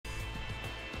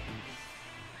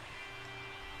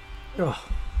Oh,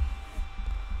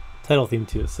 title theme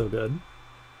 2 is so good.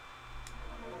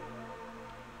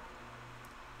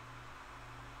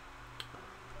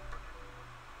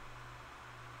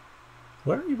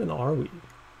 Where even are we?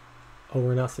 Oh,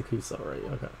 we're in Asakusa, right?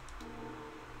 Okay.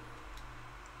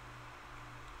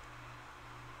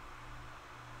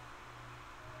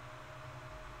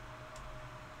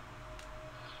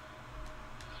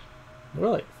 We're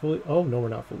like fully... Oh, no, we're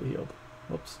not fully healed.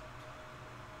 Whoops.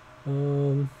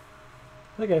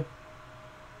 Okay.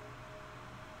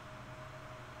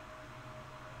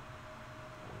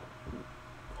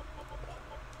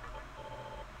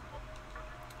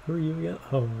 Who are you again?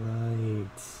 Oh, right.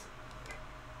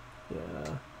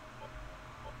 Yeah.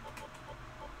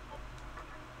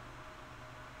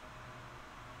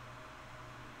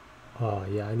 Oh,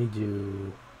 yeah, I need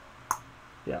you...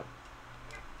 Yeah.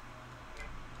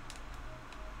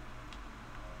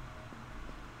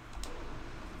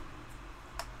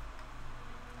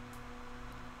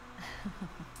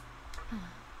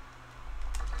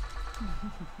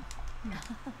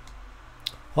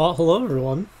 Well, hello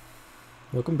everyone.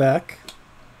 Welcome back.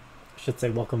 I should say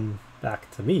welcome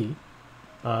back to me.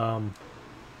 For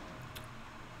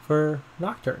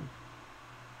Nocturne.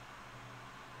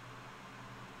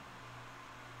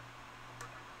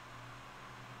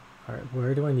 Alright,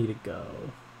 where do I need to go?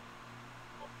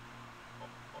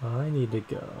 I need to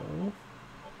go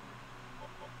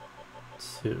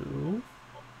to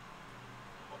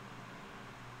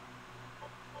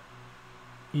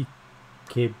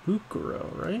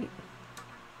Ikebukuro, right?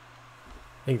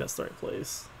 I think that's the right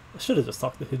place. I should have just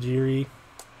talked to Hijiri.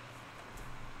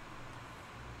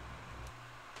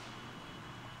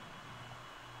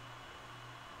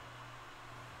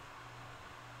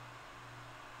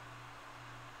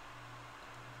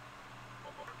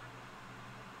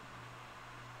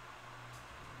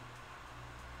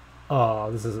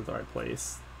 Oh, this isn't the right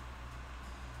place.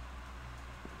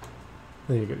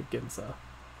 I need to go to Ginza.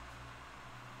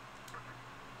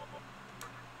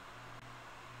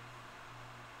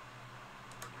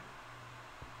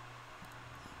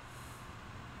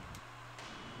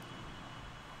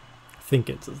 I think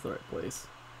Ginza's the right place.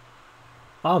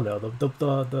 Oh no,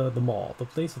 the mall. The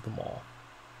place with the mall.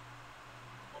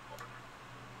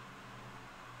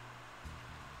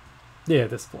 Yeah,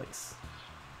 this place.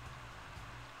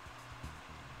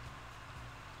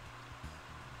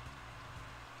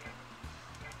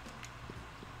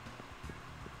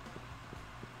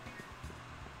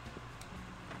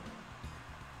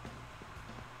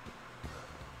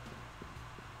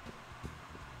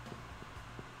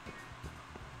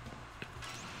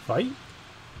 Fight?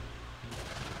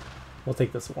 We'll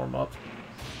take this warm up.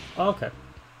 Oh, okay.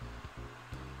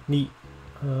 Neat.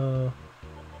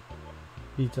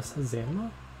 He just has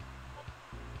Zanma?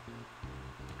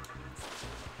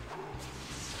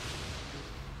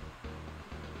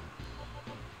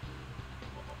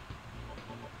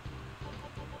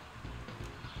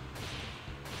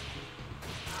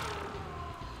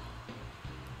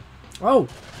 Oh!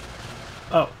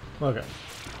 Oh, okay.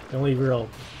 The only real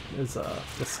is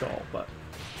the skull, but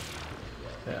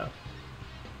yeah.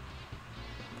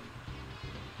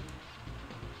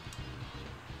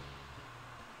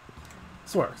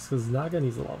 This works, because Naga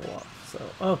needs to level up, so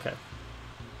okay.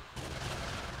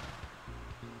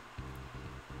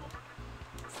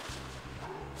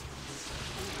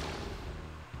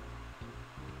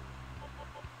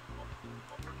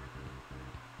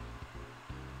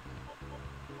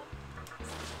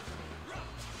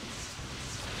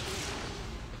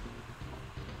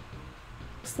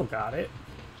 Still got it.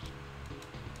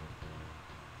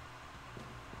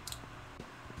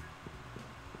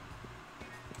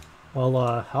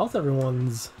 Well, how's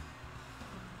everyone's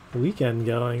weekend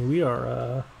going? We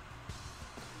are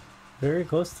very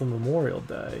close to Memorial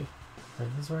Day. Right,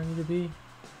 this is where I need to be?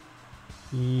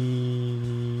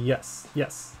 Yes,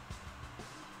 yes.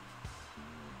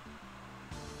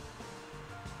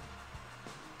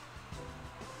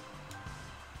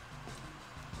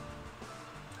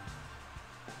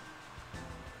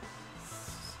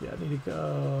 Yeah, I need to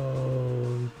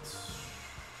go...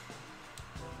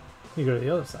 You go to the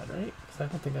other side, right? Because I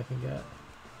don't think I can get...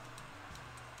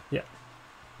 Yeah.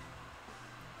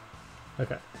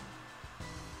 Okay.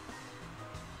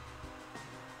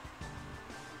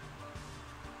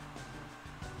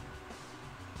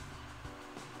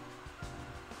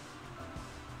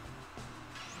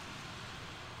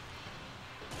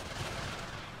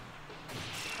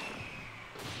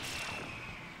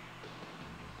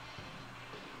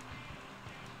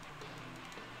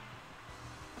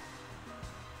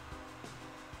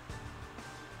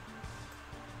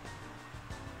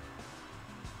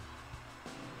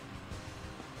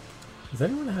 Does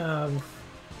anyone have...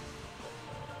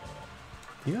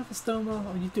 Do you have a stoma?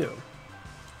 Oh, you do.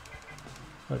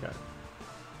 Okay.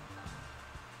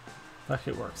 That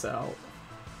actually works out.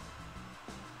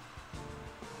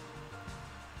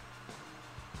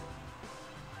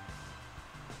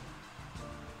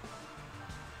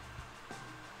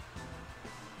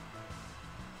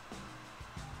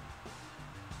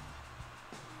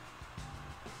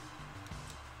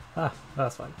 Ah,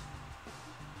 that's fine.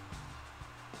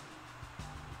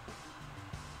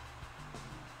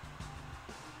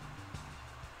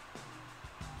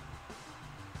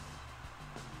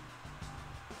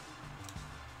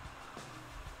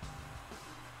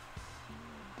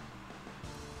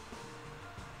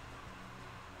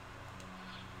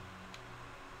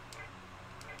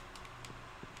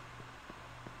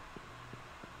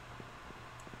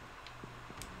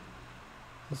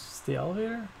 This is just the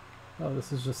elevator? Oh,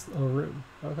 this is just a room.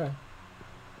 Okay.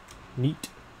 Neat.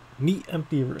 Neat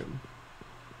empty room.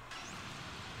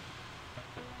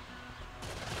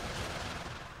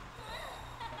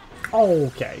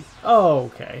 Okay.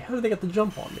 Okay. How did they get the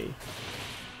jump on me?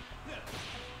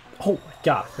 Oh my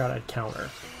god, I forgot I'd counter.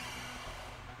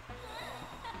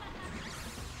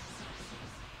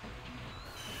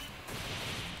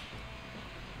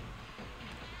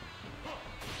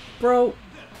 Bro.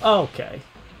 Okay.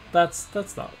 That's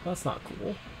not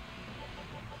cool.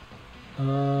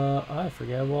 I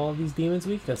forget what all these demons'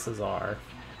 weaknesses are.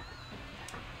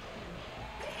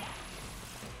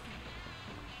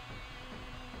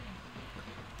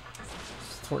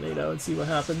 Just tornado and see what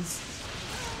happens.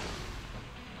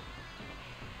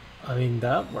 I mean,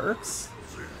 that works.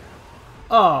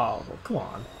 Oh, come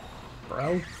on,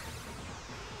 bro.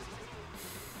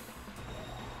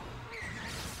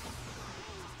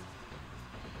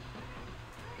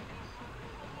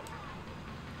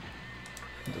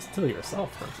 Just kill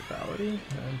yourself, Principality.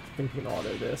 I think you can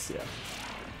auto this, yeah.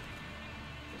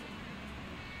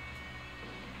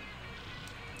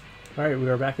 Alright, we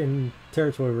are back in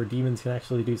territory where demons can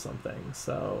actually do something,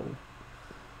 so...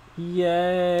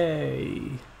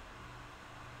 Yay!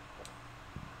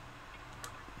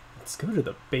 Let's go to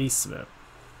the basement.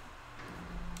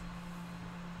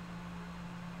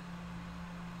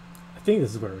 I think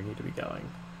this is where we need to be going.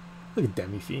 Look at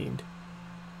Demi-Fiend.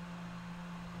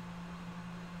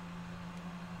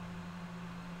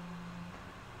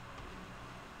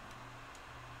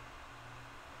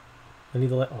 I need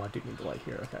the light. Oh, I do need the light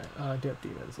here. Okay. I do have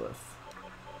demons with.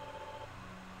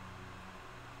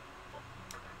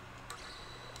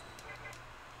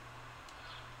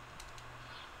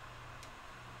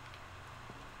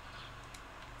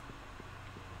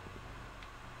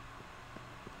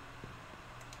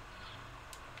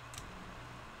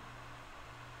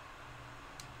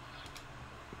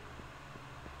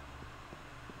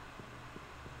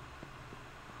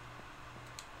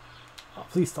 Oh,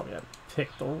 please tell me I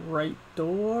picked the right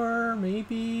door,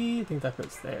 maybe? I think that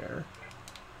goes there.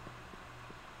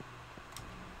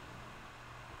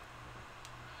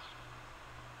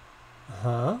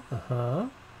 Uh-huh, uh-huh.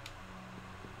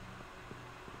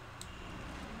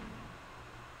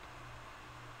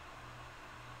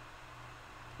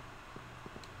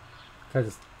 Can I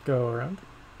just go around?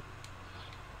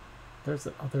 There's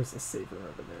a save room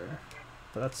over there.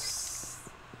 But that's...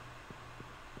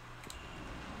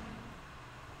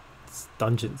 It's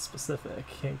dungeon specific.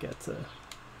 Can't get to...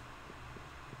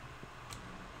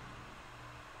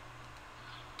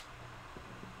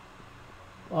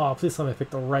 Oh, please tell me I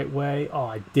picked the right way. Oh,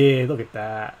 I did. Look at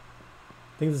that.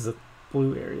 I think this is a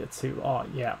blue area too. Oh,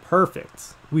 yeah.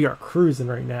 Perfect. We are cruising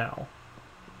right now.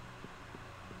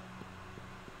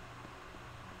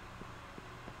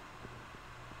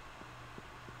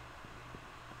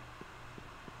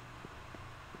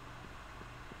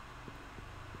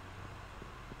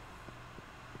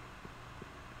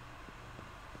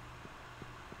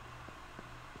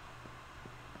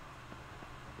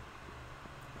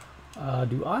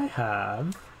 Do I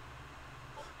have...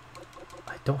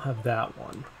 I don't have that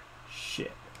one.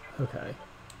 Shit. Okay.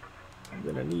 I'm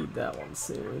gonna need that one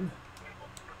soon.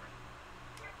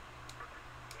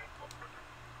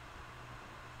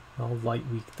 Oh, light,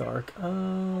 weak, dark.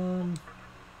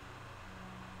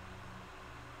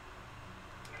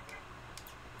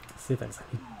 See things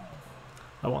I need.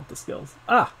 I want the skills.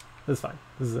 Ah! This is fine.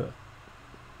 This is a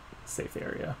safe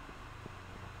area.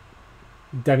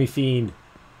 Demi-Fiend.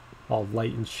 All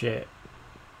light and shit.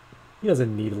 He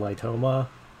doesn't need a Lightoma.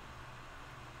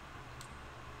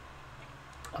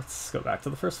 Let's go back to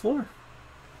the first floor.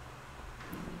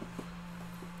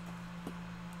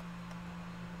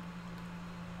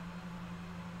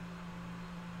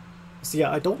 So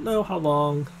yeah, I don't know how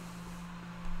long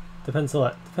Depends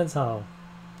what's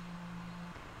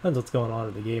going on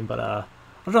in the game, but I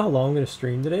don't know how long I'm gonna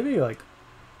stream today. Maybe like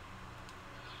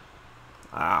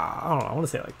I don't know. I want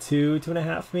to say like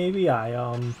 2.5 maybe.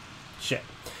 Shit.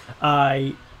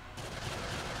 I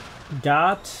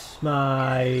got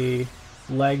my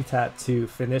leg tattoo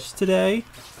finished today.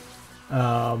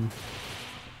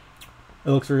 It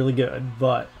looks really good,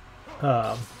 but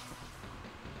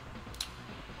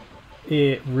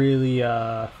it really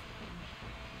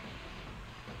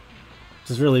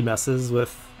just really messes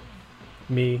with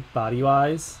me body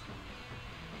wise,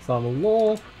 so I'm a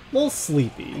little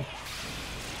sleepy.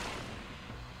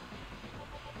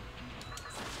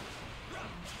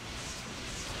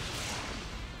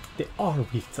 They are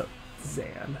weak to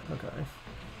Zan. Okay.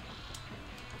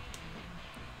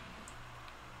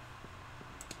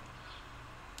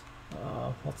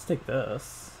 Let's take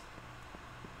this.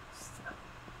 I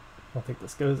don't think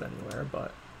this goes anywhere,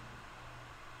 but...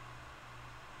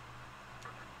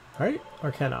 Alright,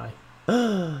 or can I?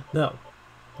 No.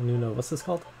 I don't even know. What's this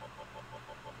called?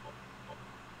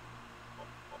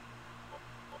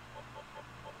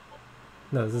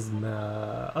 No, this is...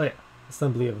 oh yeah.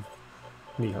 Assembly of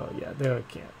Miho. Yeah, there I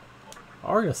can't.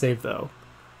 We're gonna save, though.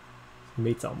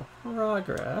 Made some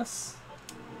progress.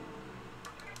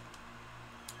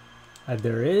 And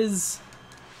there is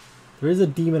a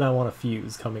demon I want to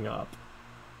fuse coming up.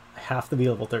 I have to be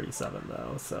level 37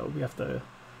 though, so we have to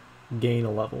gain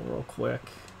a level real quick.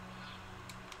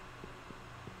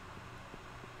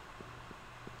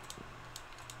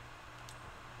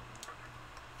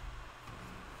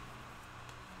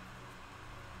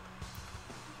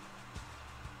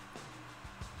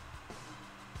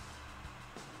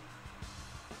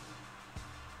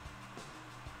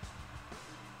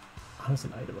 There's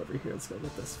an item over here. Let's go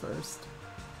get this first.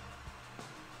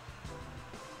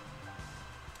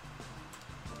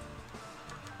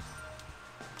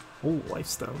 Oh,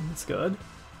 lifestone. That's good.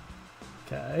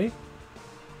 Okay.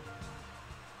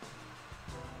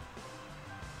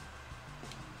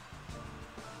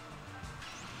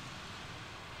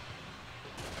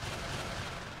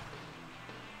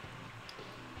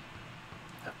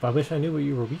 I wish I knew what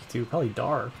you were weak to. Probably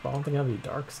dark, but I don't think I have any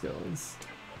dark skills.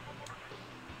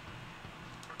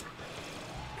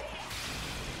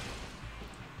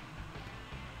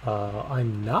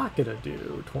 I'm not gonna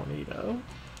do Tornado.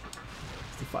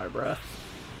 It's the Fire Breath.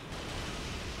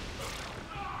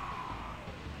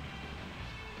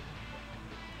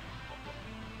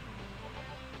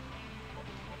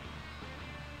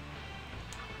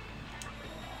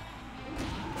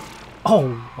 Oh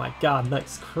my god,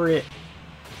 nice crit.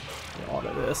 Get out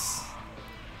of this.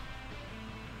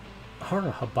 Hard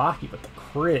Habaki, but the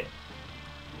crit.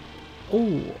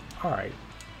 Oh, alright.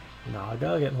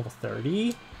 Naga getting level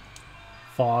 30.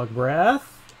 Fog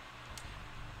Breath.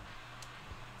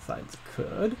 Sides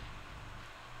could.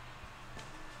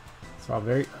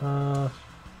 Strawberry. Someone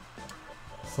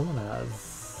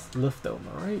has Lift Dome,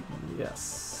 right?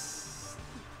 Yes.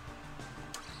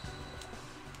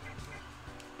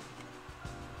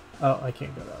 Oh, I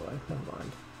can't go that way. Never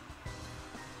mind.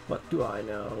 What do I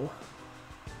know?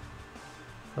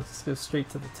 Let's just go straight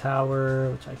to the tower,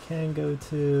 which I can go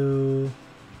to.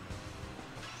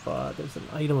 But there's an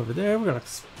item over there. We're gonna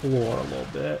explore a little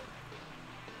bit.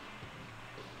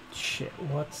 Shit,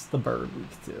 what's the bird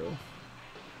weak to?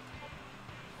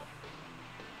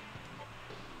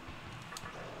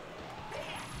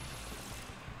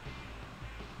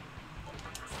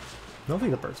 I don't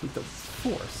think the bird's weak to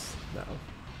force. No.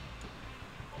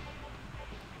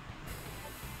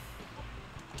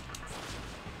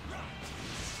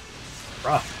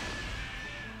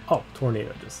 Rough. Oh,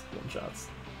 tornado just one shots.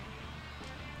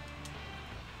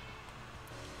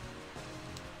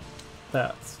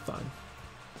 That's fine.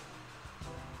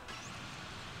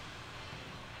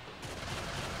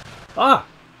 Ah!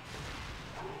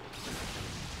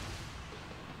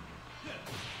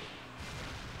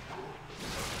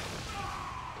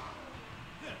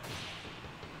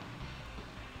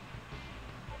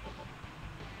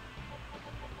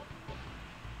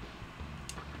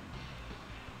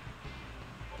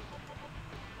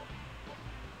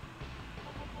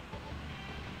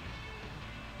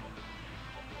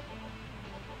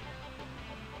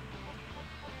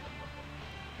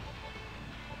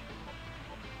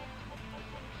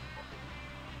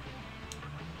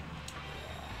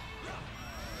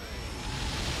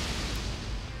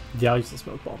 Yeah, I'll use the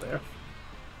smoke ball there.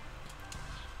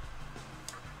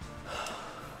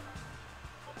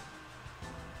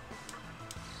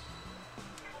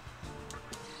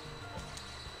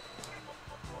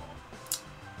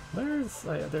 There's...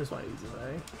 oh yeah, there's my easy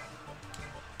way.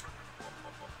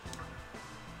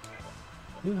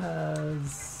 Who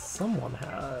has... Someone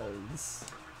has...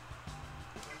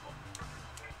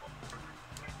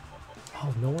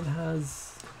 Oh, no one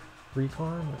has...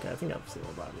 Recon? Okay, I think I've seen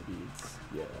about the beads.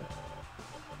 Yeah.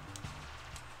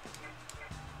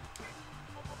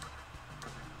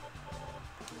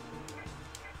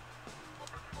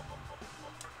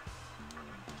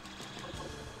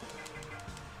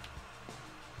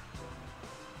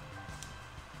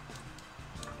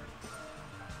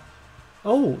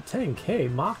 Oh,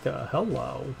 10k, Maka,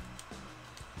 hello.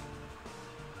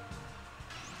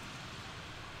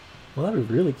 Well, now we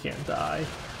really can't die.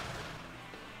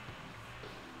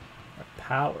 Our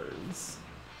powers.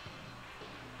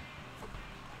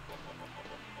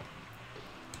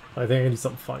 I think I can do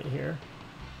something funny here.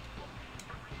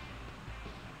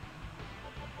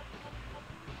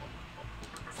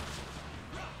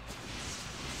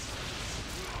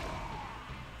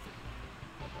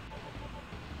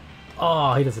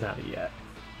 Oh, he doesn't have it yet.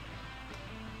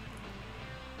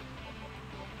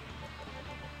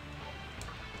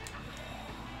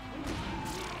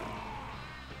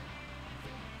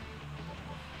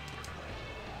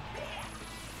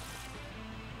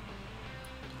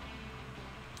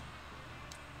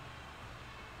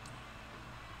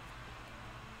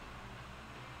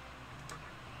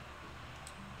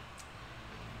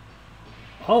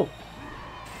 Oh.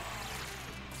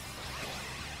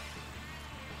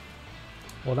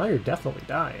 Well, now you're definitely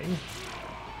dying.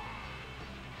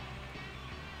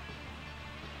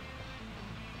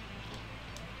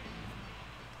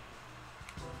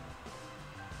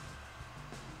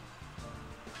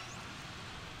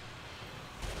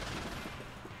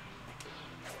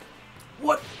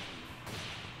 What?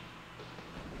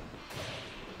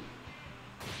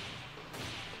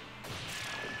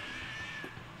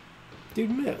 Dude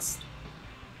missed.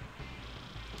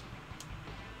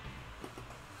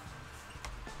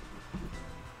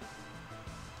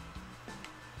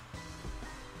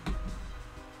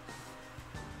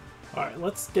 Alright,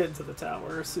 let's get into the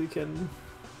tower so we can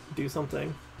do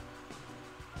something.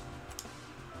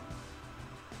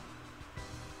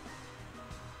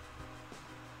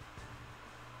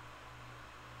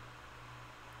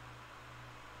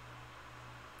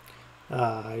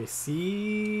 I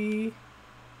see.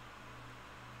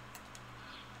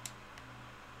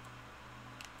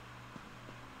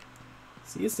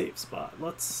 See a safe spot.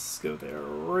 Let's go there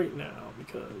right now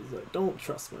because I don't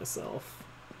trust myself.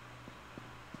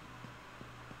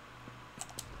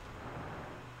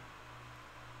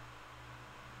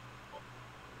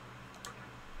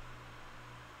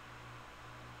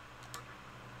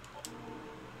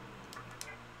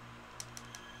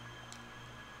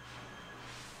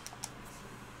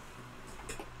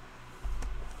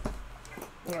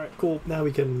 Alright, cool. Now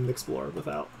we can explore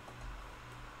without...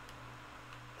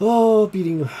 Oh,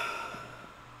 beating...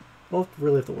 Won't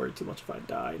really have to worry too much if I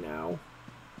die now.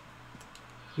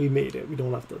 We made it. We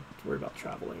don't have to worry about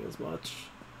traveling as much.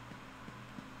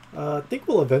 I think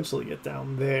we'll eventually get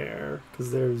down there,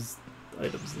 because there's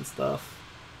items and stuff.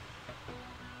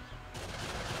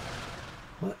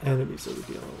 What enemies are we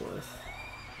dealing with?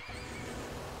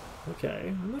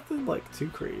 Okay, nothing like too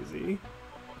crazy.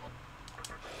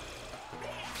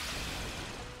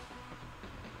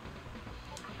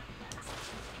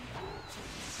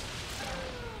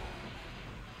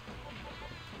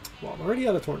 Well, I'm already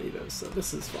out of tornadoes, so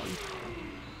this is fun.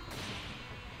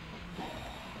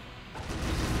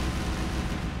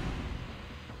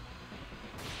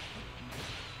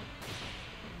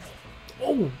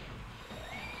 Oh!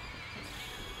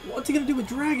 What's he gonna do with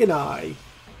Dragon Eye?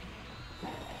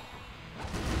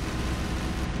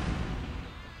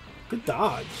 Good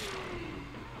dodge.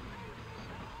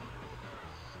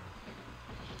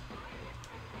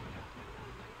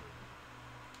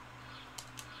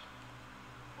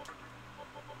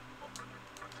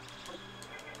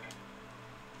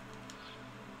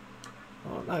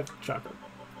 I have chakra.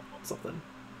 Something.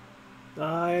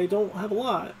 I don't have a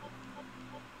lot.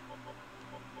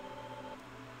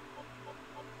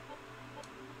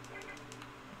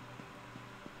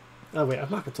 Oh wait, I have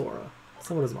Makatora.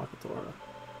 Someone has Makatora.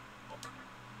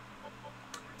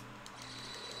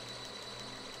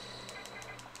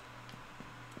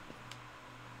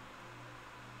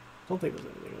 Don't think there's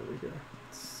anything over here.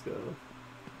 Let's go.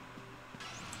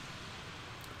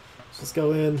 Let's just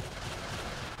go in.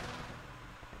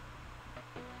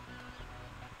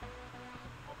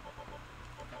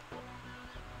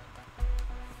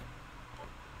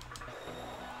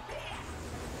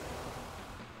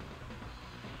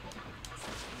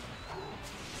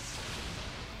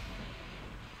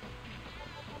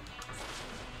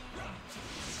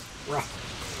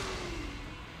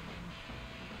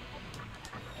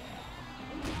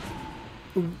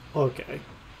 Okay.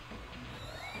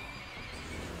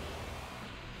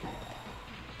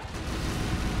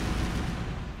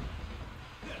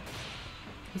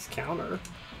 His counter.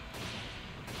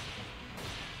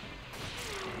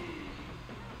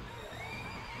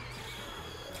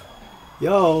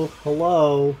 Yo,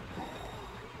 hello.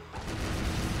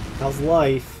 How's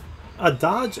life? A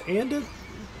dodge and a...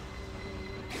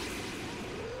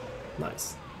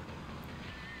 Nice.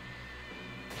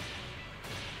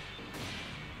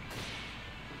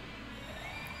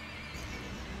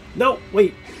 No,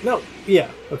 wait, no, yeah,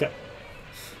 okay.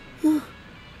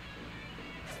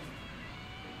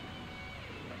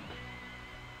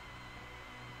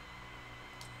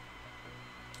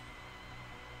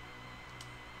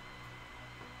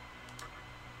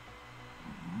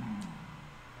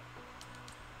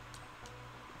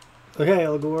 Okay,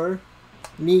 Elgor.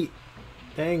 Neat.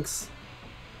 Thanks.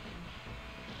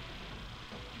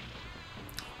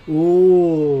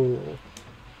 Ooh.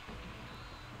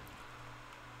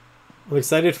 I'm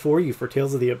excited for you for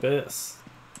Tales of the Abyss.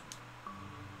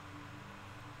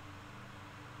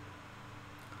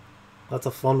 That's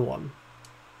a fun one.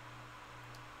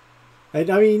 I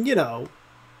mean, you know,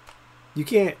 you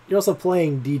can't... You're also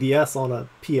playing DDS on a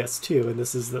PS2, and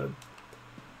this is the,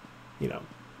 you know,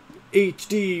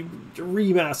 HD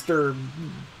remaster,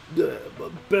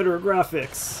 better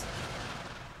graphics.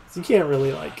 So you can't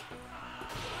really, like,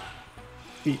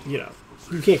 you know,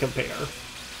 you can't compare.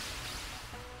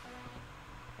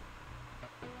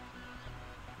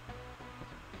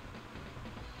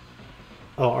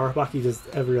 Oh, Arabaki does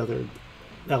every other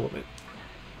element.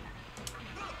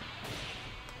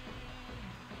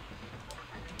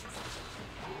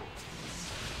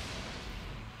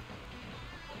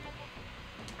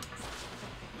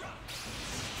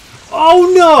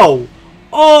 Oh no!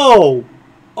 Oh!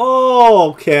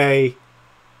 Oh, okay.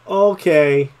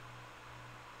 Okay.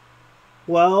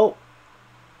 Well,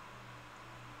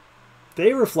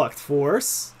 they reflect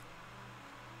force.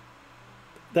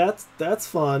 That's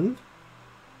fun.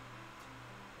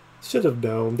 Should have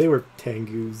known. They were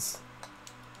Tengus.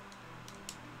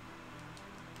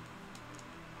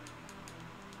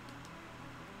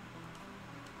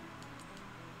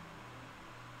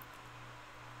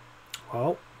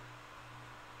 Well,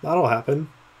 that'll happen.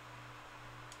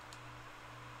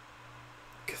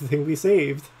 Good thing we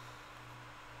saved.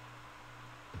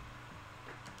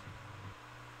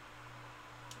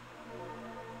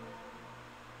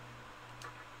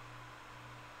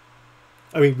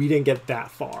 I mean, we didn't get that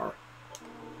far.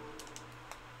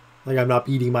 Like, I'm not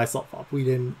beating myself up. We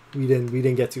didn't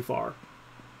get too far.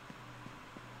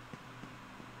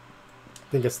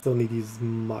 I think I still need to use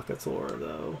Makator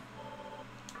though.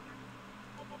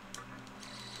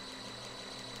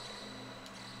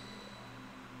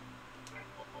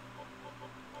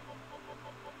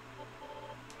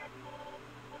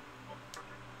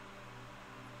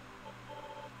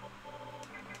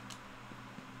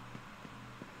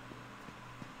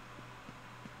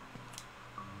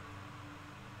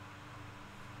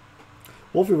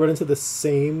 Well, if we run into the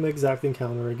same exact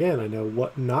encounter again, I know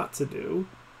what not to do.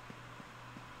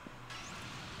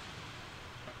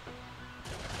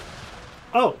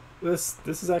 Oh, this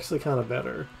is actually kind of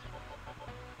better.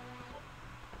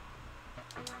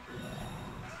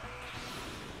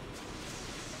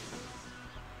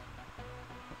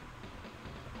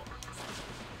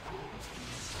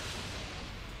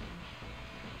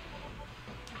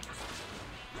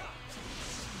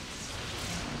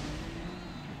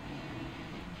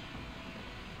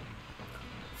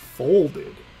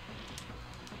 Folded.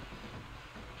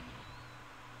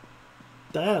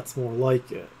 That's more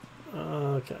like it.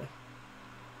 Okay.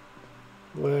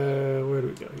 Where do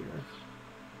we go here?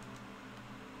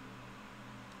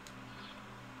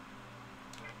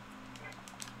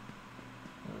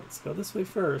 Let's go this way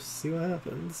first, see what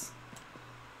happens.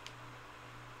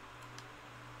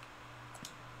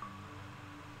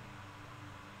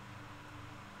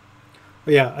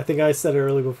 But yeah, I think I said it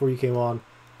earlier before you came on.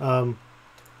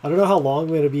 I don't know how long I'm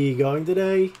going to be going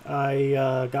today.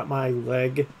 I got my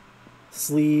leg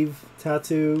sleeve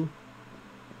tattoo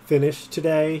finished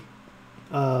today.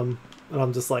 And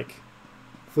I'm just like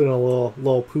feeling a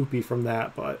little poopy from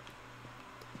that, but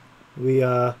we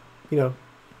you know,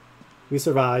 we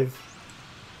survive.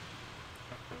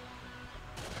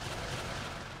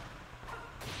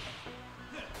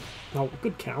 Oh,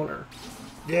 good counter.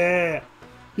 Yeah.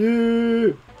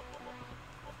 Yeah.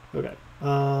 Okay.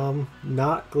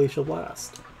 Not Glacial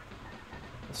Blast.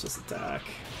 Let's just attack.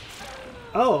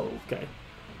 Oh, okay.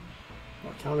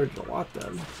 Well, countered a lot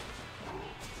then.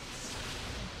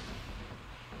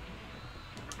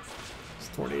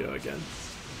 Tornado again.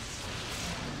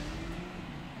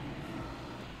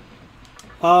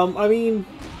 I mean,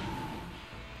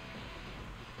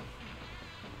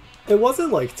 it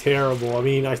wasn't like terrible. I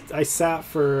mean, I sat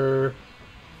for,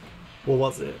 what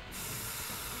was it?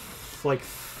 Like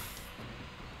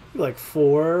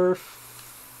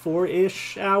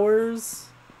four-ish hours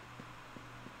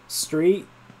straight.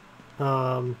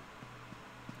 I mean,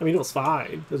 it was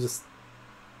fine. It was just,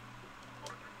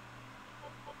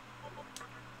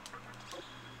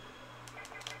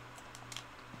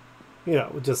 you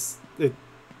know, it's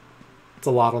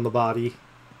a lot on the body.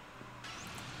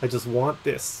 I just want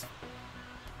this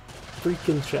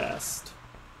freaking chest.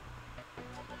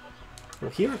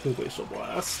 Well, here I can Glacial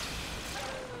Blast.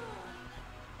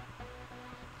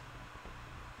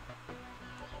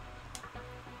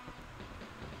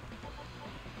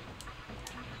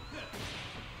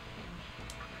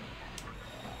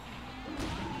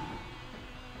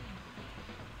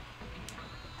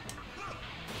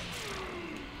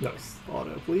 Nice.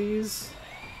 Auto, please.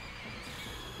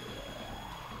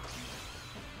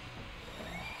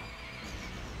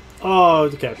 Oh,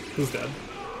 okay. He's dead.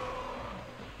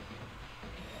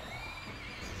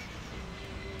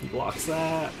 He blocks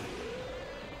that.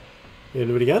 You gonna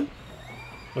do it again?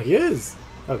 Oh, he is!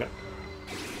 Okay.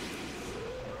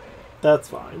 That's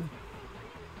fine.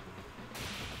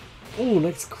 Oh,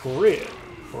 nice crit,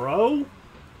 bro.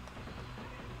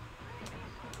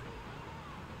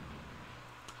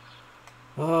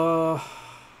 I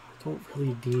don't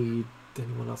really need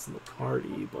anyone else in the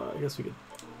party, but I guess we could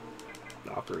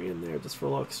Valkyrie in there just for a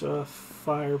little extra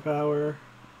firepower.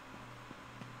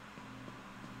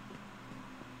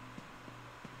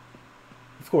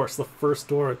 Of course, the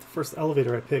first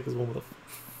elevator I pick is one with a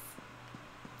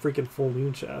freaking full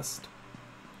moon chest.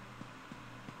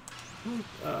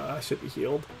 I should be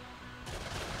healed.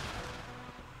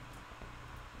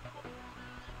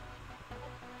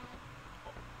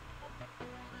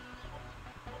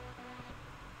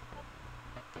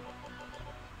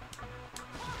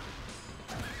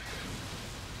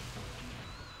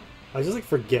 I just like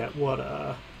forget what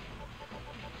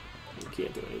you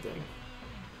can't do anything.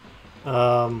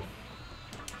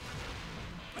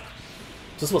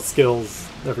 Just what skills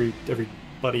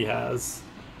everybody has.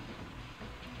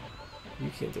 You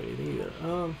can't do anything either.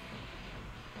 Doesn't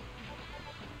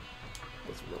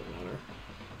really matter.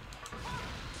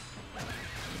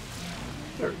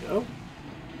 There we go.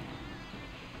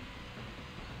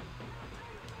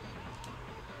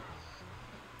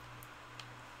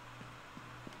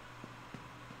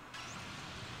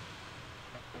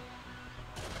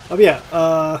 Oh yeah,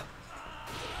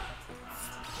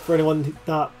 for anyone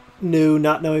not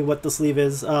knowing what the sleeve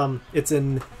is, it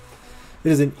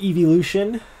is an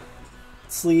evolution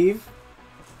sleeve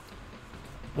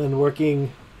and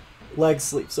working leg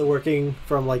sleeve, so working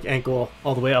from like ankle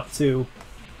all the way up to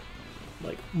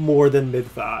like more than mid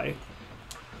thigh.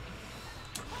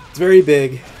 It's very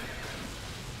big.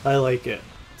 I like it,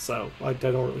 so I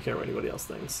don't really care what anybody else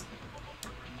thinks.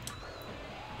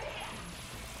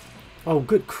 Oh,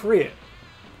 good crit.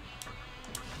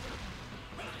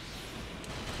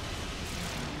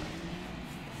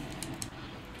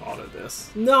 Auto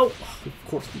this. No! Of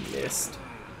course we missed.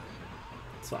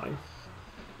 It's fine.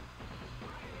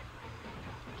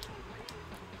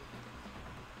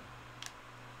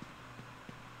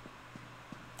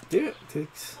 Dude,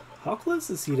 how close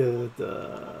is he to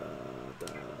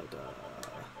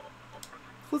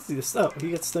Let's see this. Oh,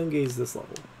 he gets Stone Gaze this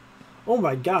level. Oh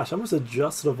my gosh, I must have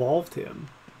just evolved him.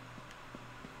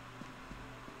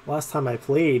 Last time I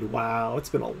played, wow, it's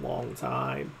been a long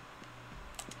time.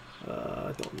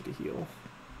 I don't need to heal.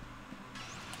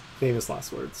 Famous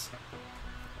last words.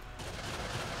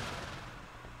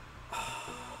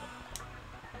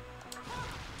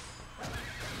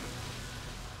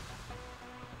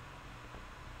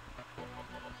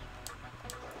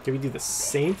 Can we do the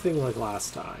same thing like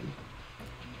last time?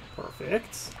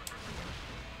 Perfect.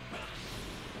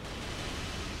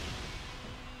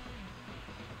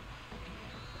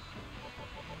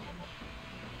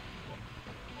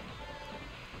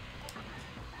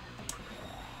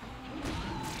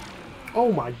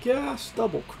 Oh my gosh,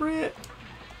 double crit.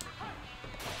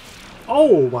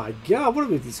 Oh my god, what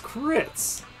are these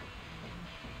crits?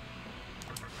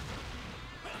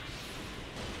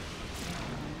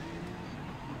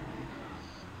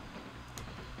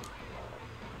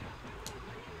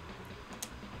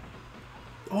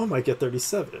 Oh, I might get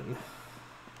 37.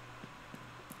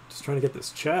 Just trying to get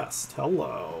this chest.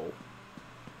 Hello.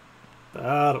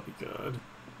 That'll be good.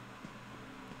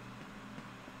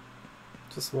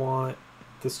 Just want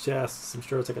this chest. I'm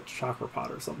sure it's like a chakra pot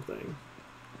or something.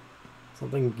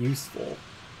 Something useful.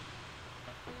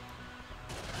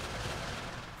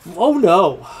 Oh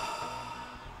no!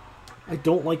 I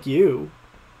don't like you.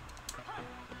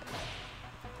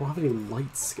 I don't have any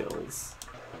light skills.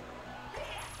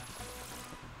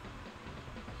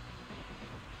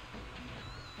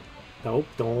 Nope,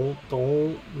 don't,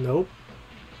 nope.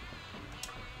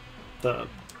 The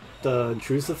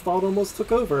intrusive thought almost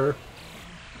took over.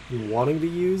 Wanting to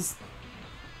use...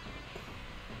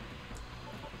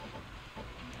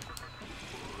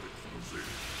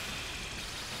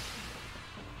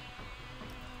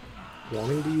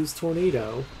 Wanting to use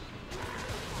Tornado.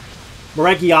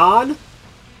 Moregion?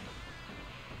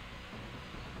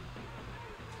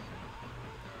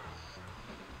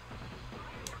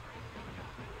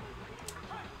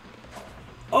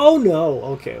 Oh no!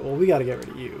 Okay, well we gotta get rid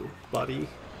of you, buddy.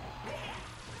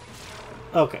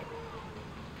 Okay.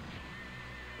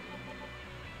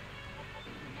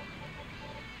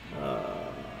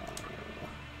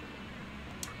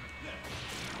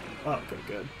 Okay,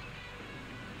 good.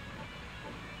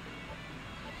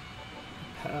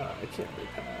 I can't really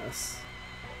pass.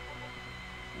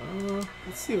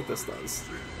 Let's see what this does.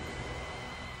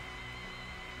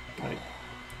 Okay.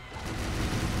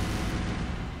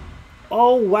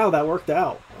 Oh wow, that worked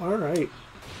out. Alright.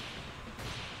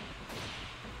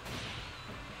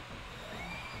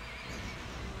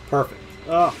 Perfect.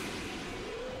 Oh.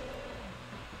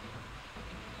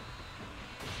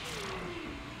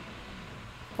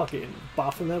 Fucking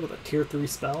buffing that with a tier 3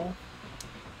 spell.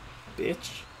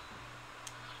 Bitch.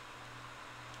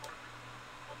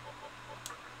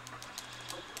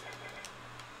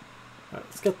 Alright,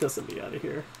 let's get this and be out of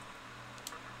here.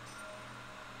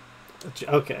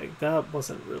 Okay, that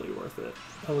wasn't really worth it.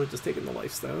 I would have just taken the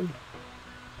life stone.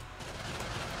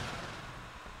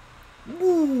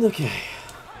 Okay.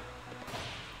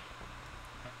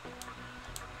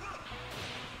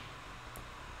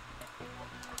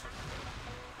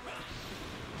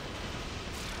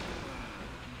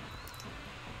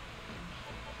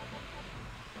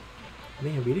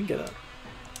 Man, we didn't get a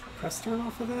press turn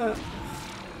off of that.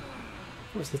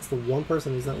 Of course, it's the one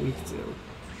person he's not weak to.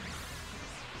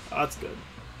 Oh, that's good.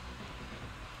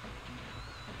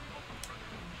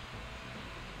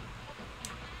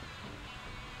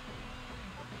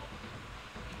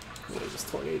 Just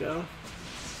tornado.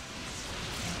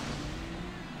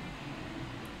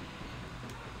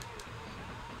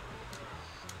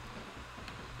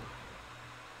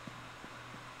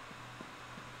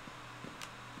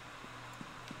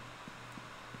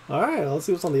 Alright, let's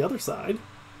see what's on the other side.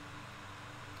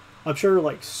 I'm sure,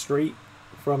 like, straight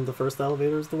from the first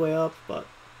elevator is the way up, but...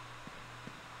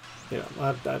 You know,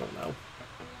 I don't know.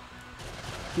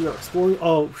 We are exploring...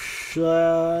 Oh,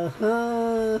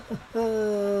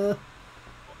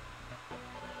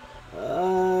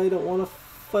 I don't want to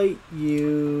fight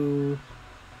you.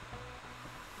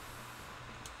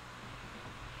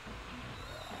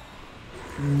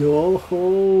 No,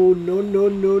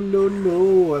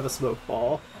 no. I have a smoke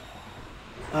ball.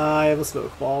 I have a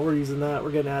smoke ball. We're using that.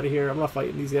 We're getting out of here. I'm not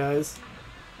fighting these guys.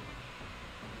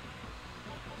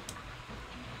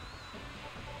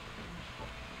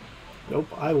 Nope.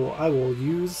 I will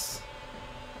use...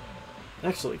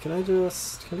 Actually, can I do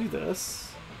this?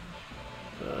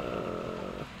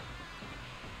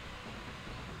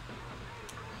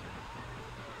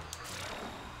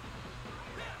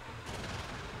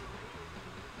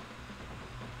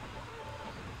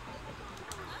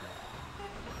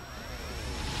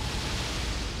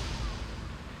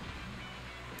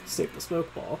 Save the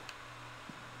smoke ball.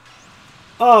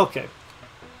 Oh, okay.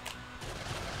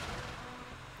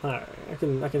 Alright, I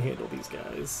can handle these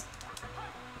guys.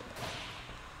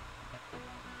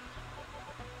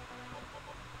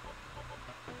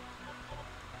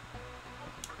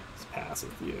 Let's pass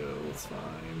with you, it's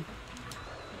fine.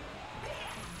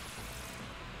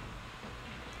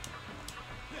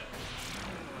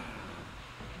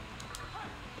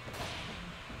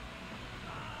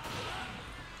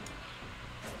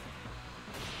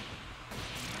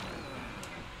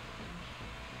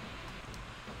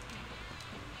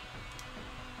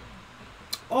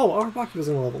 Oh, our Baki was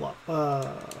gonna level up.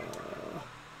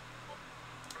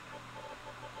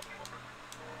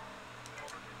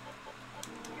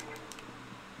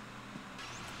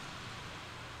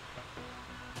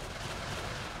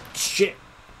 Shit.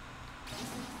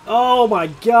 Oh my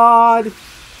god.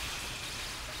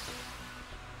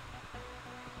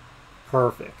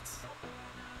 Perfect.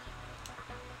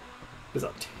 It's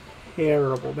a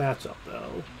terrible matchup,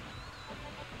 though.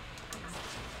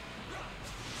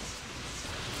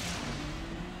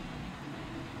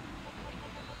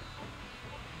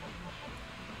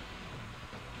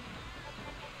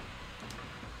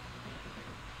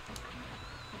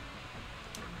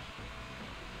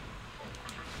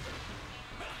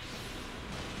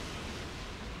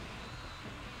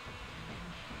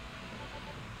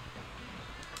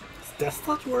 Death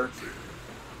Touch work?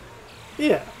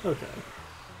 Yeah, okay.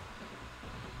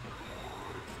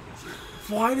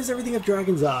 Why does everything have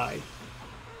Dragon's Eye?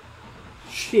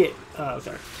 Shit. Oh,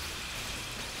 okay.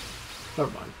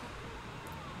 Never mind.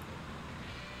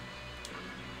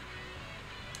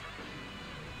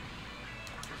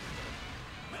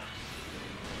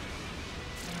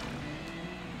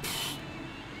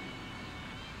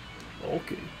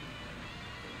 Okay.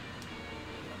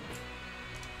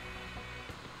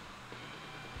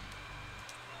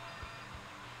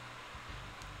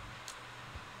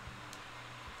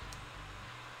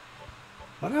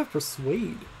 Why do I have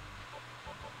Persuade?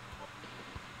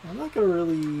 I'm not gonna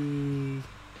really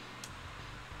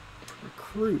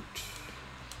recruit.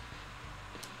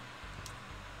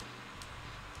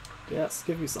 Yes,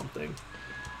 give me something.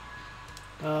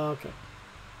 Okay.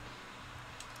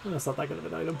 That's not that good of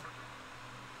an item.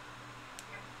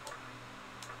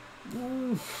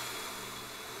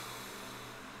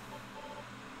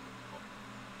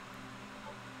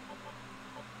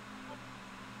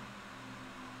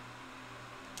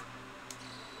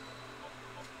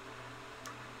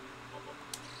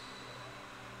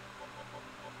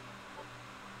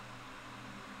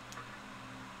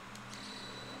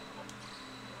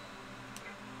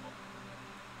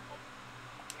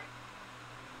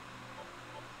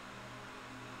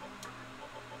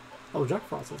 Oh, Jack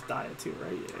Frost has diet too,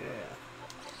 right? Yeah.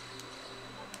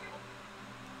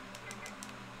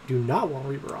 Do not want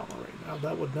Reaper Armor right now.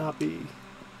 That would not be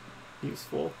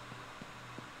useful.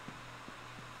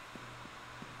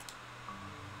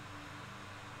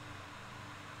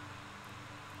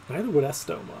 Neither would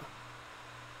Estoma.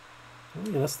 I don't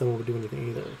think an Estoma would do anything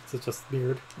either. It's just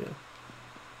mirrored. Yeah.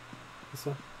 This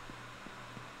one.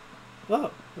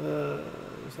 Oh,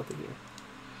 there's something here.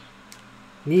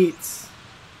 Neat.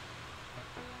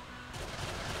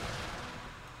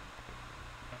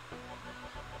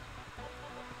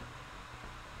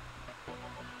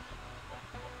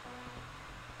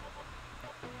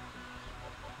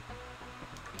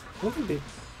 I don't think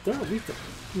they're not weak to,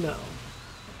 no.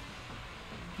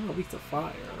 They're not weak to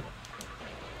fire.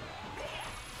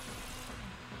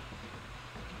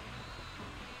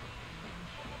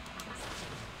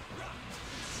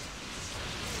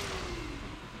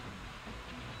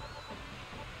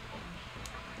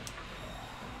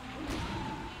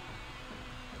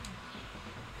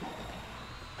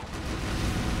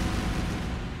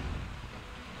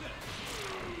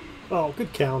 Oh,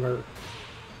 good counter.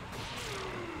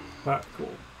 Alright, cool.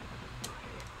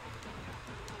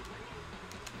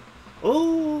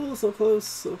 Oh, so close,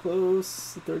 so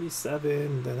close.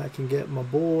 37, then I can get my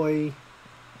boy.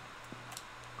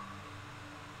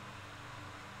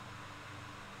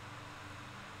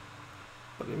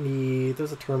 But I need,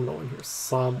 there's a terminal in here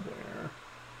somewhere.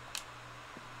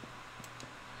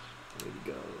 Maybe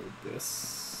go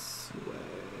this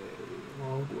way,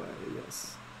 long way,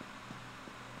 yes.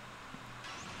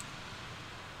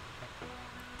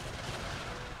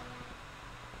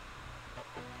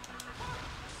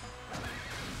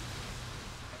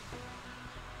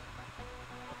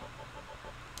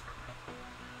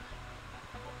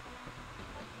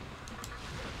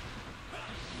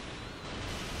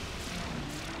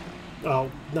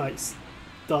 Oh, nice.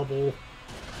 Double.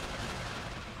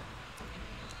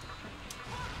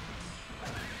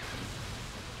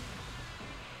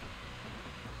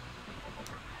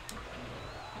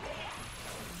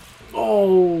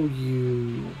 Oh,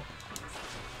 you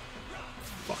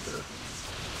fucker.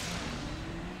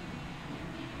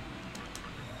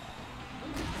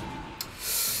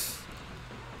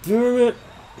 Damn it.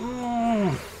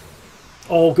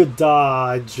 Oh, good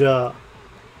dodge.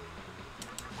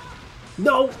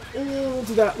 No! Ooh,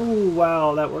 do that. Ooh,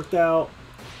 wow, that worked out.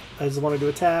 I just wanted to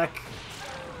attack.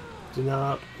 Do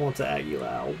not want to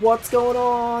Aguilar. What's going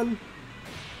on?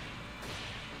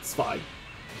 It's fine.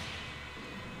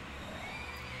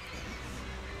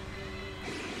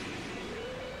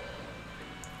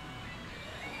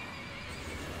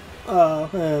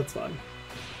 It's fine.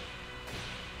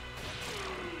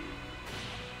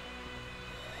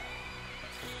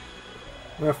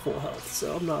 We're at full health,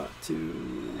 so I'm not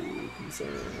too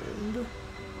concerned.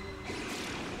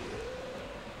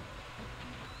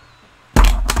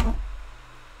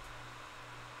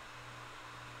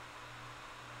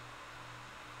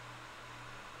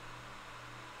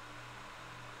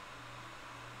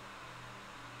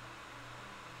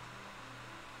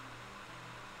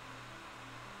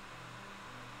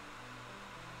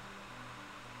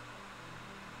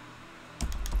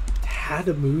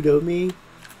 Hadamudo me?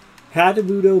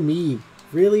 Hadamudo me?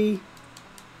 Really?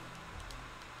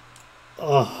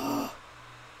 Ugh.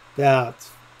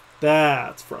 That's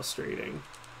That's frustrating.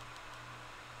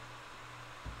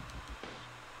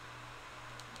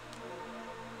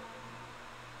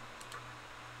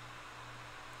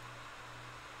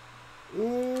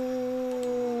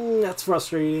 That's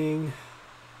frustrating.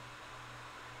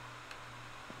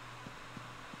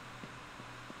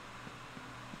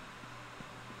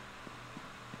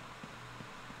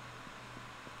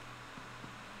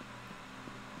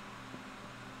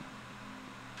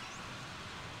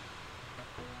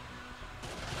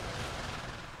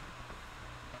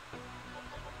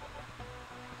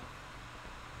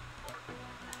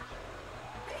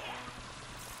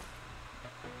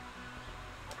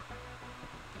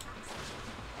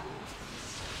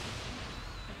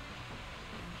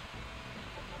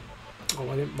 Oh,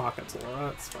 I didn't mock it to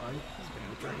that. That's fine.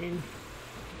 Spam drain.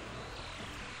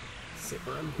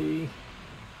 Saber MP.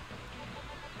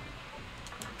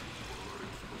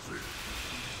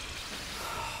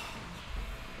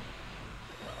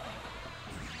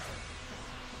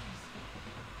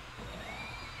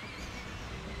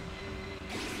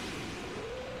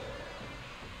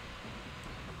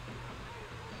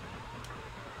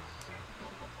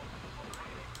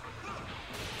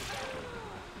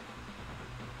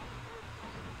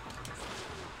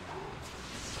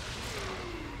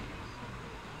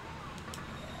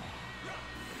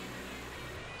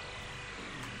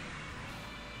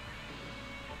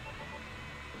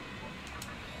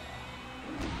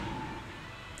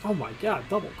 Oh my god,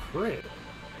 double crit.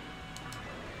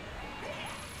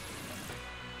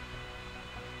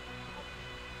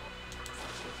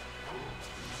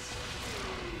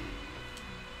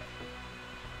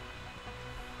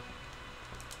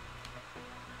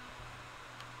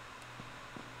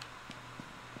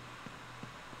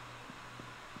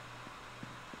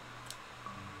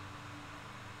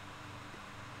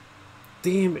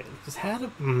 Damn it, just had a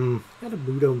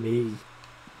Mudo me.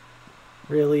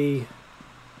 Really?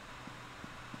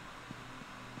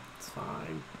 It's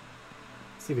fine.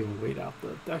 Let's see if we can wait out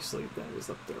the... Actually, the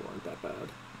enemies up there weren't that bad.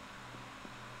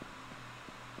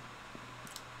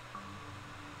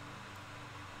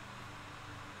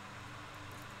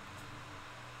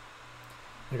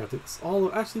 I got this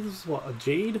all... Actually, this is what? A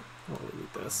Jade? I don't really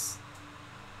need this.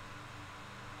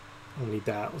 I don't need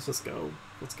that. Let's just go.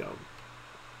 Let's go.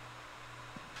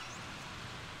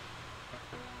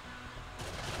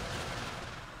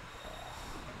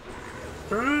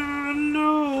 Oh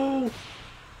no!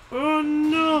 Oh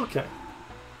no! Okay.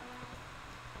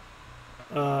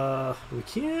 We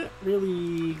can't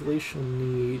really Glacial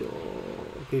Needle.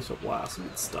 Glacial Blast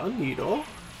with Stun Needle.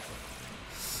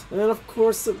 And of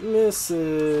course it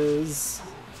misses.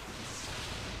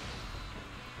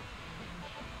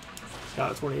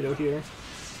 Got a tornado here.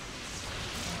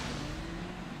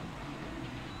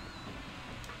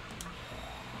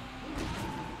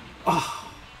 Ah! Oh.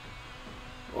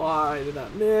 Why did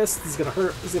that miss? This is gonna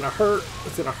hurt. This is gonna hurt.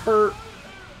 It's gonna hurt.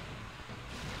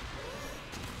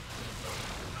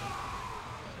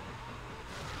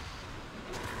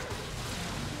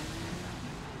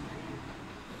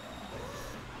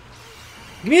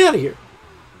 Get me out of here.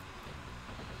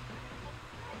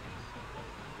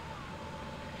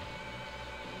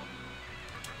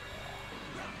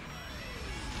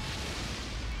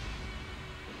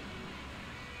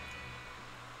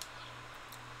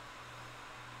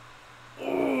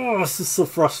 Oh, this is so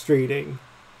frustrating.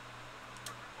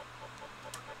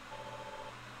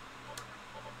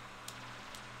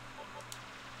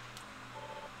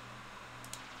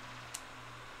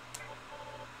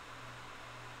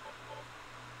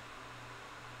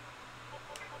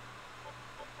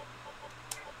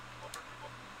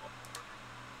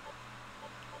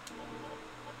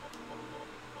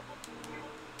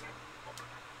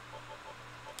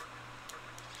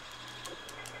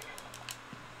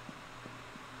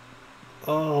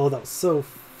 Oh, that was so...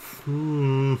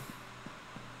 Oh,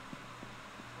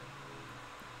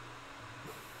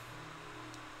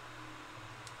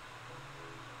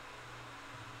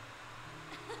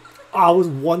 I was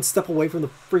one step away from the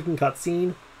freaking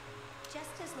cutscene.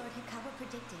 Just as Lord Hikawa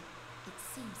predicted, it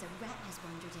seems a rat has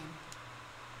wandered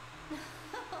in.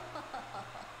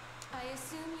 I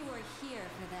assume you are here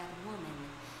for that woman,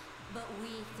 but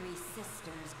we three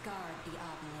sisters guard the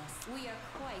obelisk. We are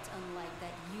quite unlike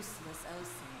that useless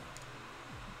Osei.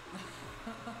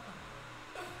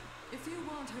 If you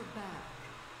want her back,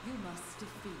 you must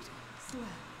defeat us. Well,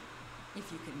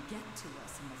 if you can get to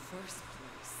us in the first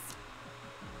place.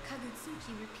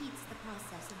 Kagutsuchi repeats the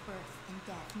process of birth and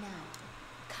death now.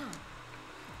 Come.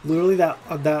 Literally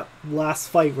that last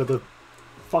fight where the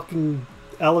fucking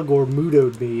Eligor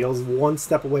Mudo'd me, I was one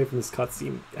step away from this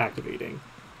cutscene activating.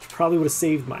 Which probably would have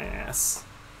saved my ass.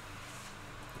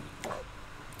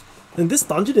 And this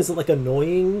dungeon isn't like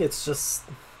annoying, it's just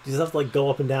you just have to like go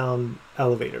up and down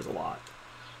elevators a lot.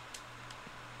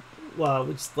 Well,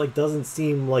 which like doesn't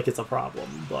seem like it's a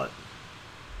problem, but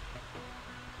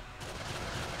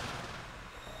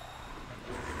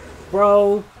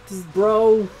bro,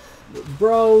 bro,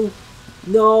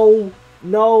 no,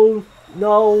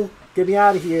 get me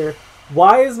out of here.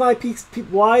 Why is my peaks?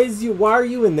 Why are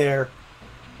you in there?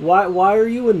 Why are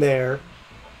you in there,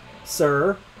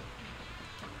 sir?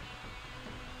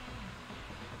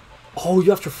 Oh,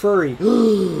 you have to furry.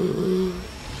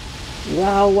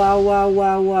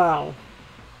 Wow.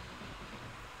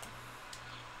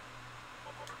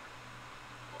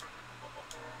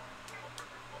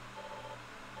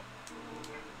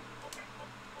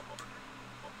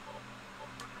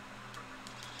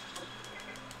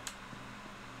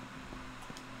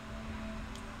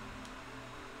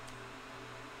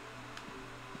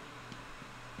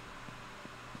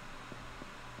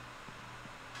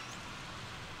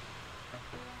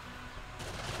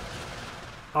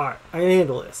 Alright, I can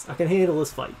handle this. I can handle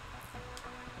this fight.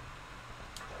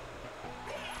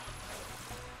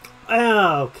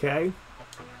 Okay.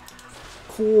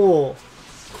 Cool.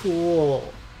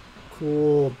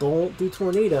 Don't do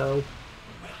tornado.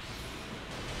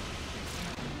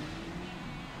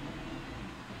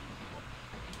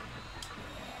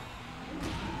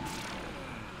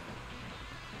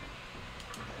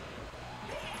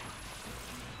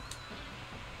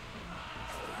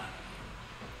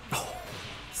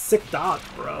 Sick dodge,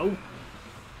 bro.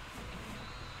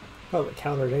 Probably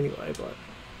countered anyway, but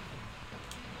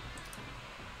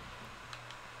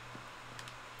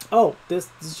oh, this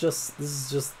is just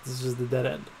the dead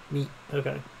end. Neat.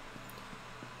 Okay.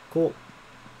 Cool.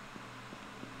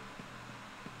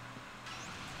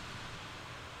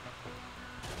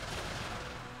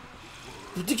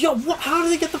 Yo, what? How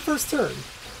did they get the first turn?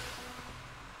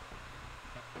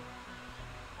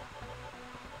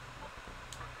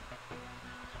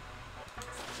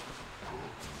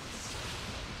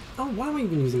 Oh, why am I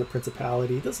even using a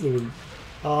principality? It doesn't even...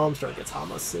 Oh, I'm sure it gets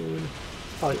Hama soon.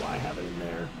 That's probably why I have it in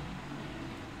there.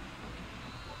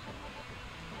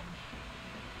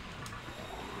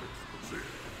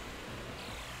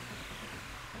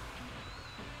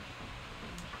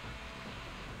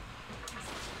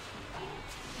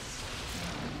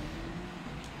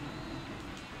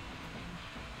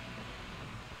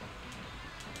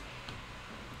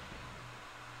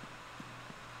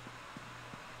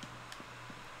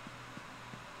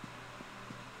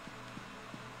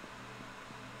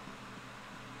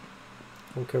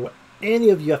 I don't care what any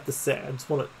of you have to say. I just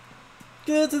want to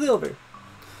get to the elevator.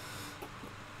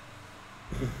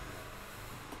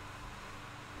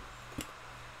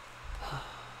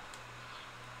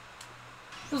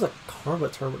 There's a Karma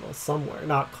Terminal somewhere.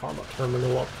 Not Karma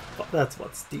Terminal. That's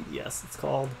what's DDS it's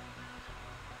called.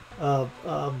 A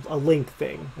link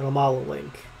thing. An Amala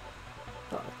link.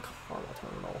 Karma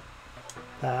Terminal.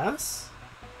 Pass.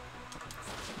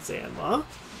 Zanma.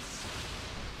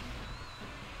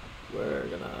 We're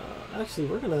gonna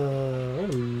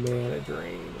mana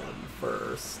drain them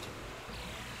first.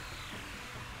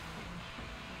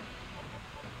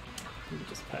 You can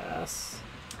just pass.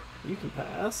 You can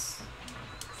pass.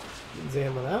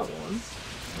 Examine that one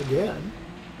again,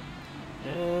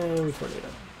 and we tornado.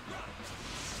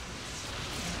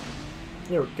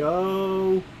 There we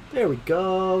go. There we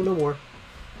go. No more.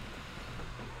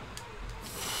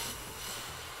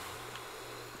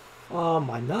 Oh,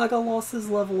 my Naga lost his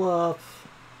level up.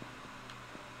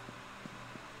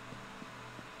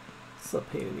 It's a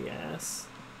pain in the ass.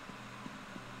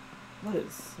 What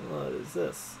is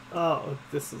this? Oh,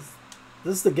 this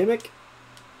is the gimmick?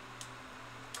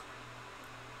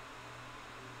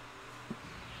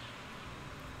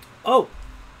 Oh!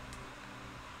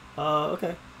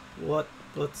 Okay.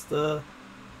 What's the...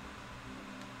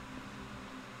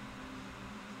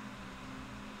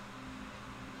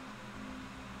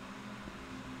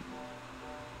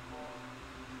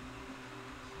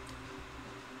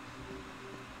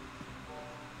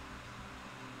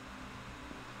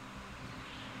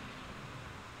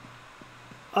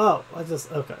 Oh,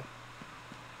 okay.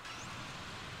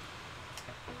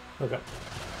 Okay.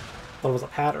 Thought it was a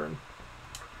pattern.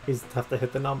 You just have to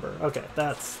hit the number. Okay,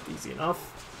 that's easy enough.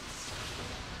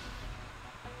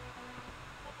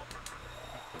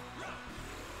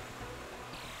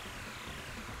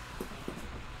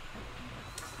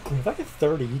 I mean, if I get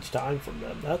 30 each time from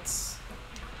them, that's...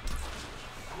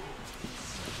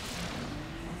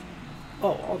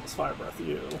 Oh, I'll just fire breath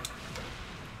you.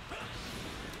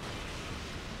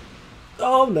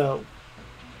 Oh no!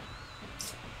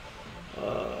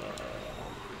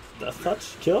 Death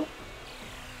touch, kill?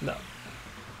 No.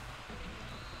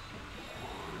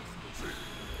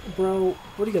 Bro,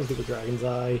 what are you gonna do with Dragon's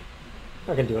Eye?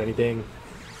 Not gonna do anything.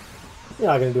 You're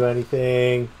not gonna do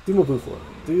anything. Do my Bufala.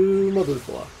 Do my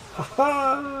Bufala.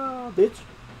 Haha, bitch.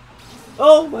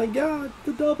 Oh my god,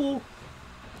 the double.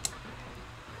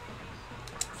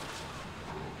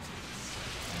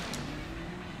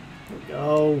 There we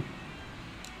go.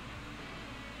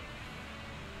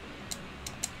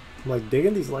 I'm like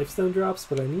digging these lifestone drops,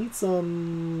 but I need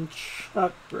some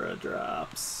chakra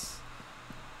drops.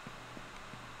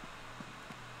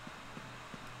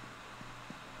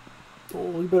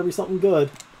 Oh, you better be something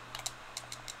good.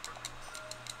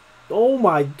 Oh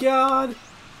my god!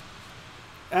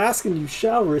 Ask and you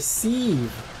shall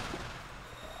receive.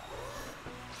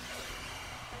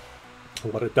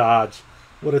 What a dodge.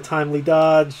 What a timely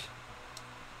dodge.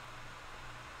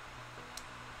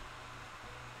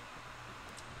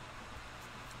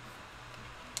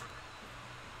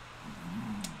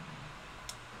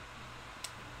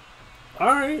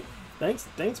 Alright.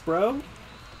 Thanks, bro.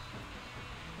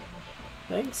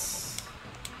 Thanks.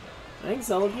 Thanks,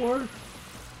 Eligor.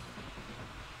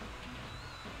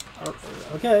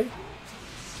 Okay.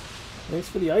 Thanks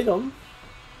for the item.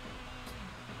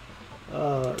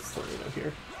 Let's tornado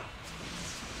here.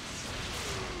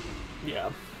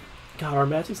 Yeah. God, our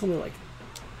magic's only like...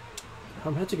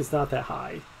 Our magic is not that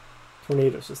high.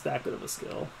 Tornado's just that good of a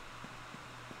skill.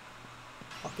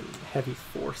 Fucking heavy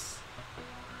force.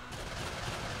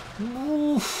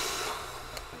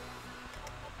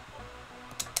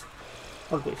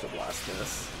 I'll Glacial Blast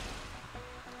this.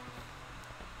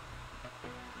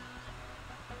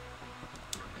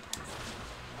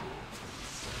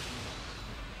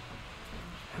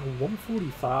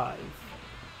 145.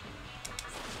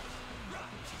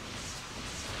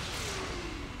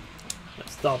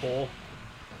 That's double.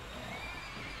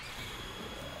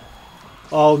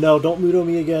 Oh no, don't Mudo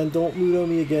me again. Don't Mudo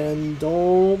me again.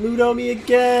 Don't Mudo me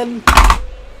again!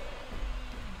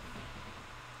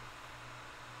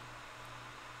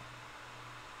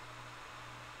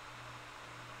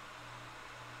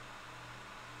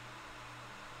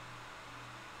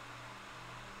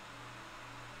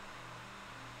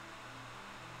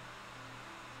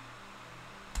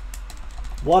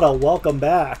 What a welcome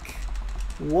back.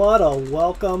 What a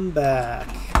welcome back.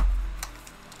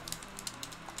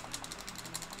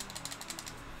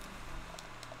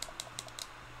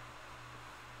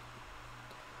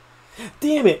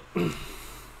 Damn it.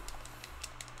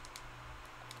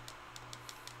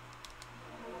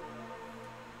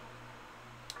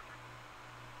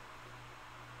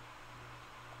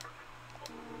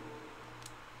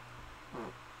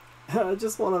 I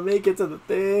just want to make it to the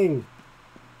thing.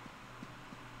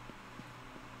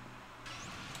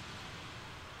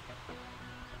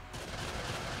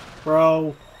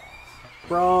 Bro.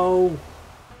 Bro.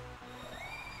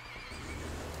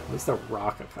 At least a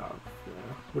rock a cop. Yeah.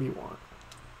 What do you want?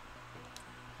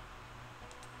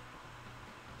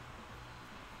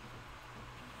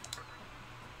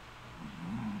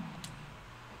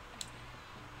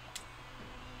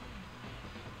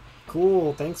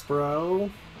 Cool. Thanks, bro.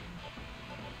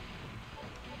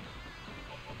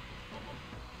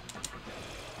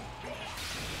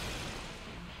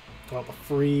 Oh, the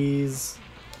freeze.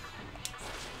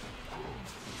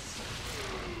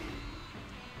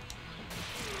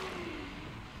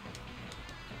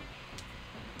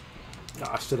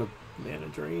 Gosh, should have mana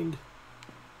drained.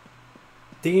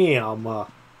 Damn. I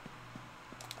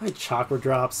had chakra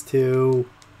drops too.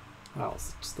 Wow,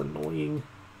 it's just annoying.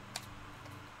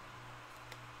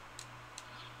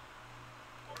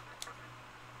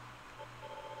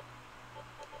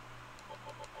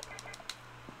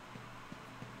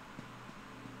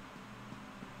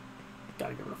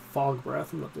 Gotta get rid of fog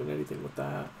breath. I'm not doing anything with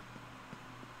that.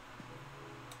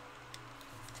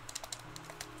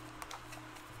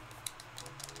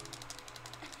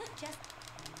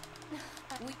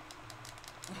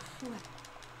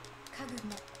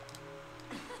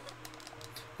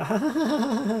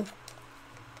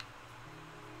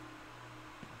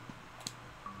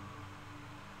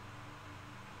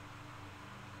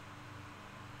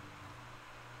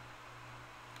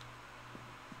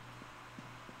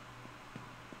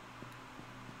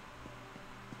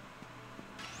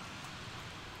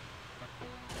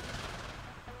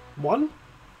 One?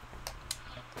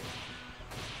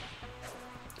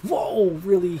 Whoa,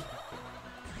 really?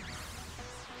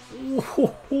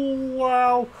 Whoa,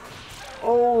 wow.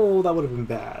 Oh, that would have been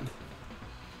bad.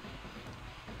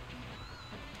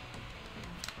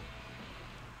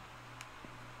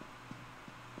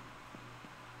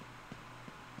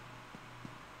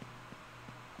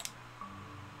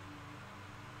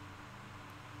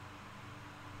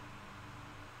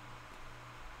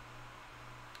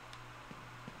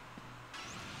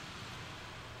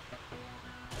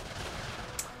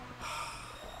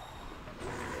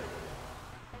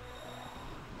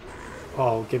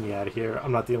 Oh, get me out of here.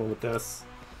 I'm not dealing with this.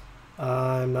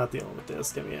 I'm not dealing with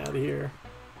this. Get me out of here.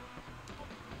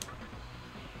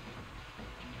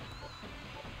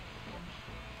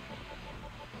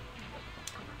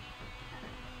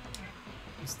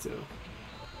 These two.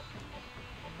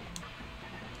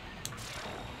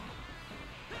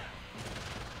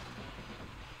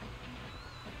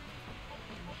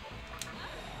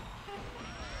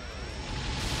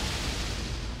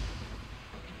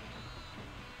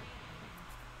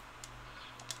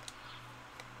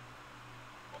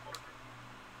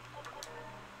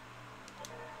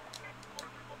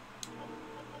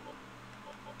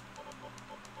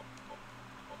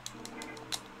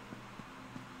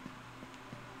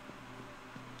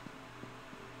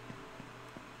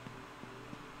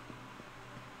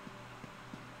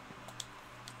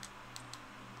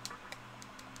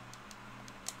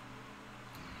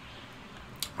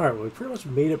 Alright, well, we pretty much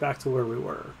made it back to where we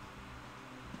were.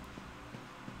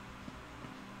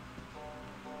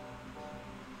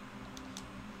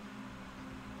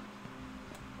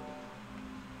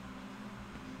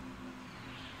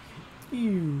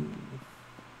 Ew.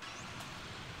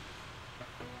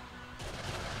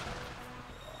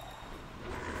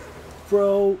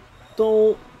 Bro,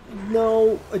 don't.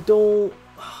 No, I don't.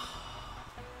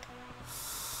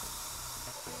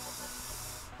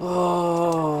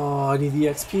 Oh, I need the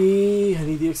XP. I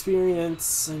need the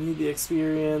experience. I need the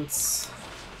experience.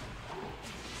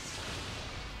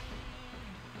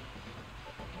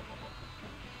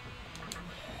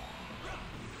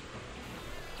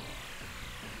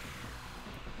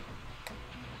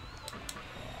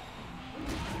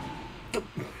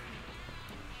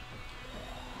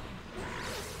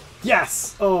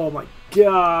 Yes! Oh my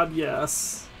god,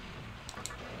 yes.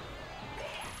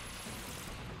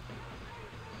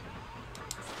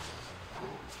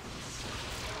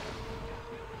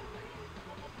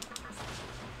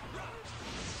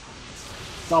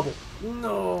 Double.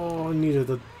 No, I needed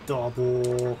a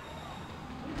double.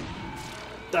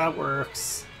 That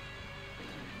works.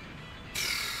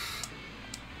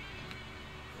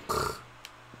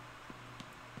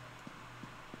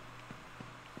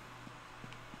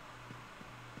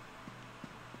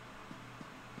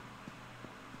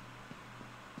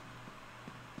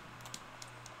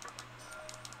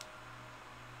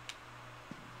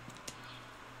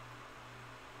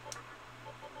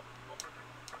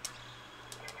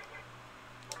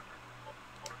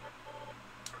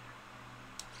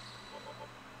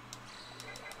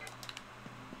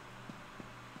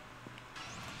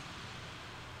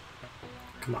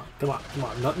 Come on, come on, come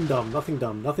on. Nothing dumb, nothing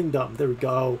dumb, nothing dumb. There we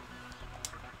go.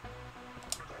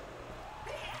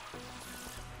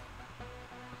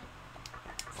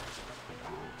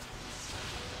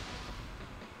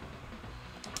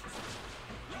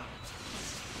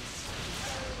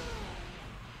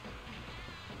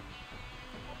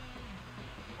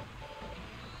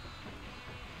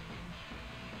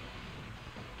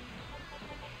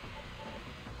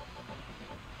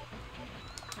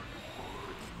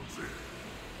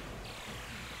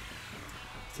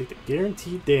 Take the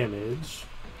guaranteed damage,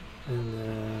 and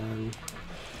then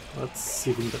let's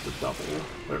see if we can get the double.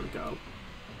 There we go.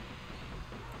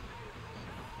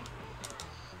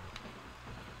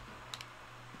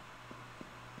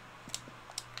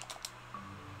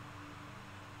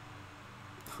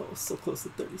 Oh, so close to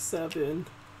 37.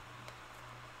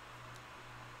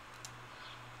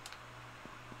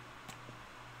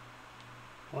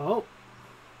 Oh,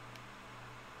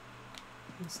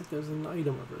 looks like there's an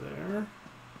item over there.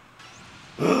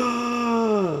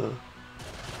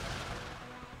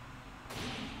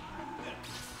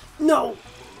 No!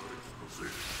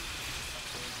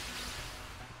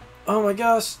 Oh my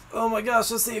gosh! Oh my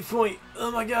gosh! A save point!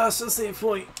 Oh my gosh! A save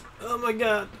point! Oh my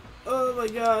god! Oh my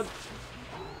god!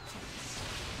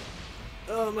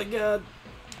 Oh my god!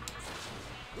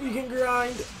 We can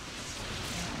grind!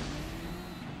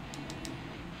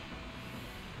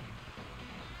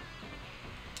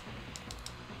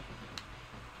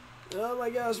 Oh my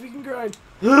gosh, we can grind.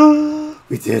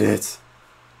 We did it.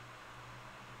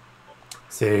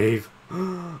 Save.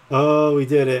 Oh, we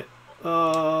did it.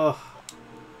 Oh.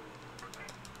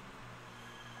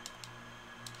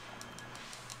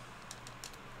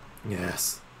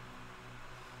 Yes.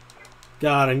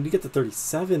 God, I need to get to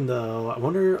 37 though. I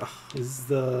wonder, is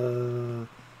the...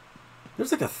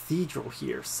 There's like a cathedral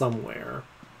here somewhere.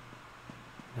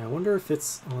 I wonder if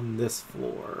it's on this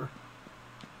floor.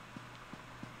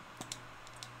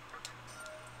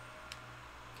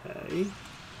 Okay.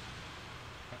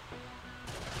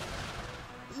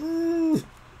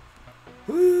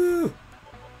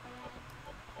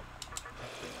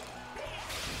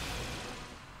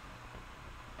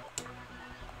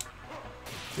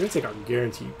 We're gonna take our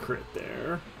guaranteed crit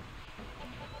there.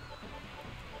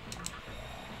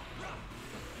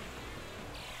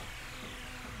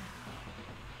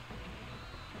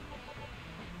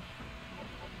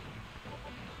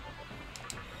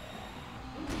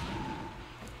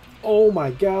 Oh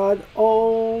my god.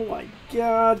 Oh my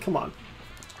god. Come on.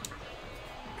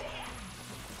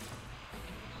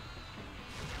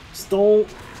 Just don't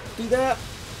do that.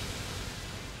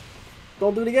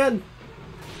 Don't do it again.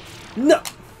 No.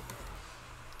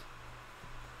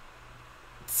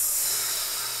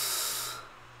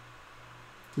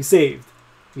 We saved.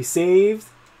 We saved.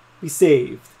 We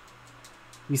saved.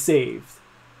 We saved.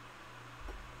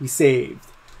 We saved.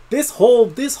 This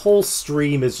whole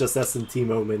stream is just SMT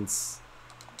moments.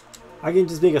 I can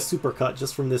just make a supercut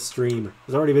just from this stream.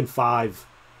 There's already been 5.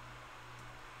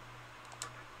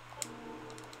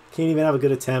 Can't even have a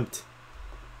good attempt.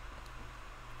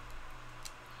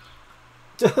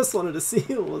 Just wanted to see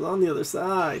what was on the other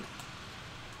side.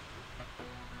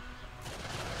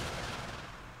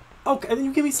 Okay, and then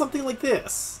you give me something like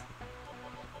this.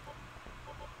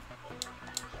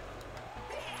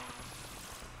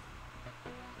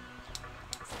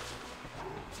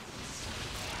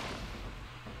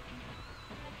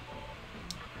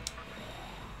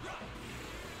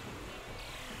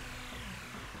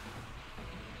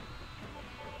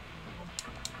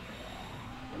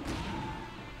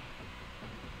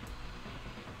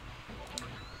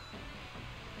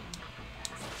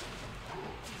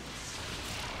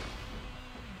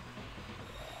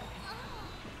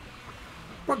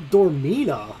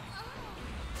 Dormina?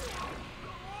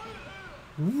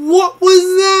 What was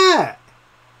that?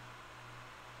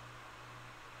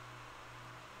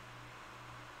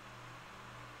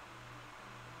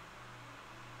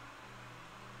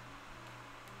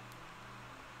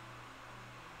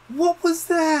 What was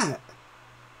that?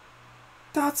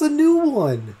 That's a new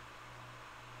one.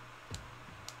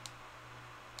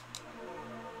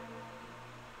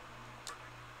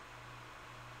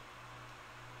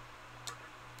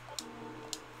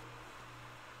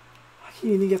 I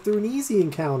can't even get through an easy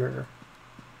encounter.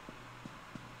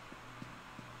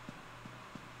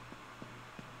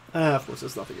 Of course,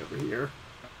 there's nothing over here.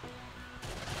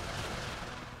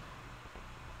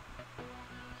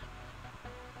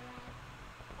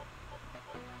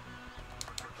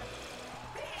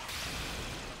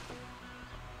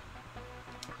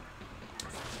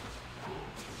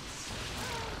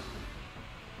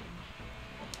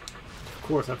 Of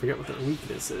course, I forget what their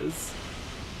weakness is.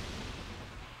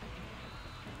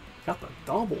 Got the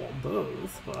double on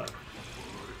both, but...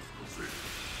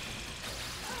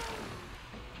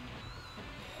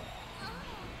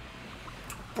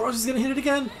 Bro, she's gonna hit it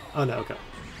again? Oh no, okay.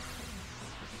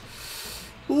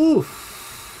 Oof.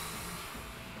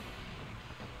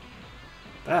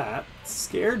 That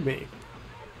scared me.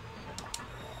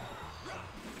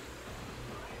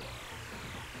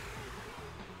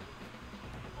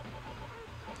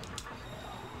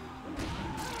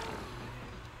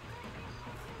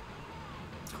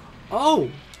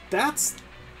 Oh, that's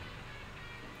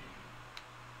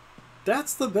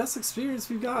the best experience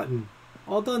we've gotten.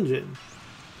 All dungeon.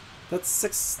 That's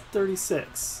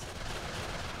 636.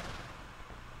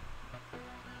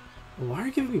 Why are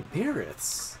you giving me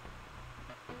Barretts?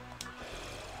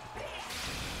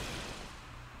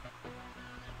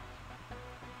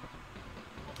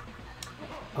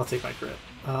 I'll take my crit.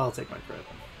 I'll take my crit.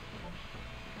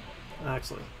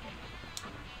 Actually.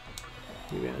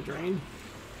 You mana drain.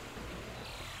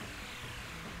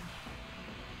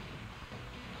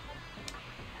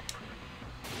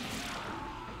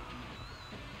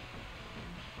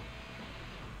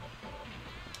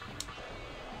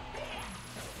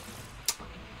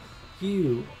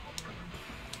 You.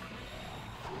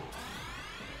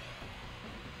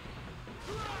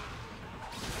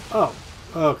 Oh,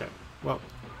 okay. Well,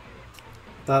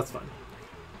 that's fine.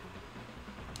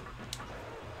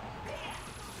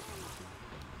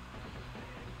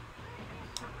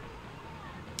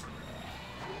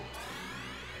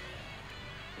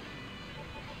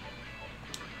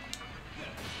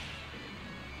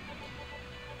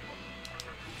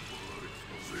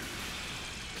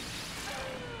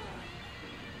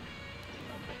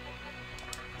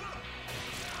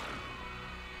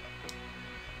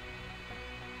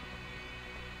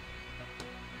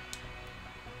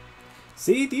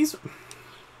 See, these...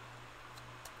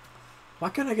 Why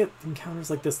couldn't I get encounters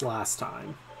like this last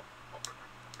time?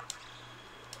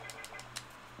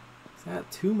 Is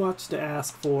that too much to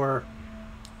ask for?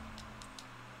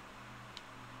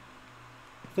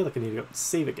 I feel like I need to go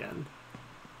save again.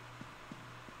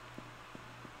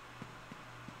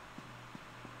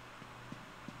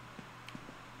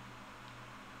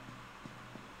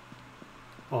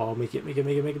 Oh, make it, make it,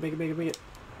 make it, make it, make it, make it, make it.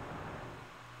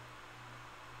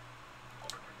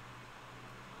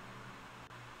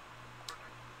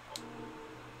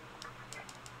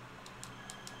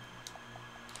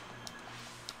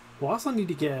 We'll also need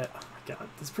to get... Oh my god,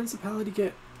 does Principality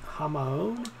get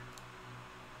Hamaon? I'm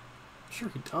sure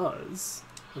he does.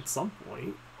 At some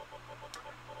point.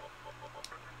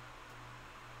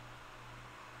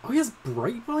 Oh, he has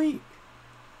Bright Bite?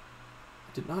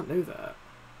 I did not know that.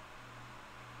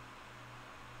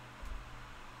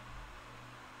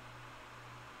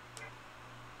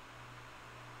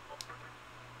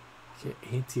 Get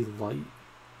anti-light.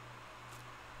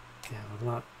 Yeah, I'm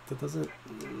not... That doesn't...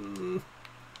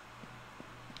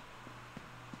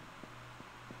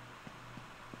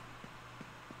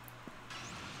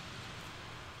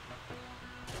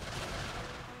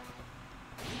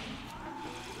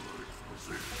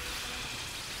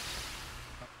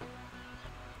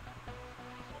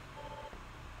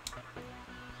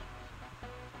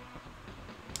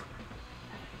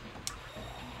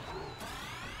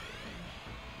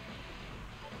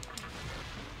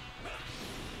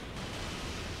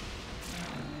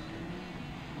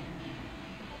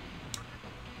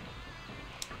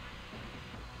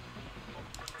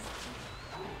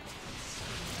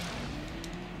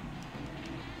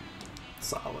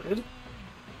 Solid.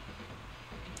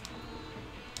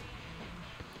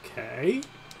 Okay.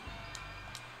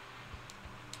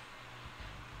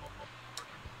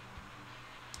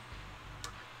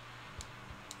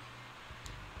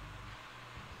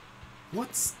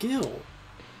 What skill?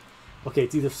 Okay,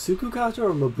 it's either Sukugacha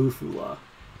or Mabufula.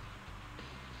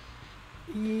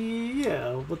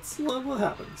 Yeah, what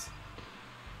happens?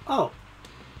 Oh.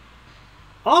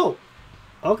 Oh!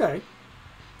 Okay.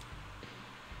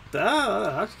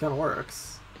 That actually kind of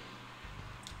works.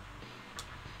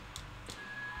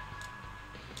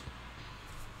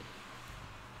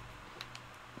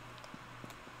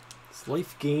 His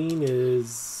life gain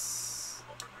is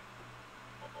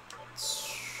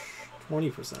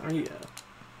 20%, right? Yeah.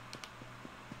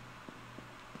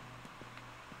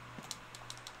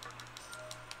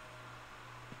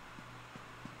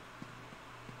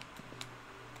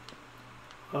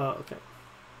 Okay.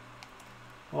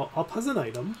 Well, I'll pause an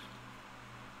item.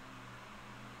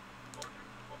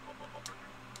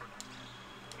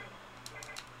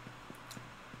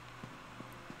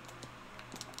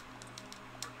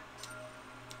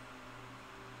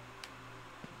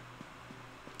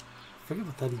 I forget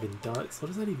what that even does. What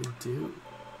does that even do?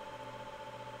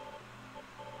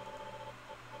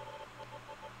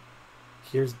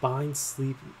 Here's bind,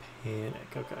 sleep, and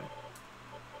panic. Okay.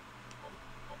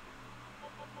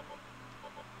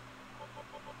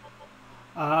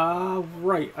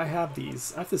 Right. I have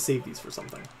these. I have to save these for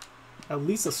something. At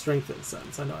least a strengthen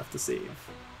sense. I know I have to save.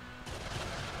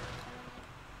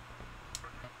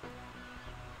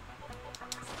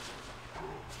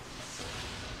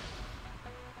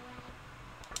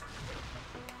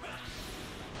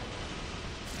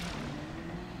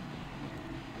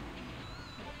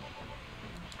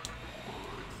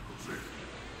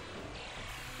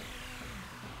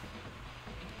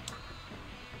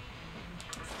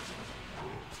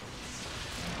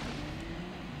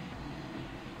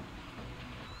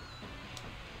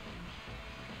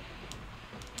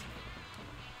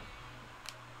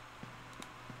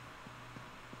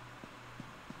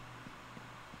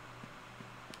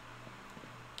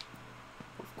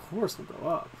 Of course we'll go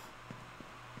up.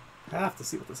 Have to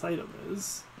see what this item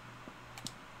is.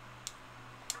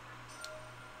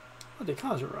 Oh,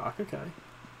 Dekaja Rock, okay.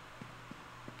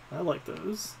 I like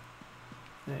those.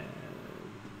 And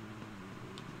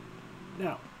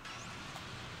now.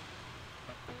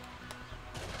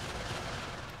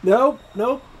 Nope,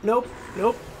 nope, nope,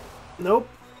 nope, nope,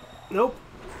 nope.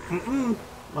 Mm-mm.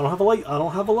 I don't have a light. I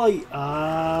don't have a light.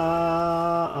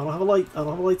 I don't have a light. I don't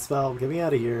have a light spell. Get me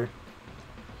out of here.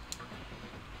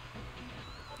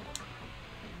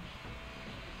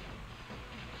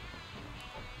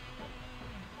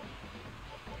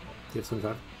 Do you have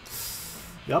 25?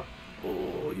 Yep.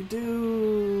 Oh, you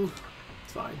do.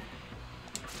 It's fine.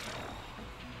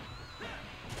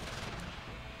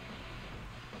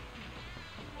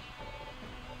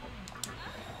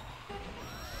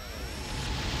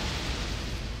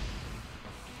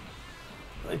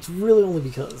 It's really only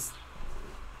because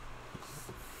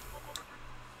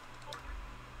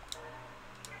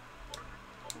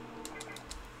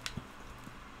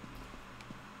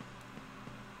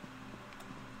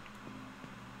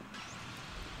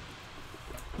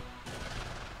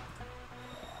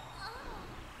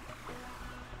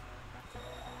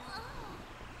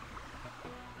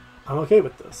I'm okay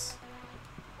with this.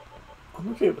 I'm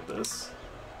okay with this.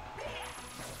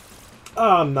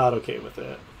 I'm not okay with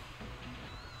it.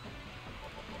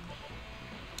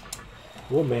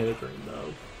 We'll manage Dream,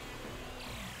 though.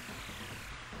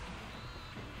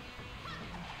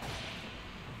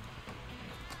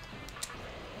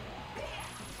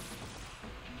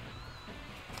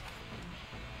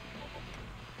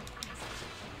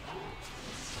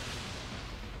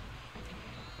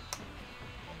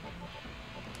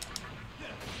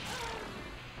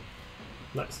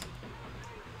 Nice.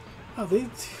 Oh, they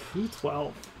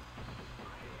 212.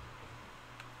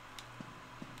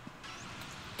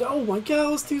 Oh my god,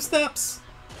 it was 2 steps!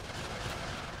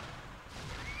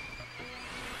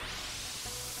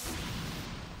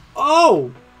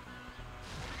 Oh!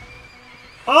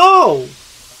 Oh!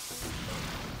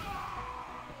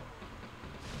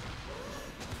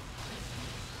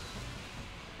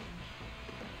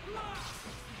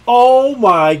 Oh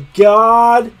my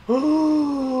god!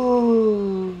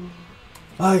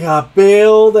 I got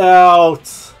bailed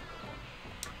out!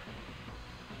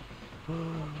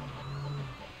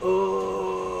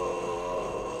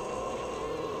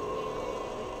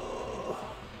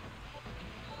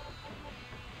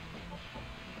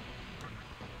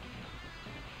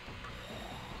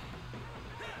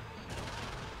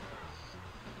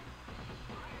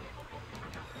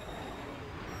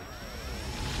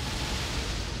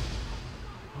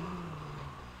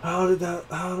 How did that...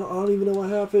 I don't even know what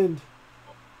happened.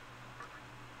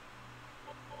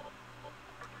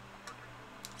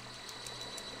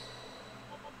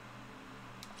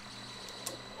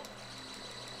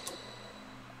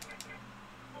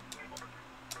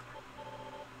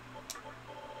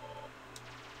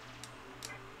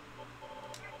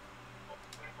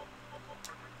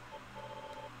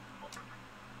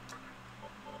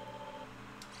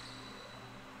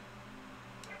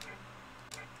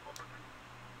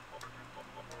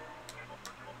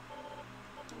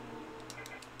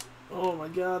 Oh my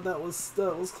god, that was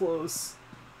close.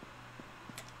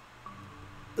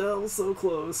 That was so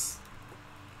close.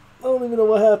 I don't even know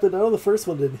what happened. I know the first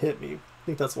one didn't hit me. I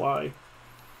think that's why.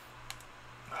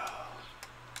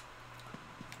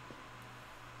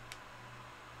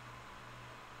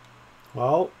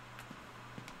 Well,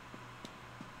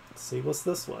 let's see what's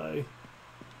this way.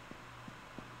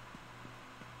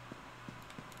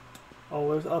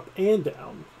 Oh, there's up and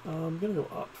down. I'm gonna go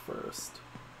up first.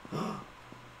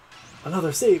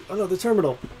 Another save, another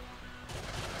terminal.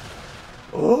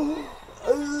 Oh,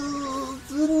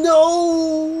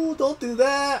 no! Don't do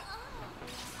that.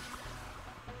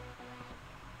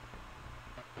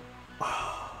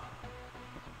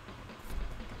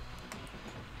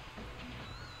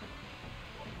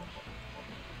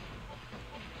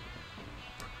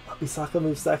 Misaka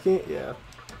moves second. Yeah,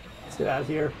 let's get out of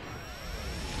here.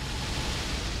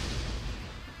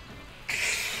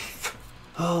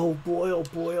 Oh boy, oh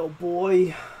boy, oh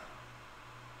boy.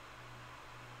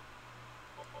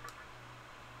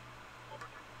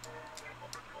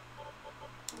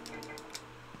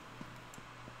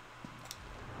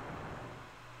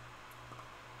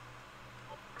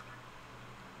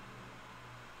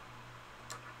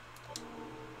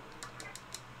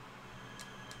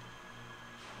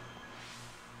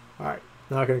 Alright,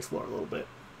 now I can explore a little bit.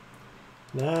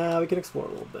 Now we can explore a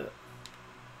little bit.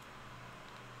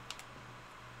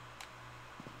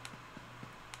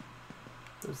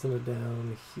 There's a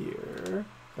down here.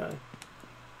 Okay.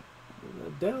 And a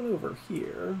down over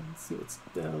here. Let's see what's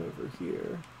down over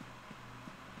here.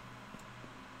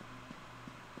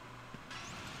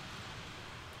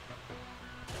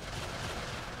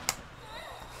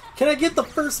 Can I get the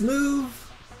first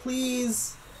move?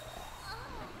 Please?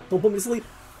 Don't put me to sleep.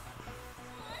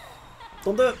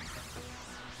 Don't do it.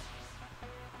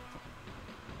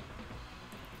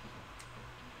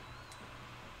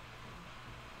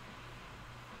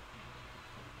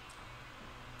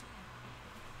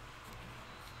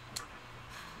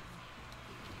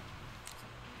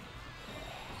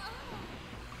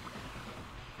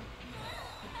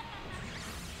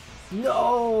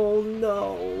 No,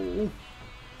 no.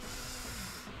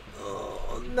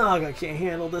 Oh, Naga can't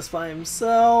handle this by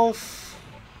himself.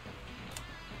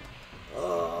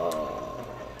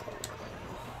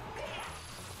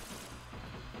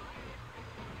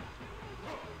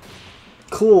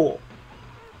 Cool.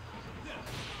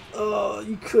 Oh,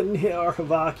 you couldn't hit our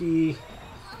Havaki.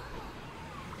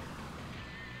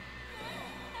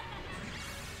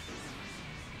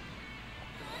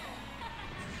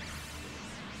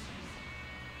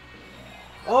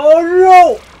 Oh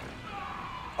no!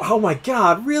 Oh my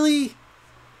god, really?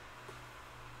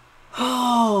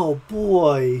 Oh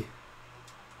boy.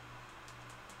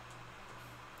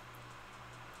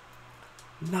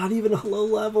 Not even a low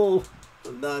level.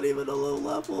 I'm not even a low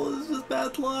level. It's just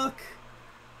bad luck.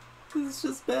 It's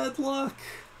just bad luck.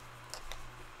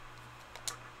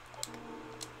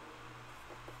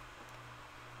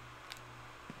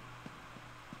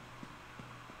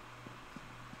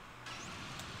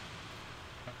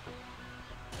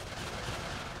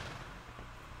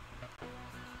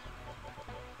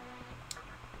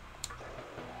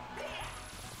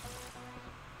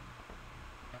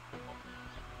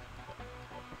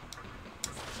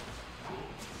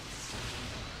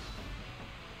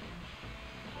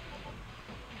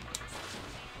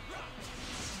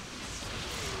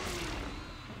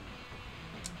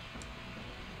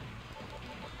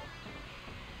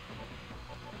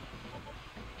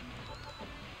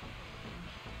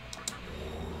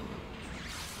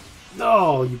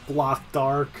 Oh, you blocked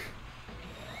Dark.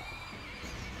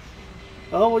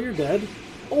 Oh, well, you're dead.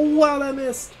 Oh, wow, that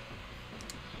missed.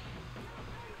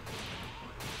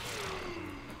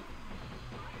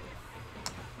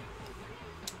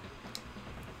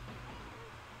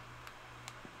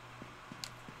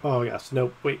 Oh, gosh.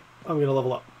 Nope. Wait. I'm going to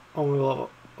level up. I'm going to level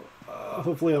up.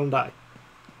 Hopefully I don't die.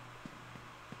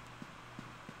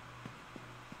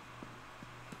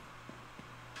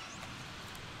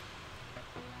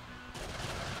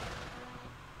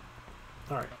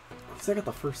 Alright. I got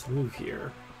the first move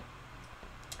here.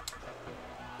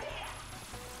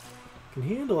 Can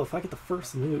handle if I get the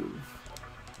first move.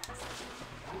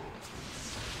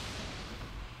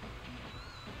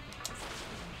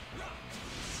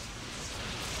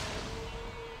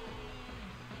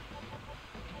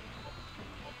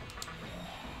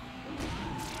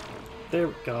 There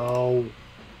we go.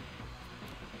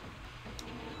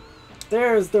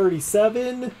 There's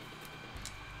 37.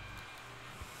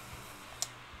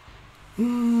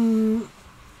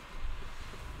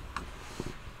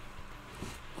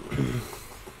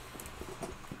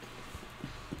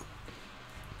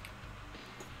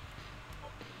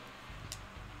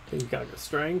 Think you gotta go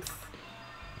strength.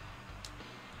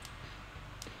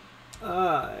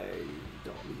 I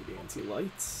don't need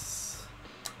anti-lights.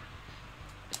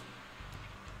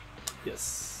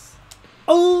 Yes.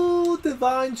 Oh,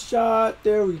 divine shot.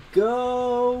 There we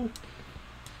go.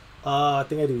 I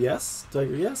think I do yes. Do I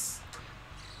do yes?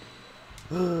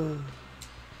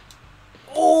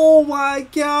 Oh my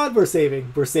god. We're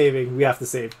saving. We're saving. We have to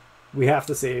save. We have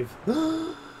to save. We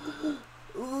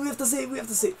have to save. We have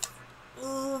to save.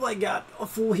 Oh my god. A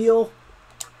full heal.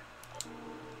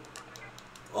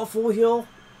 A full heal.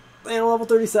 And level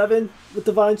 37 with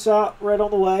divine shot right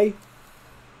on the way.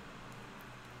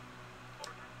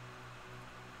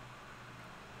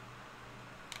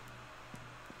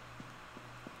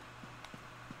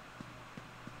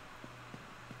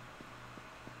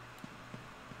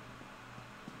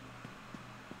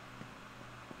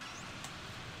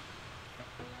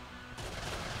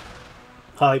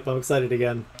 Hype, I'm excited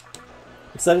again.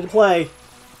 Excited to play.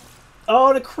 Oh,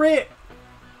 and a crit!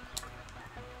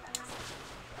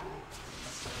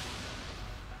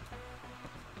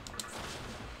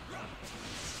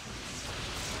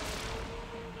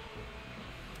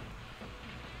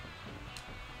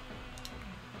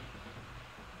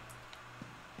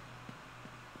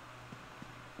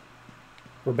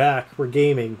 We're back. We're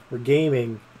gaming. We're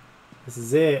gaming. This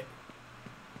is it.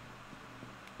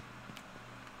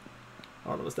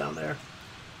 Arnold was down there.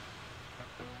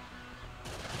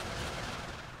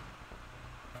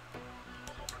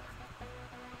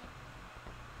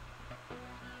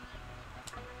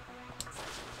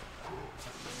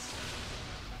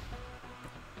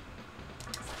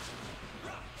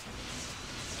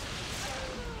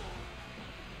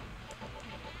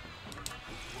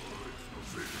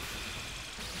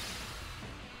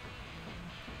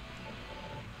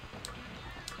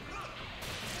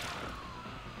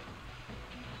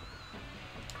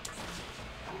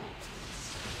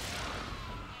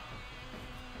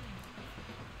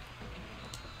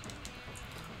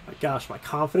 Gosh, my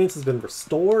confidence has been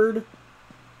restored.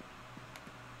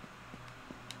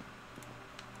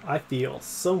 I feel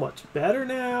so much better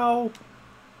now.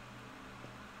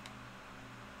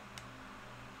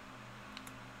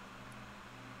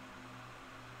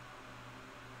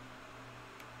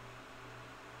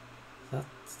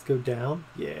 Let's go down.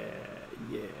 Yeah,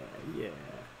 yeah, yeah.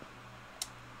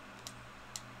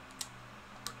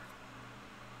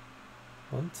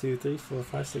 One, two, three, four,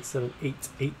 five, six, seven, eight,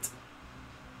 eight.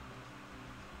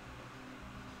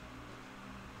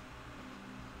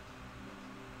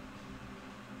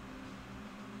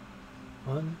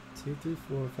 One, two, three,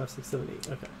 four, five, six, seven, eight.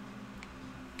 Okay.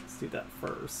 Let's do that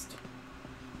first.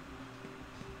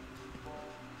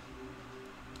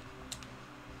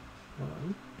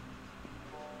 One,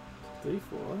 two, three,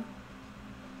 four.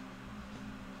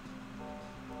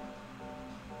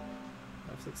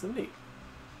 6, 7, 8.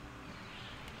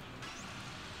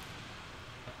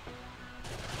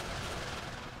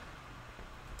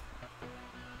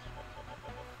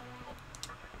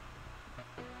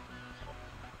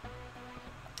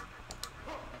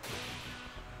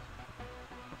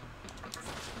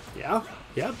 Yeah,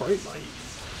 yeah, Bright Light.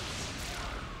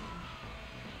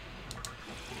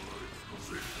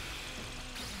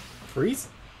 Freeze?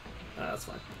 That's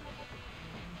fine.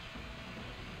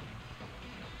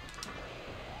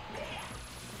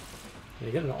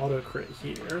 You get an auto crit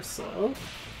here, so.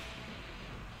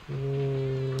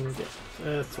 Yeah,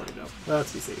 that's 20 now.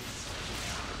 Let's be safe.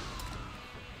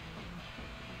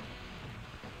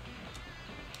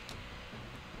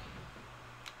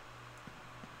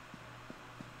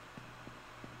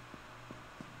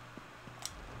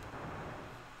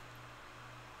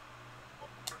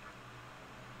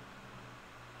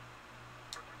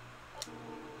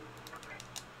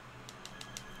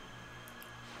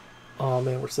 Oh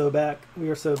man, we're so back. We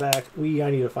are so back. I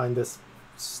need to find this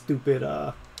stupid,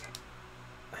 I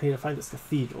need to find this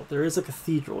cathedral. There is a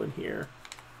cathedral in here.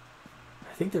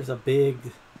 I think there's a big...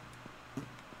 Is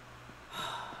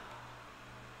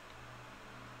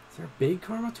there a big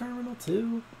karma terminal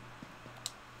too?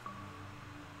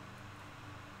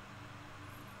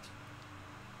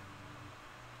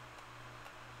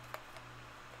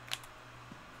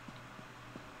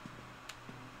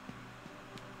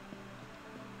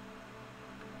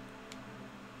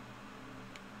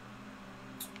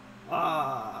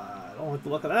 I don't like the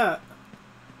look of that.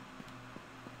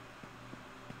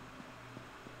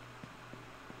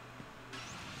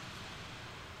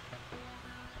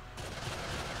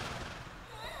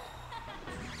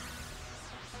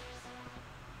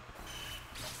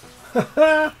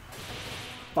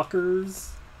 Fuckers.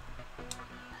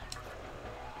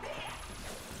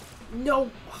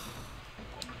 No.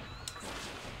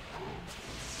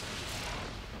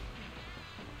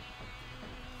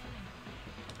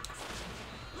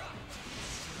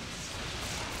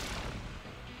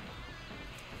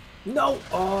 No!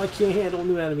 Oh, I can't handle a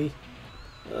new enemy.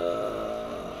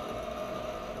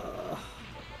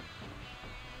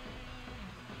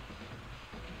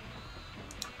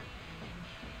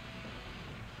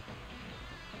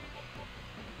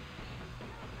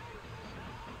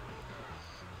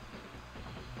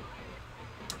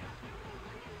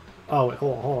 Oh, wait,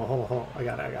 hold on. I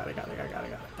got it.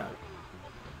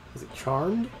 Is it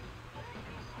charmed?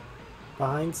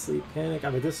 Bind, sleep, panic. I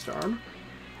mean, this charm.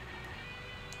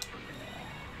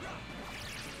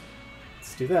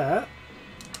 Let's do that.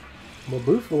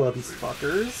 Maboofula these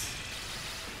fuckers.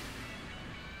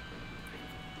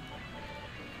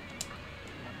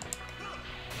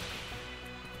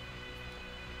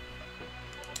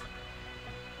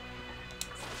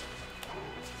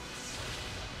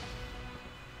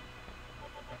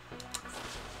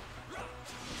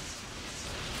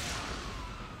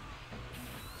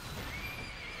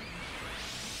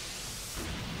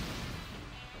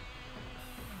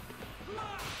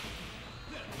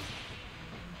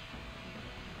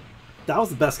 That was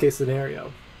the best case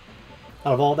scenario.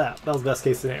 Out of all that, that was the best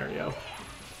case scenario.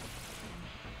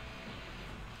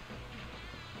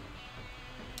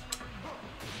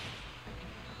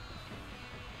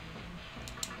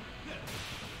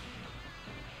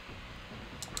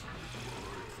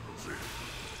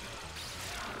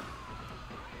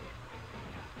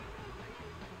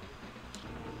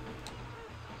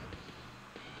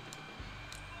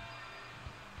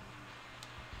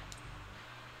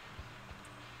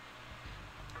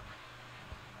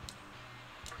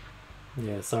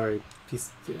 Yeah, sorry,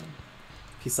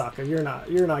 Pisaka,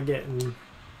 you're not getting.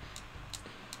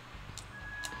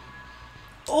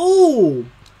 Oh,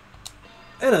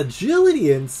 an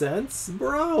agility incense,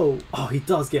 bro. Oh, he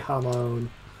does get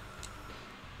Hamon.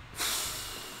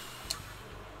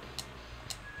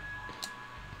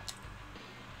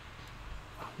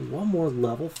 One more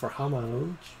level for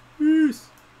Hamon. Jeez.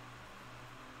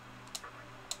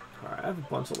 All right, I have a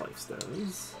bunch of life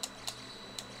stones.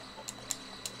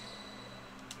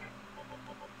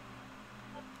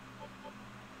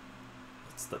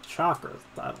 The chakras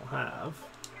that I don't have.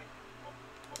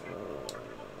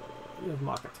 You have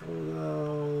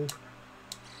Makatono.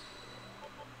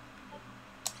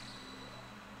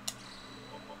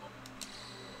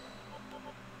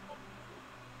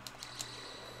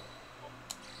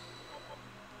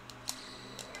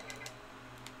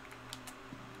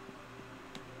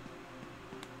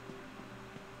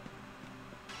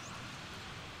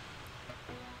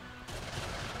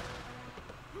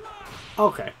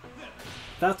 Okay.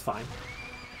 That's fine.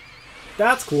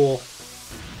 That's cool.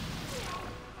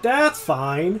 That's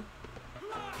fine.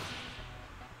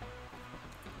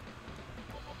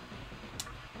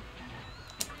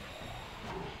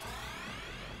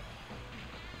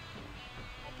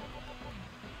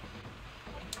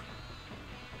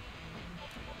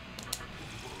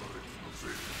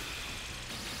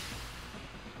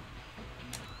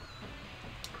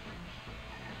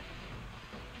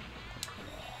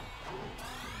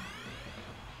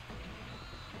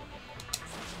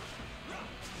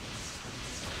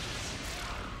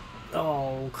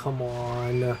 come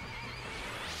on.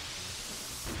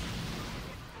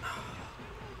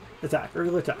 Attack,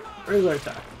 regular attack, regular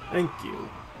attack. Thank you.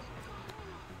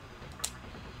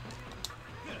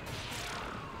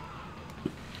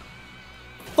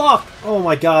 Fuck! Oh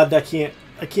my god, I can't.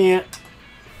 I can't.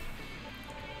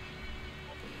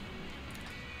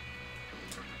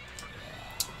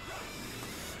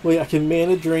 Wait, I can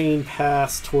mana drain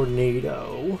past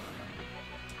tornado.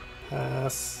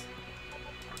 Pass.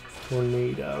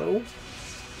 Tornado.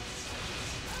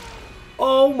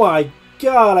 Oh my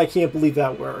god, I can't believe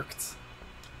that worked.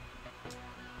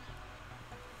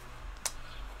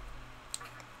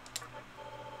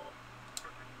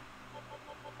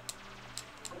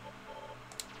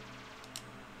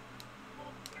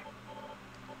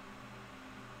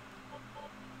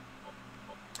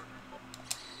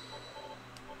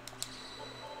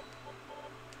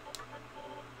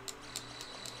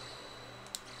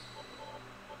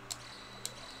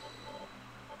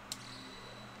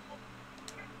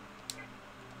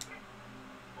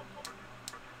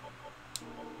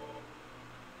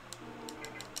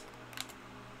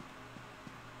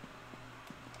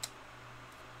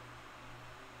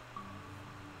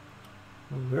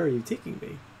 Where are you taking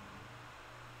me?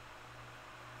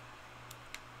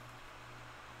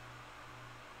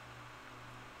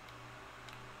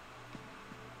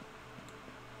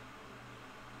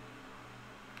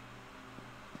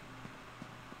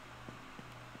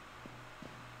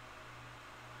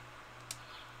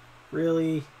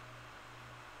 Really?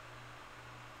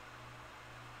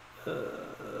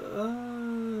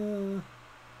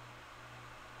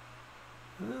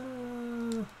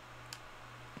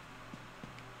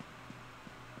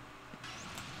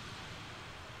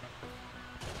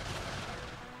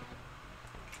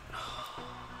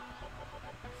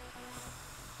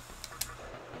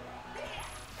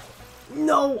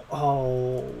 No!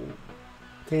 Oh,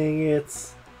 dang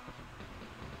it.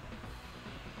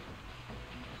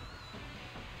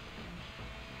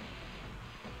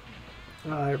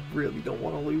 I really don't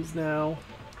want to lose now.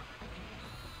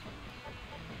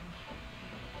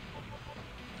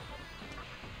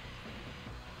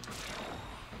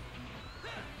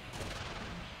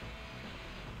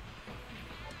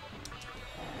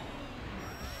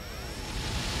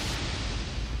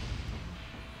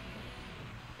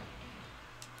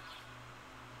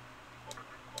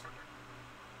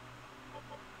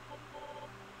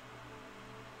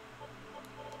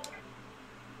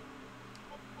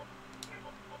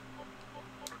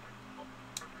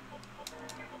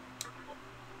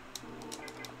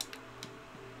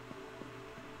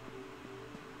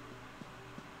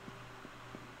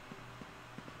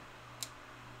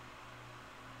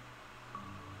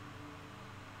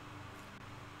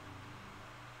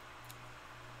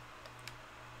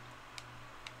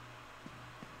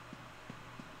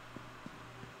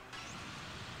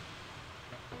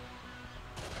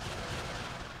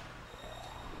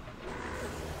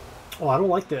 Oh, I don't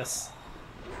like this.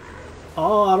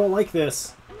 Oh, I don't like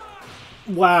this.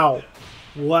 Wow.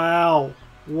 Wow.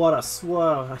 What a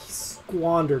swell. He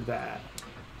squandered that.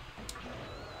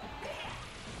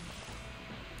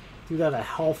 Dude had a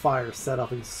Hellfire set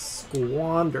up and he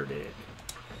squandered it.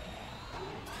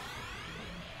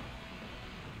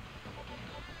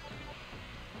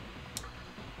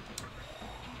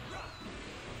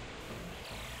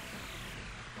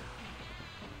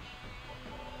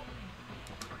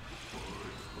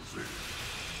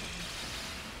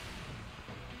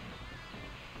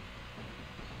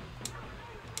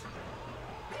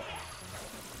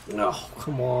 Oh,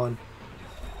 come on.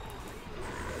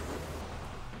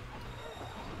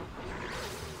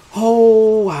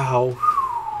 Oh, wow.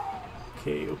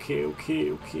 Okay, okay,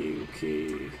 okay, okay,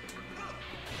 okay.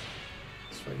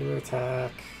 Just regular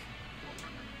attack.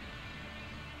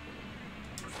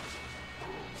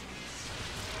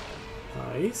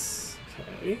 Nice.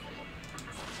 Okay.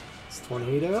 It's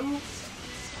tornado.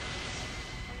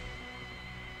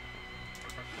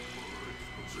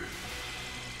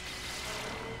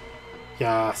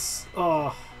 Yes.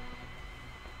 Oh.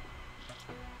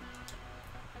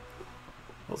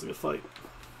 That was a good fight.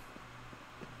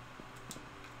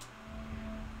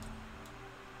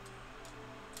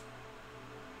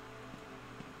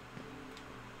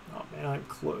 Oh man, I'm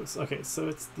close. Okay, so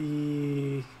it's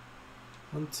the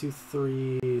 1, 2,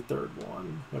 3, third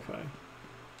one. Okay.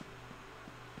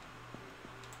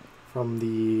 From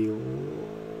the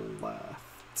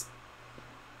left.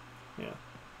 Yeah.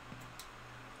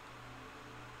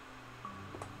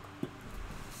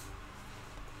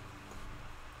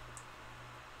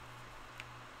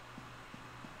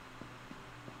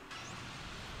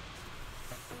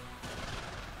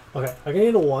 Okay, I can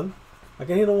handle one. I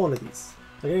can handle one of these.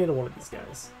 I can handle one of these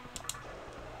guys.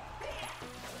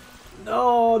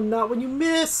 No, not when you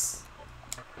miss!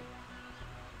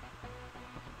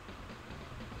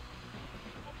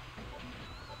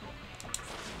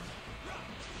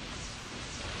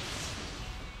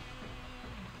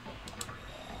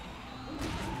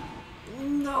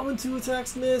 Not when 2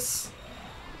 attacks miss.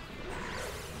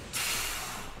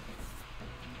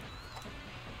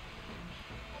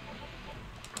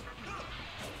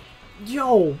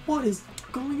 Yo, what is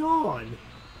going on?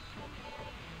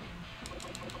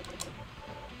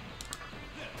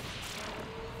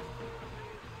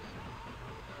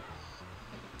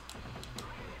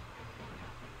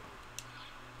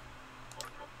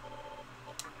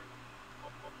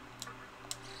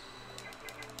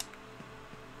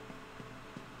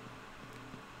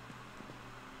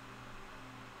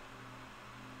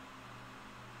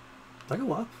 Did I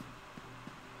go up?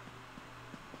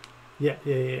 Yeah.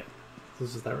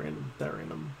 This is just that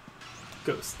random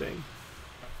ghost thing.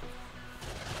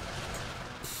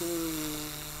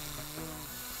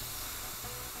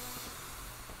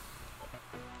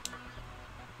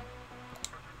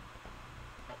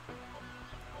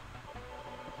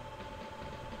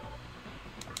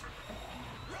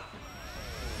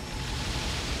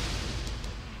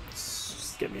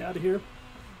 Just get me out of here.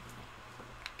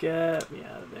 Get me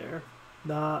out of there.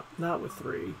 Not with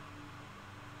 3.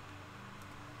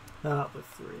 Not with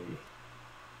 3.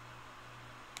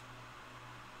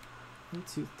 1,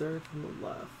 2, 3rd from the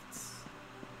left.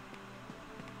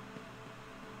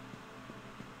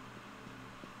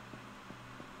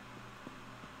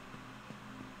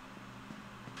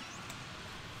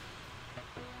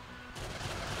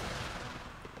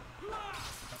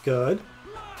 Good.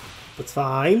 That's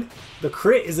fine. The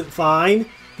crit isn't fine.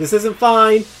 This isn't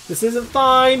fine. This isn't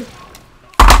fine.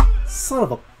 Son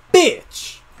of a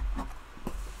bitch.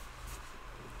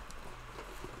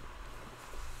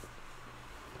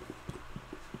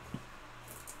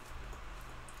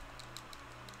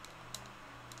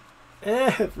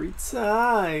 Every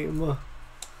time.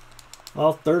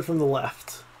 Well, 3rd from the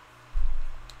left.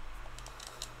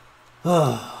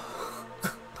 Oh,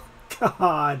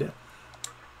 God.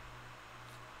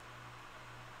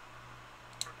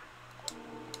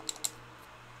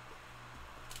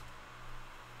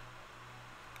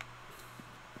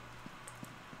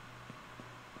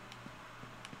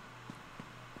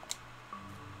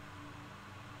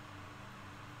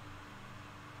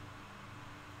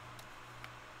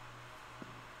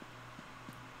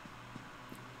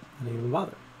 I didn't even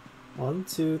bother. 1,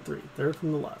 2, 3. 3rd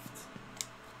from the left.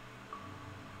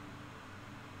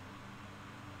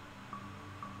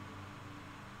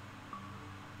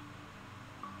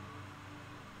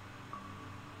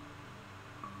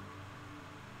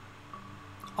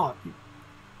 Oh,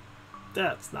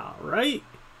 that's not right.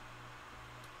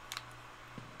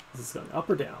 Is this going up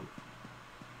or down?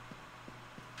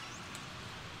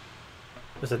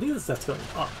 Yes, I think that's going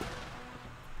up.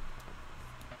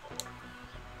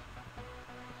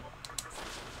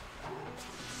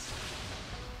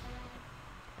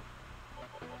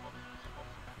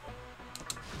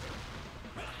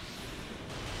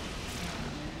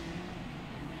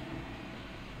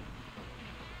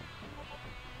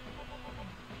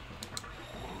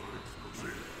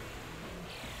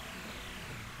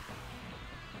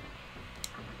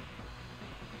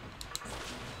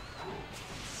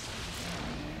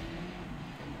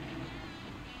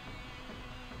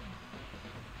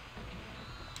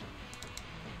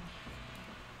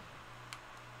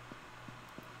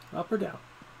 Up or down?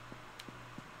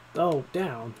 Oh,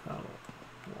 down. I don't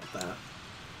want that.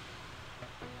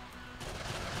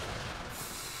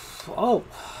 Oh,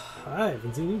 I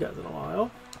haven't seen you guys in a while.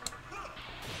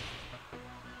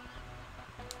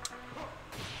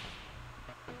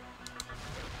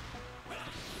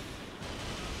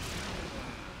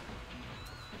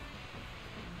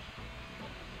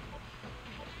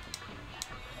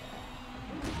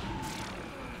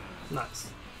 Nice.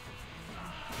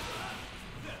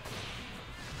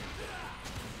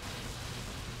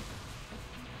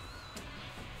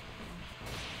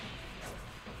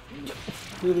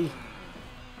 Really?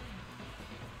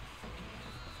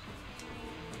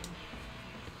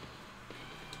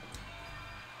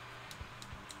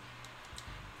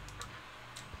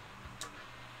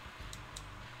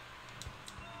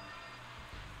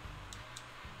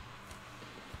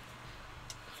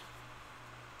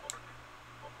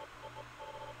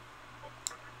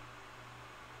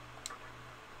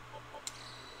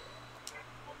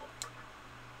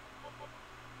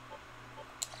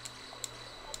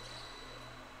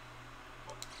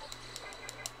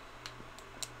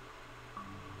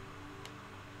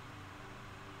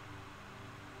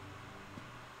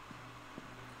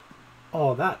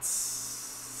 Oh, that's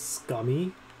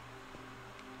scummy.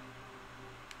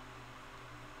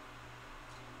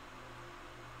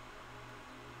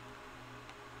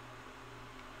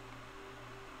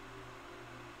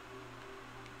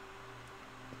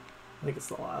 I think it's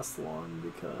the last one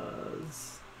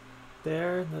because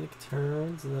there, and then it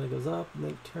turns, and then it goes up, and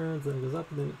then it turns, and then it goes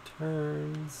up, and then it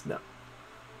turns. No.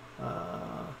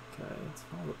 Okay, let's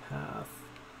follow the path.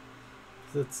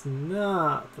 It's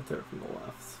not the third from the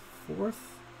left.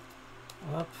 Fourth,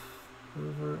 up,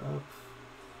 over, up,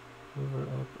 over,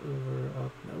 up, over,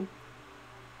 up. Nope.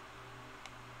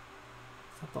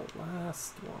 It's not the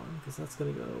last one because that's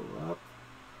gonna go up,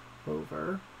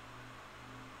 over,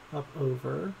 up,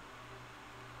 over,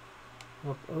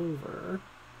 up, over.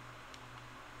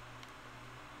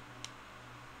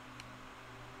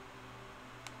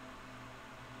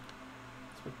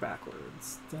 Let's work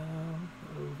backwards. Down,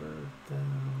 over,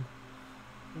 down,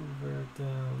 over,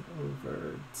 down,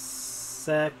 over.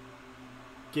 Second.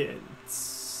 Okay.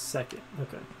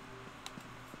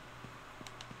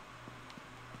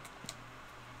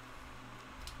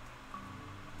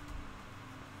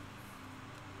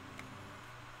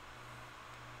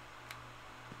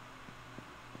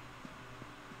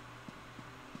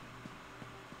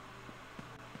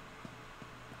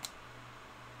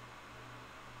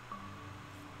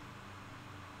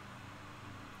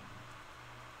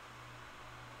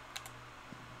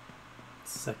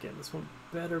 Second. This one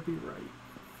better be right.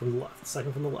 From the left.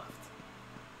 Second from the left.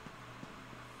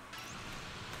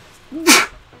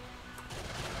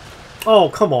 Oh,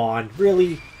 come on.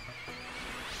 Really?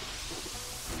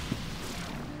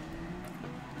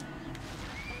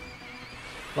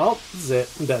 Well, this is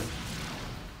it. I'm dead.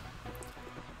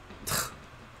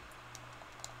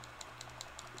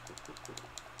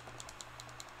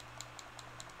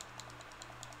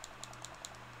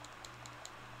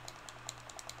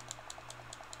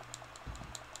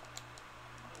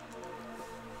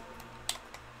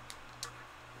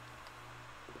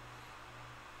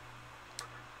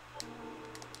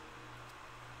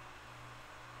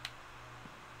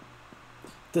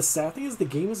 The sad thing is the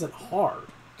game isn't hard.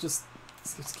 Just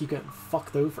keep getting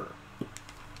fucked over.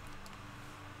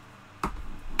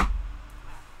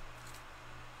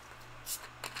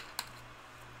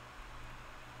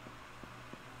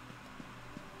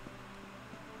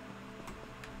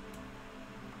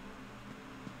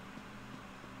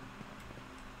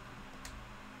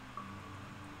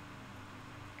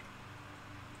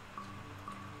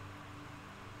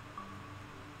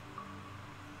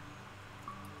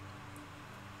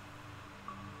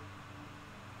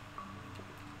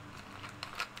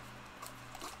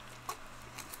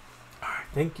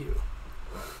 Thank you.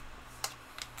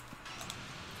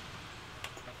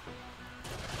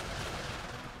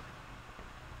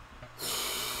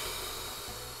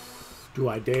 Do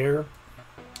I dare?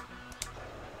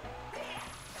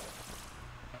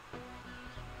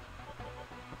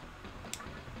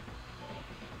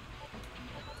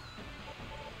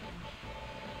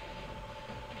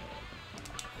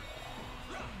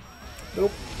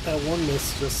 Nope. That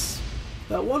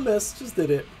one miss just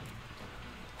did it.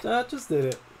 That just did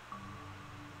it.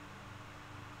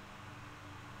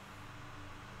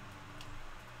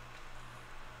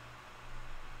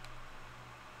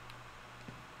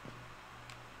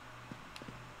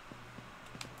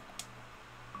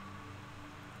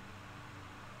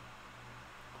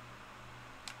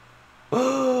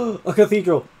 A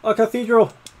cathedral! A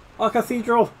cathedral! A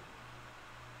cathedral!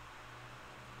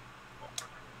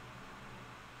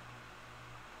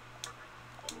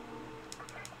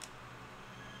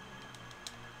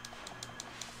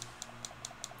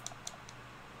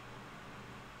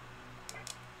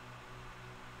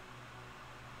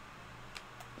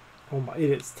 Oh my,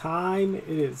 it is time. It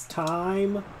is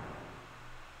time.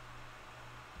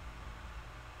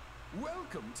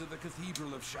 Welcome to the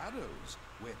Cathedral of Shadows,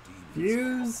 where demons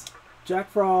Fuse.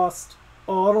 Jack Frost.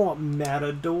 Oh, I don't want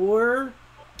Matador.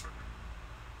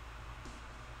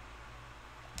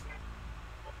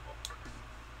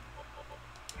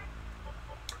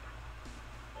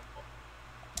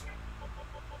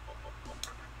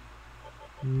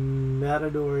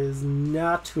 Matador is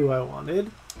not who I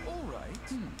wanted. All right.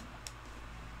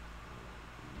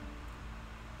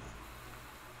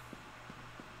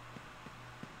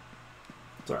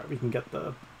 It's alright, we can get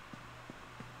the...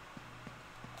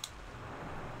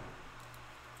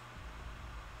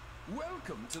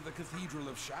 Welcome to the Cathedral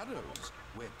of Shadows,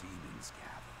 where demons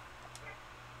gather.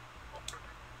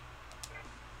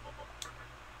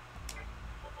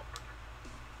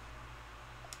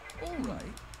 All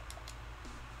right.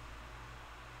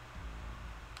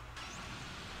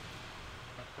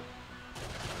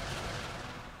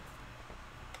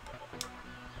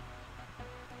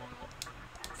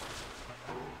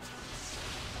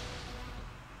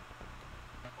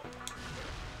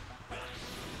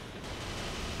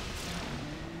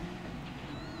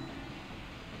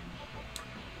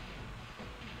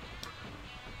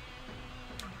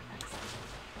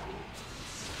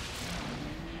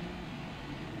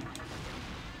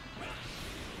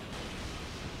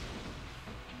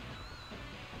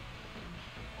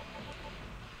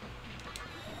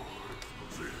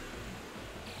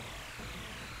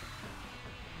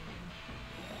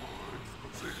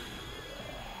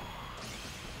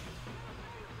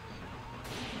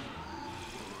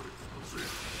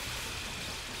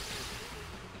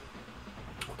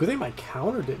 Good thing my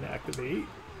counter didn't activate.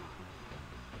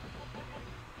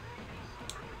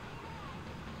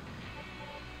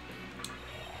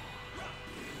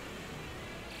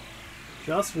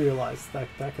 Just realized that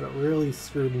that could have really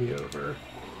screwed me over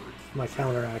if my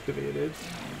counter activated.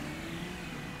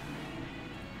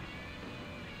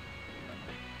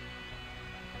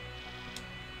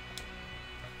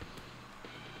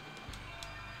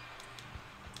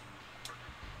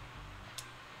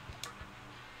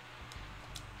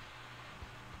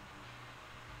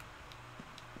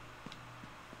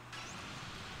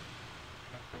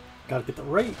 Gotta get the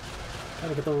right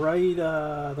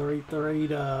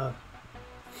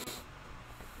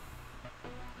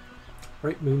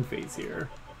right moon phase here.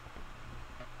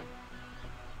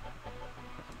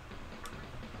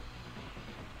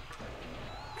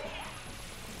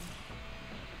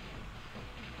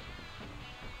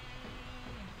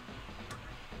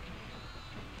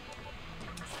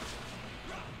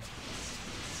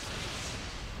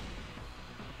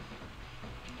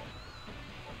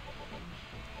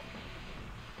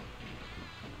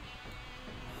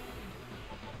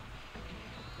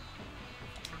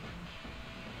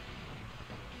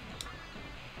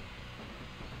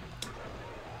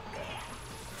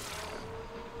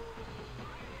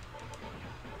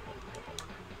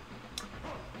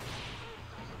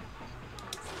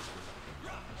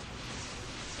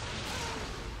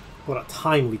 What a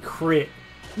timely crit.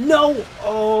 No!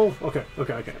 Oh, okay.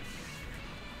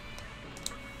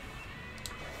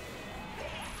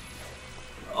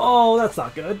 Oh, that's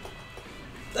not good.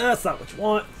 That's not what you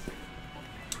want.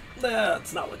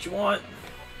 That's not what you want.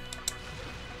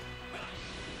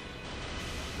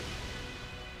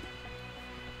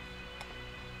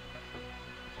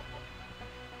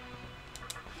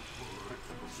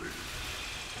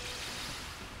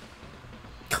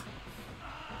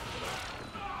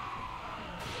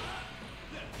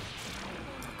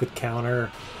 Good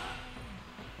counter.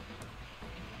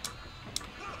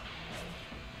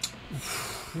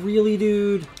 Really,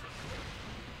 dude?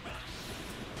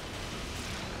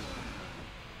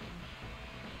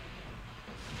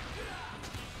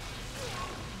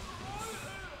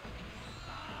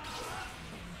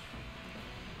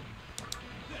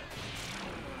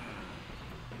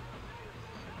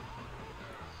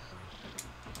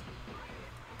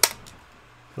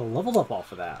 I leveled up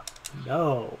off of that.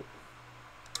 No.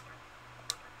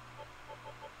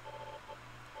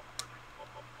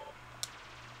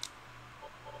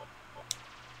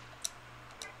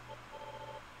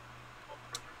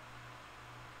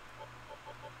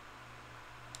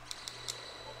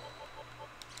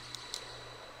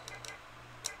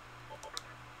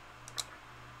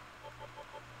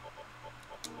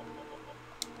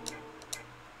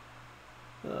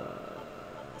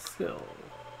 Skill.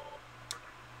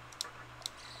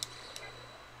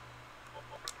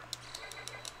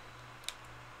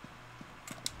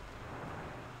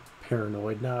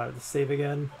 Paranoid. Now I have to save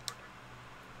again.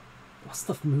 What's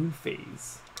the moon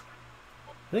phase?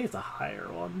 I think it's a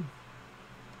higher one.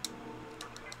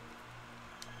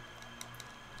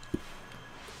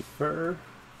 Fur.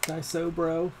 Daiso,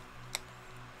 bro.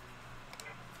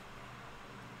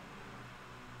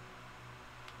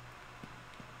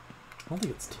 I don't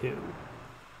think it's 2.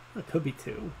 It could be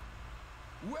 2.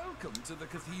 Welcome to the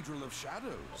Cathedral of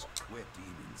Shadows, where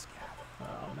demons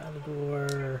gather. Oh,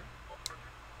 Matador.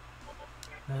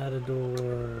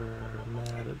 Matador.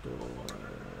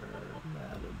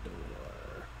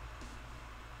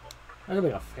 I could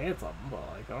make a Phantom, but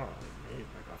like, I don't really need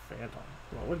to make a Phantom.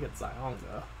 Well, I would get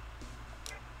Zionga.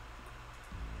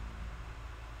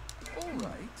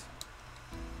 Alright.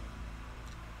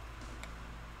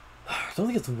 I don't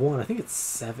think it's 1, I think it's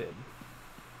 7.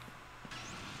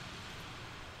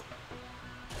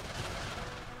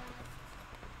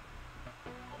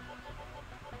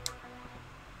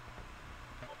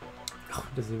 Oh,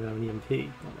 it doesn't even have an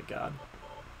EMP. Oh my god.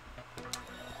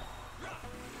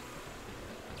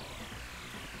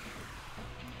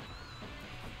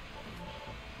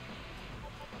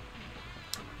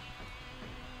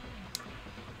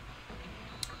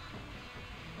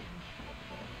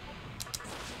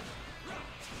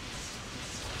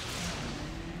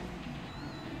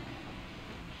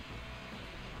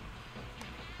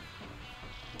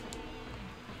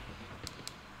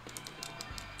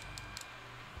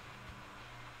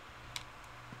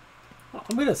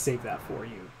 I'm gonna save that for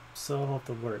you, so I don't have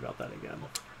to worry about that again.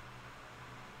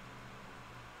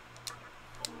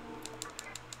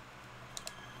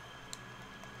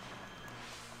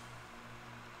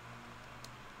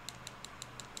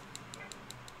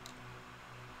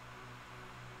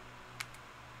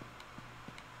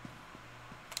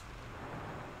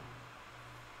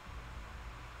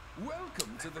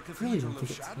 Welcome to the I really Cathedral don't of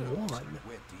think it's Shadows, one.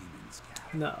 where demons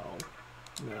gather. No.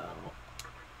 No.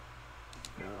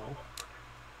 No.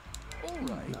 All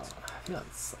right. No. I feel like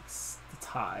it's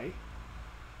high.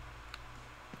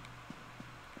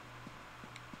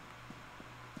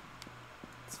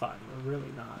 It's fine. We're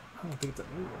really not. I don't think it's a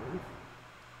new one.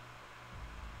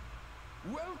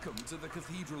 Welcome to the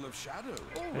Cathedral of Shadows.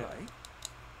 All Yeah. right.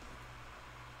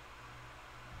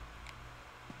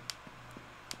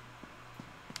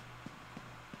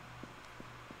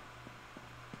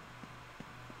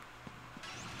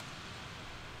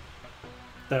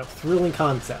 The thrilling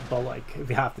concept, but like, if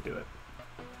you have to do it.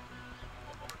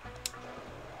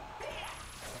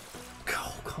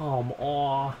 Oh, come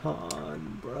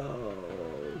on, bro.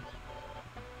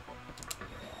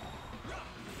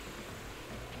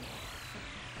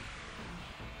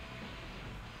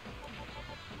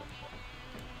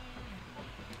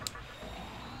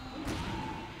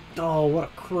 Oh, what a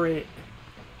crit.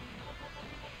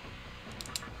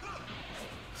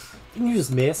 Didn't you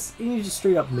just miss? Didn't you just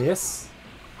straight up miss?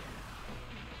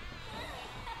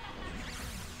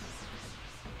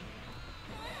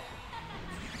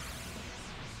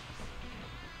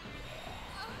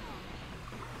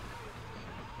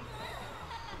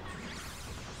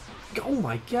 Oh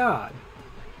my god.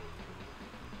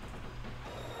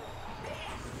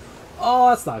 Oh,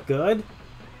 that's not good.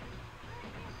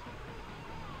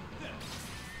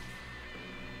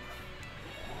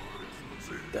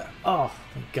 Oh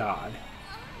my god.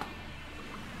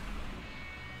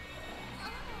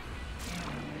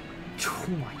 Oh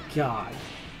my god.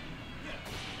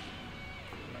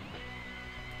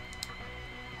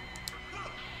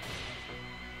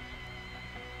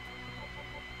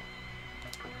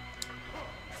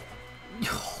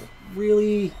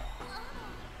 Really?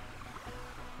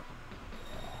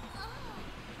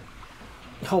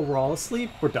 Oh, we're all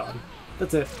asleep? We're done.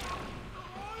 That's it.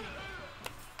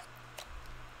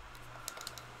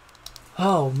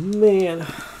 Oh, man.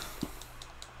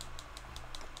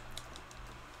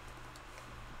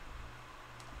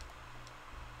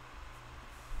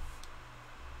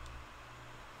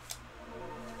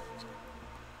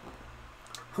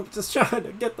 I'm just trying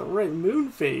to get the right moon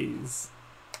phase.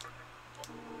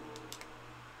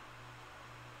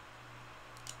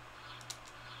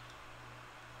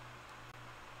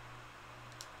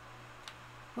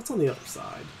 What's on the other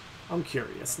side? I'm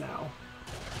curious now.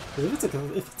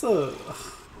 If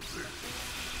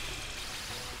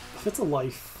it's a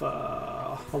life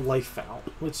fount,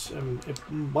 which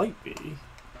it might be.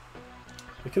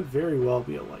 It could very well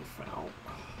be a life fount.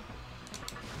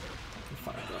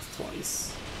 Fire breath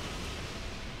twice.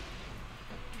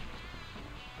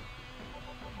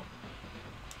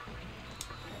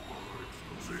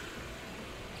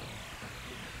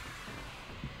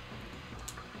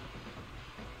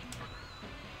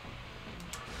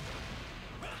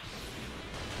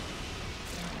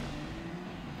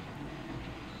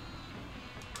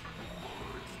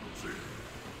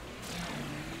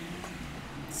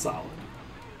 Solid.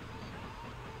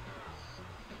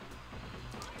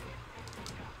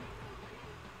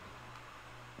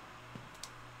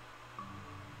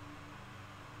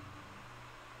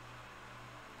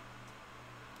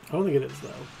 I don't think it is, though.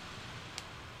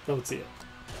 Don't see it.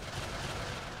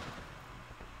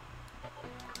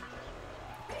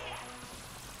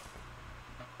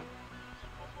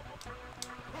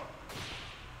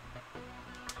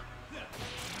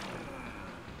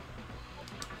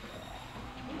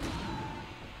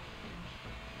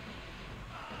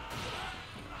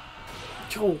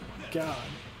 Oh, God.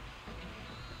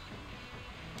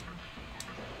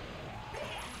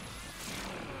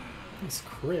 Nice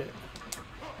crit.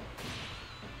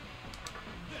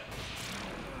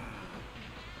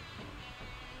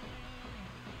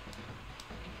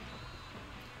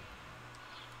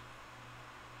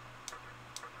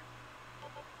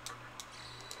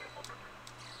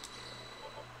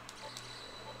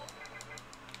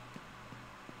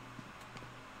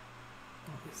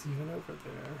 He's even over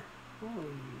there. Oh,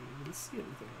 you didn't see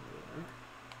anything over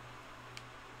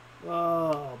there.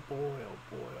 Oh boy, oh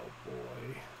boy, oh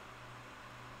boy.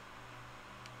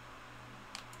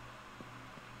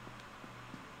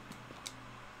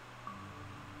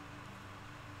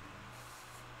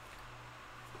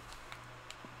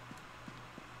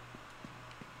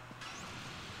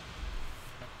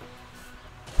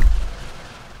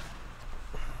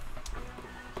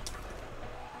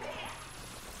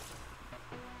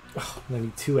 Oh,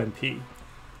 92 MP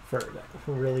for that.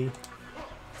 Really?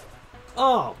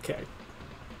 Oh, okay.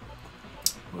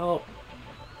 Well.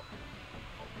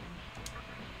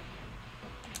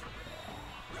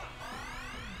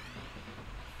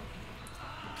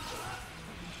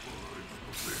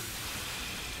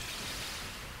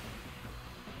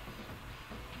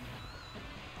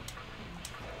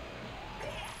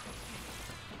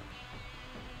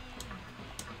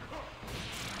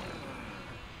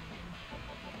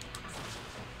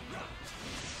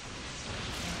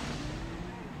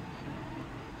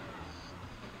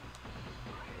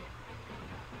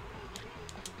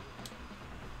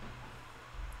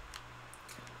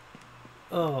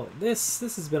 Oh, this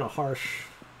has been a harsh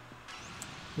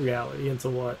reality into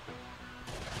what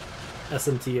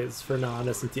SMT is for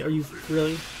non-SMT. Are you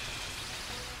really?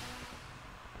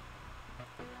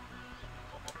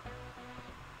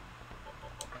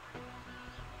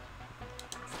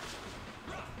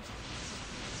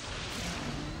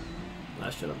 I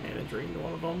should have mana drained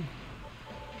one of them.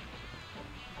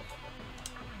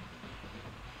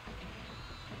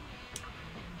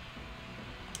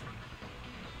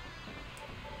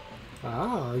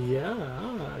 Ah,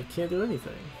 yeah, I can't do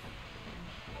anything.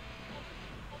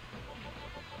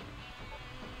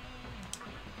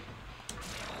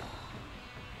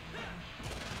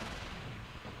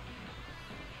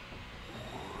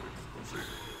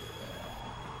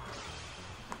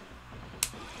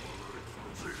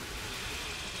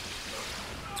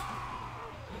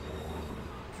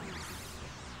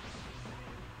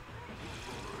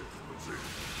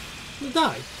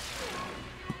 Die.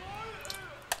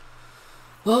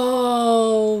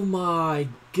 Oh my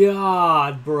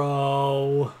god,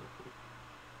 bro.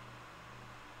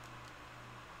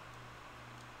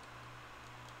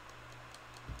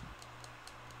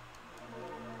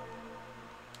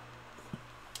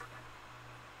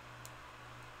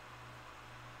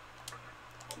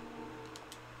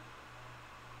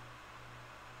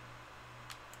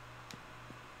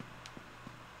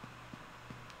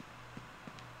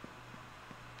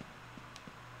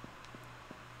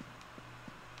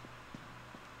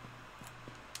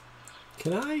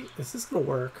 Can I? Is this gonna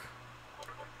work?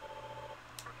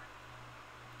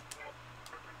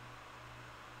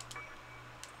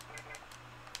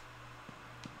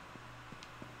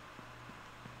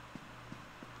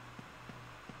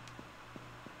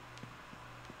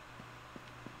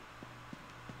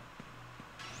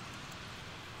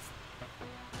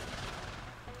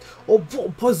 Oh,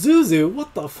 Pazuzu,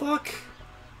 what the fuck?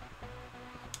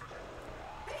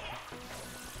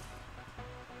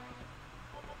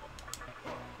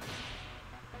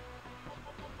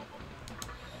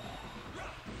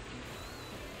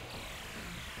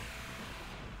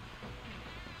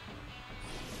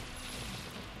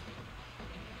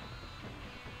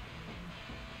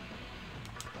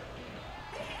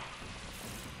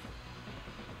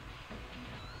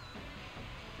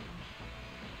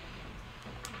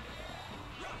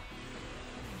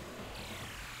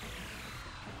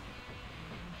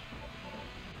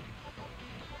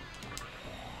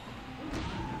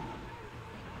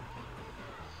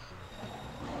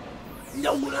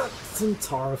 No, not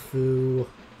Tarafu.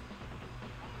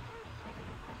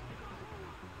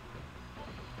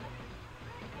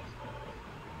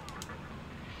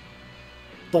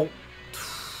 Don't.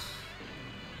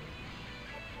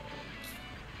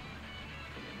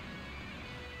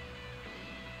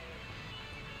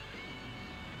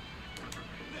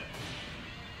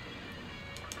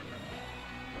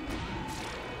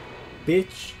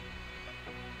 Bitch.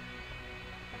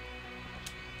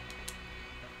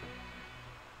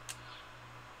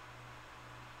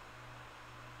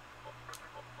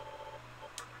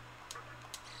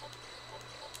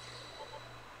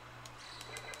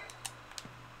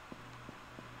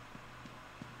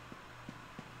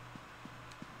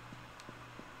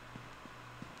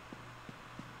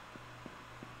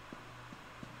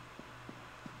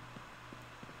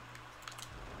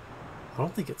 I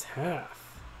don't think it's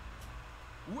half.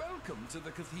 Welcome to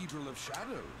the Cathedral of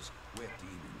Shadows, where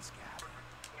demons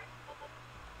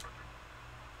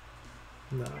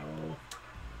gather. No.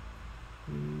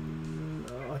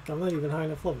 Like, I'm not even high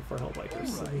enough level for Hellbikers,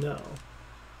 so Right. no.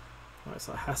 Alright,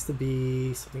 so it has to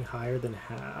be something higher than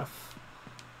half.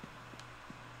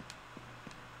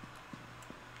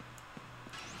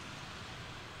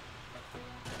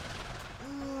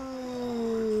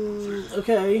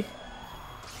 Okay.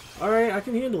 Alright, I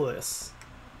can handle this.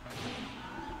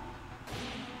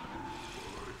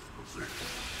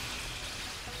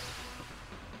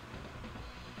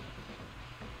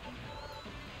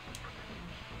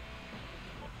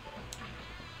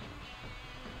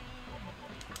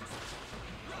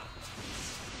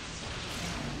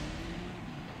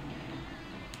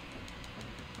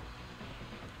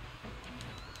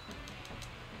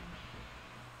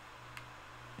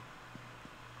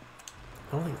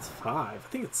 I don't think it's 5. I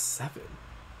think it's 7.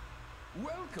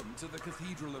 Welcome to the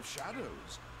Cathedral of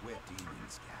Shadows, where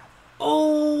demons gather.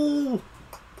 Oh!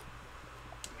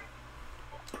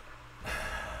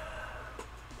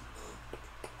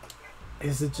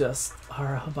 Is it just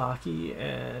Harahabaki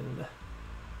and...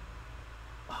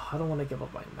 Oh, I don't want to give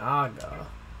up my Naga.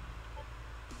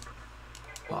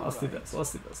 Oh, let's do this,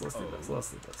 let's do this, let's do this,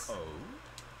 let's do this. Oh?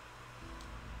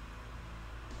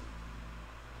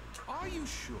 Are you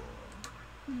sure?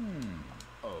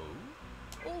 Oh,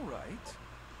 all right.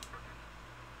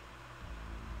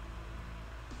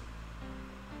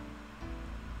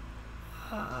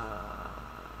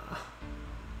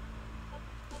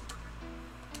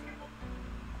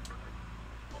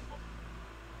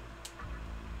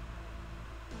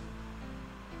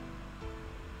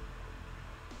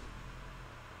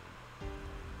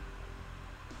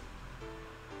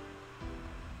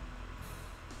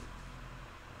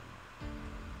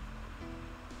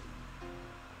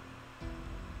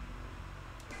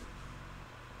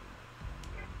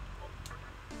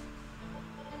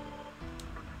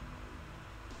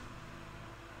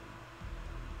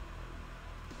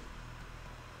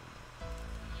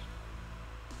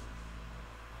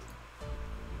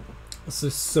 This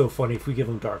is so funny if we give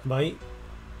him Dark Might.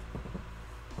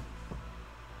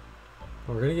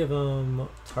 We're gonna give him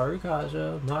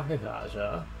Tarukaja,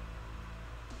 Makakaja,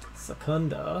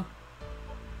 Secunda.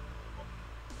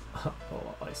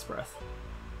 Oh, Ice Breath.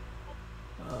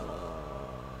 I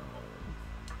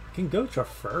can go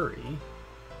Trafurry.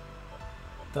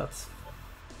 That's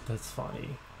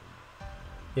funny.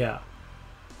 Yeah.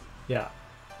 Yeah.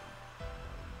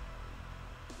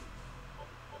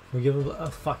 Can we give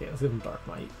him fuck it, let's give him Dark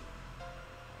Might.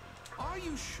 Are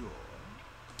you sure?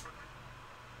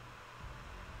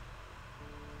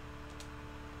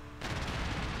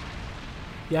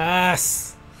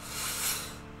 Yes!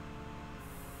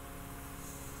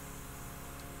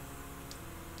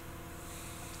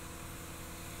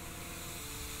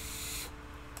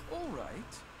 All right.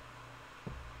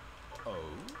 Oh,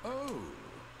 oh.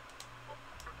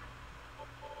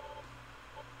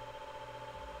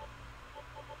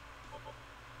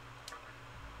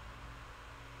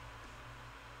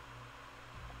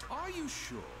 Are you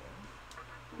sure?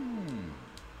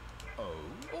 Oh,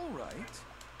 all right.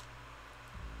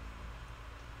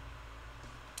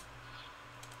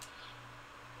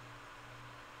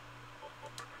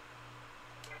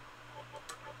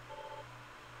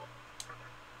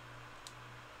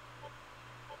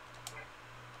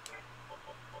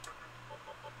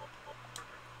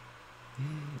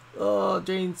 Oh,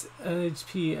 Jane's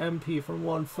HP MP from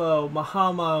one foe.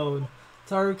 Mahamon,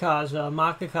 Tarukaja,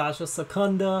 Makakaja,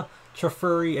 Secunda,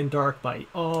 Trafurry, and Dark Might.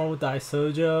 Oh,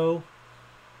 Daisojo.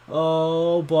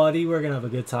 Oh, buddy, we're gonna have a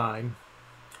good time.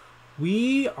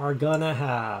 We are gonna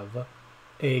have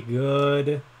a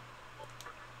good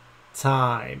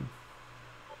time.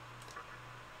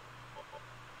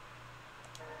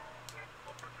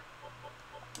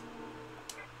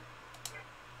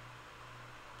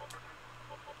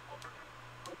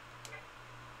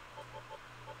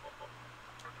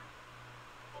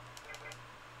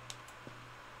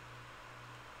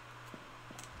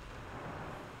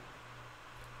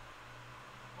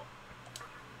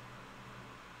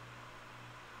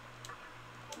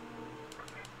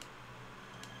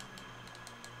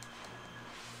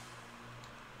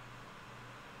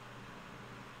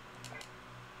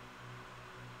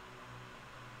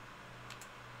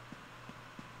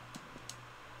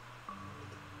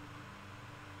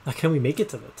 Now, can we make it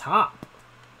to the top?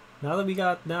 Now that we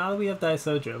have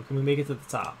Daisojo, can we make it to the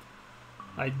top?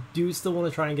 I do still want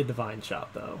to try and get Divine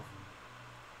Shot though.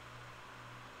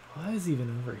 What is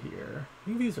even over here? I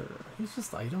think these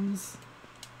just items.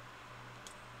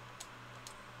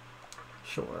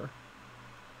 Sure.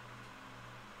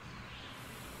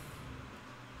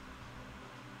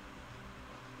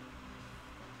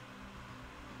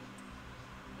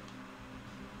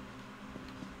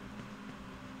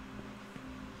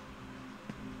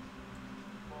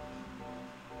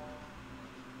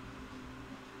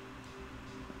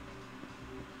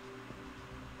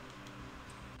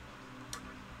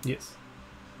 Yes.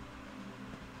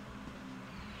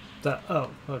 That, oh,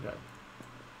 okay.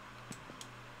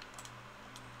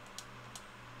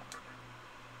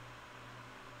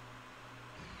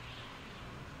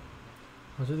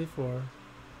 One, two, three, four.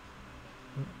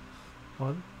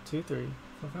 1, 2, 3,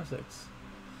 4, 5, 6.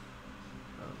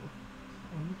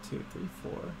 1, 2, 3,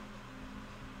 4.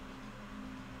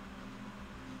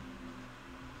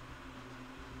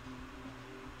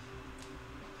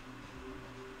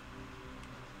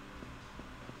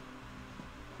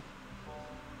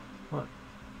 One,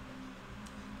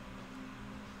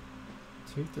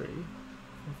 2, 3, 4,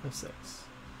 5, 6.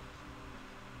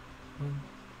 1,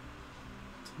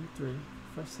 2, 3,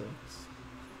 4, 6.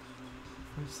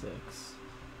 5, 6.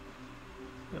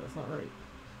 Yeah, that's not right.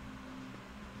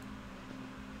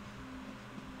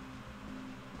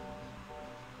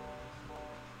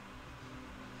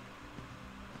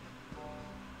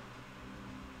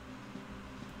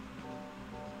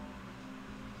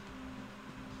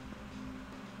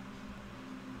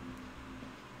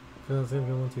 Because it's gonna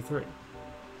go 1, 2, 3.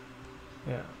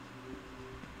 Yeah.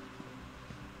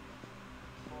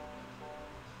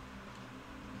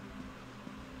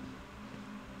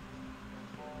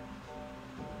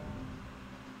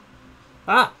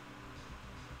 Ah!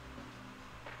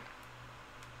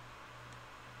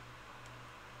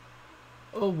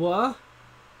 Oh, what?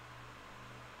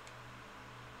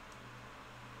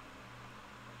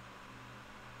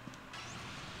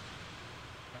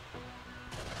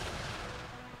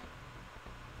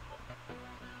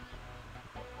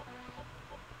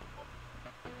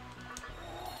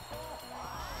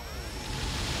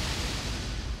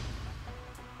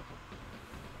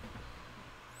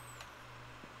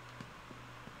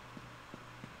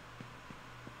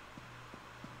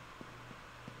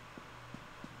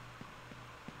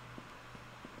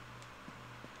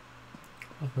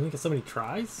 I think it's so many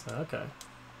tries? Okay.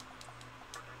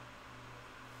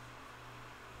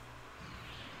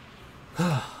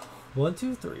 One,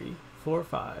 two, three, 4,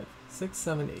 5, 6,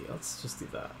 7, 8. Let's just do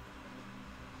that.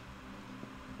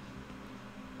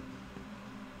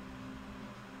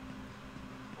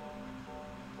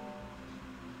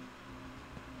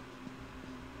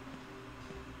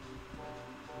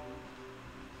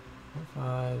 Four,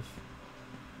 5,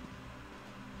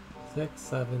 6,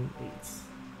 7, 8.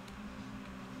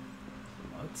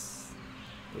 Let's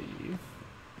leave.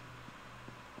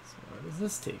 So where does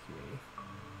this take me?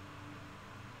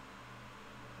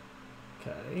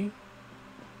 Okay.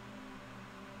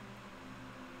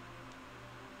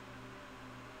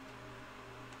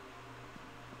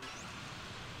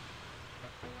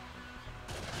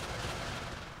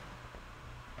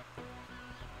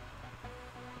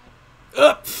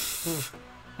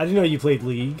 I didn't know you played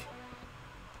League.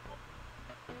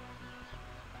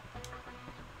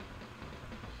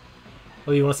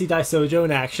 Oh, you want to see Dai Sojo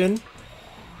in action?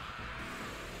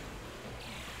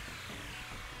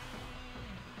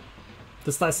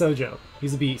 This Dai Sojo.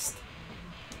 He's a beast.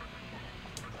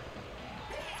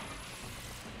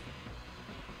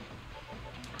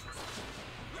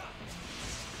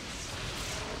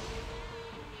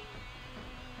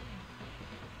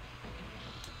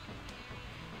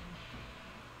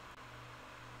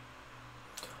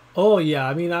 Oh yeah,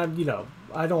 I mean, I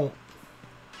don't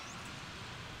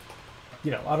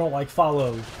like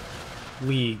follow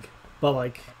League, but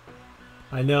like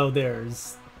I know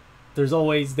there's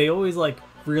always they always like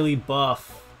really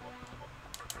buff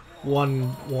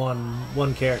one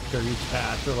character each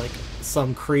patch or like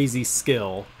some crazy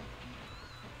skill.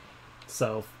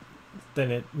 So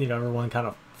then it everyone kind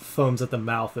of foams at the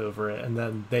mouth over it, and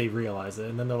then they realize it,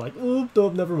 and then they're like, oh,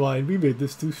 never mind, we made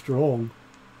this too strong.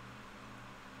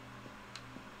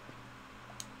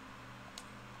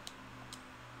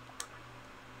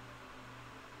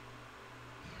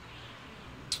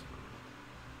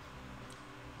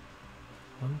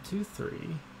 One, two,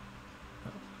 three.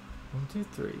 Oh. 1, 2,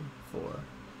 3, 4,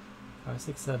 5,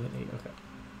 6, 7, 8. Okay.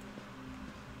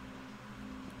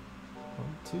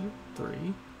 1, 2,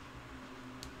 3.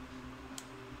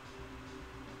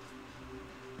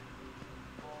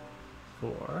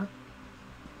 4,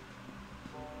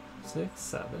 6,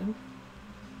 7,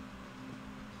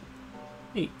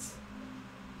 8.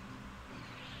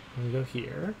 And we go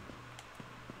here.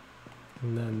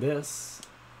 And then this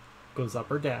goes up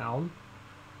or down.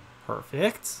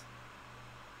 Perfect.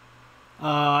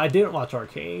 I didn't watch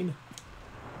Arcane,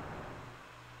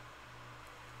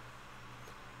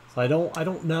 so I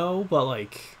don't know, but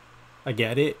like I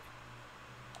get it.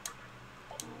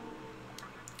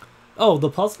 Oh, the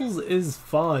puzzles is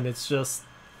fun. It's just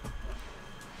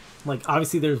like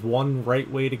obviously there's one right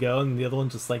way to go, and the other one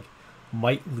just like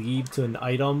might lead to an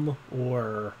item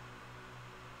or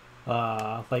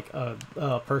like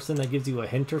a person that gives you a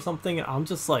hint or something. And I'm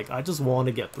just like, I just want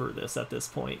to get through this at this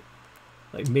point.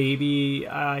 Like maybe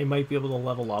I might be able to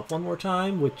level up one more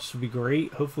time, which would be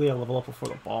great. Hopefully I level up before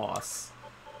the boss,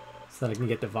 so that I can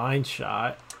get Divine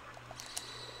Shot.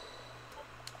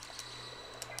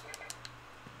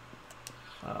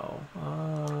 Oh,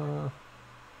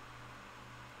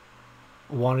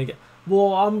 want to get...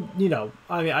 Well, I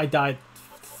mean, I died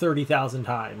 30,000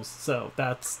 times, so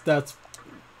that's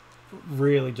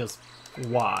really just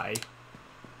why.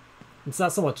 It's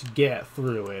not so much get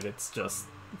through it, it's just...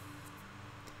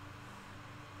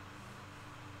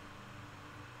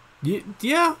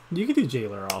 Yeah, you can do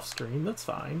Jailer off screen, that's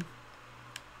fine.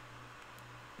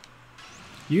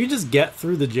 You can just get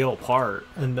through the jail part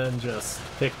and then just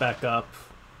pick back up.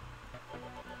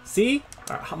 See?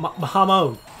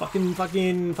 Mahamo, fucking,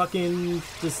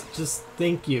 just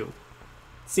thank you.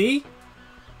 See?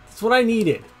 That's what I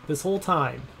needed this whole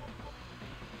time.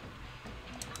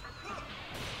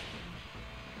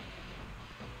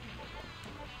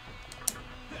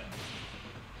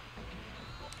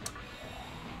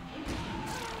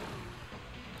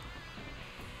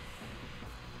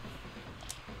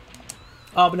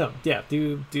 Oh, but no, yeah,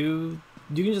 you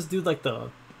can just do like the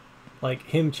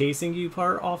him chasing you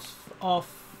part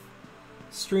off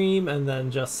stream, and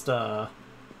then just oh,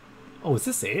 is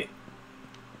this it?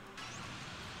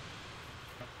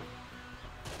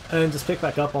 And then just pick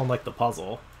back up on like the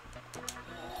puzzle.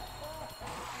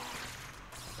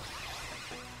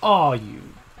 Oh,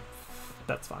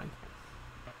 that's fine.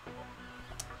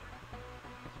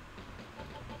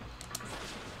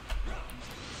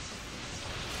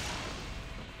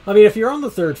 I mean, if you're on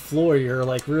the 3rd floor, you're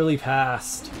like really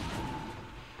past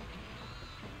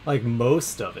like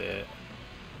most of it.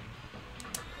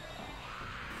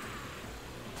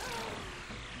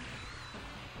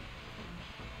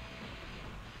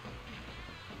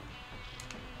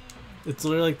 It's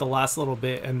literally like the last little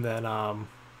bit, and then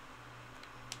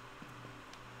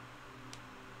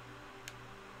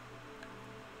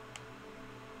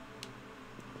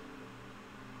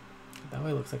that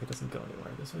way looks like it doesn't go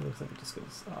anywhere. This way looks like it just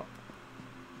goes up.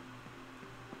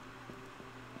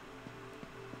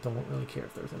 Don't really care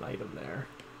if there's an item there.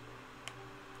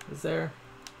 Is there?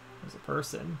 There's a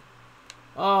person.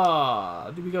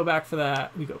 Ah, do we go back for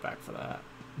that? We go back for that.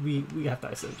 We have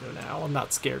Daisojo now. I'm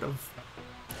not scared of.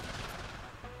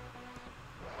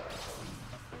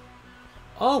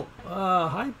 Oh,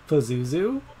 hi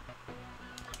Pazuzu.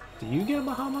 Do you get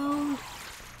Bahamon?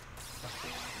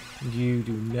 You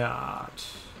do not.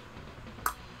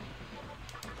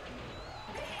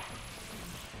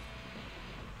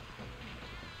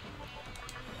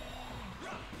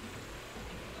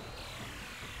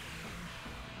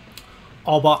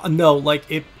 Oh, but no, like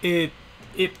it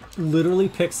literally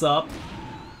picks up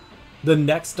the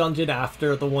next dungeon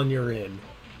after the one you're in.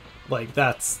 Like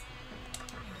that's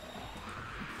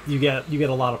you get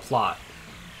a lot of plot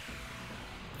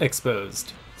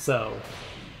exposed. So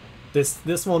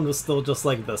this one was still just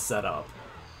like the setup.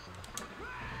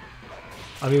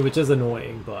 I mean, which is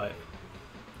annoying, but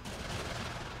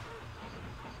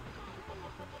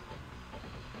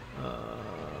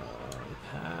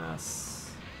pass.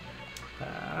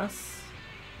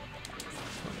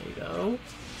 Tornado.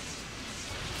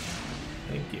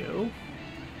 Thank you.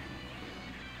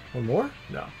 One more?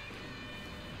 No.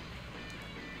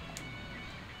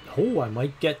 Oh, I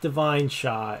might get Divine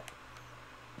Shot.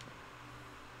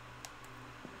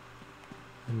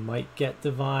 I might get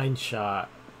Divine Shot.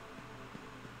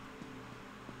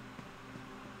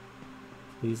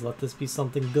 Please let this be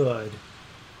something good.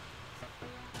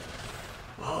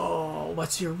 Oh,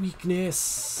 what's your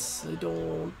weakness? I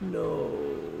don't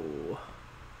know.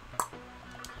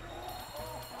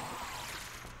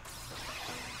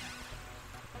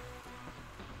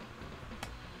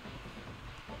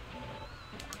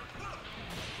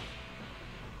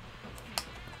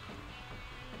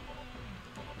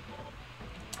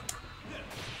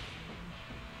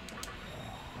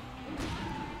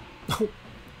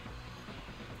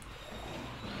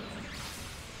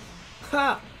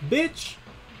 Ha! Bitch!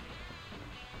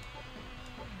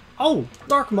 Oh!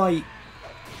 Dark Might!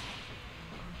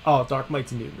 Oh, Dark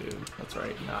Might's a new move. That's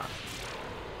right,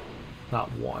 not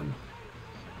one.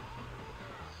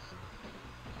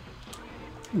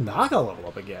 Naga level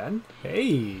up again.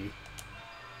 Hey!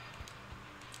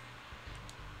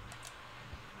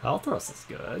 Health Thrust is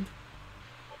good.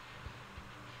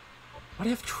 Why do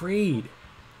you have Trade?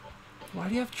 Why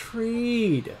do you have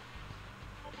Trade?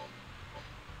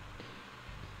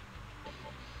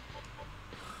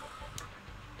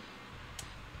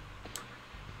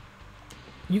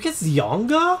 You get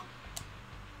Zyonga?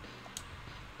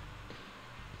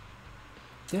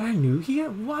 Did I knew he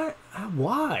had what?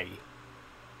 Why?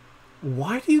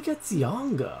 Why do you get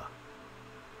Zyonga?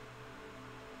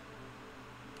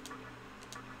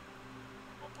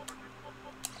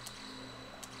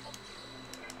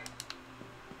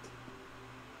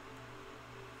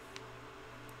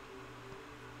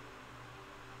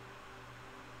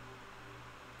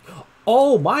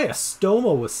 Oh, my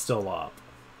Astoma was still up.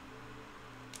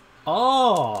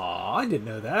 Oh, I didn't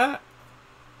know that.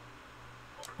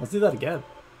 Let's do that again.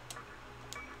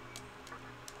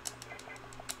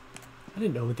 I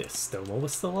didn't know the Astoma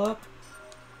was still up.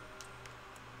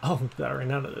 Oh, I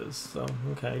ran out of those, so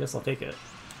okay, I guess I'll take it.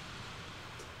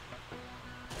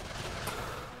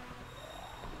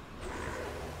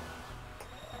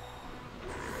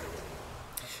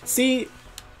 See,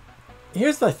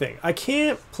 here's the thing. I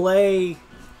can't play...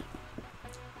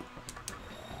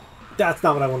 That's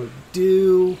not what I want to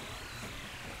do.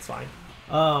 It's fine.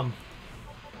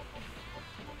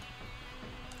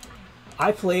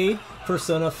 I played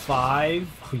Persona 5.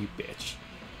 Oh, you bitch.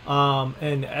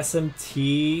 And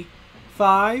SMT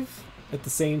 5 at the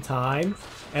same time,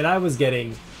 and I was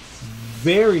getting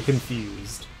very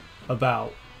confused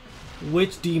about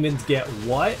which demons get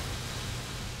what.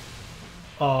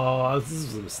 Oh, this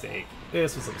was a mistake.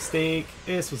 This was a mistake.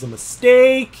 This was a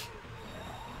mistake.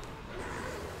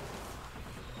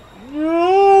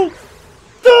 No!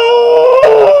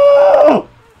 No!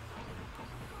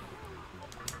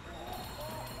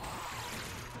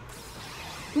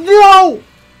 No!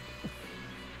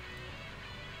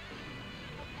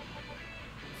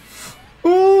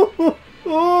 Oh!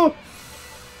 Oh!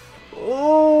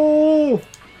 Oh!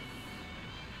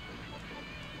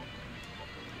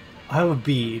 I have a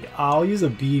bead. I'll use a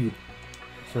bead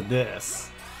for this.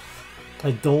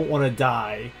 I don't want to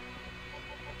die.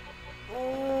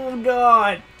 Oh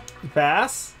god!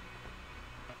 Pass?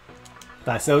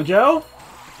 Daisojo?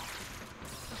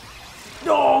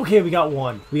 Oh, okay, we got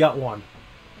one. We got one.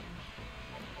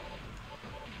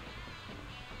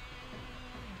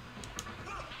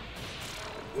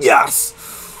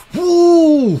 Yes!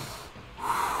 Woo!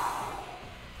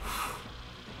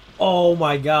 Oh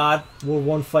my god. We're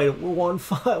one fight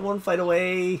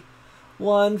away.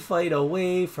 One fight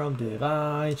away from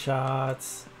divine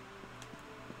shots.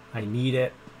 I need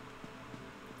it.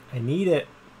 I need it.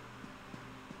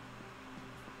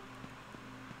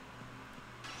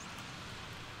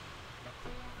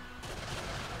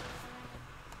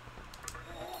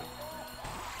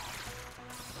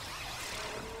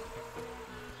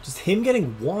 Just him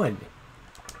getting one.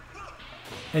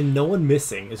 And no one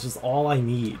missing is just all I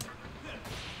need.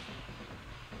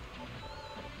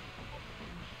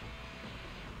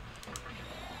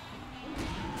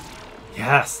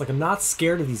 Yes, like I'm not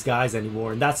scared of these guys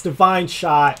anymore. And that's divine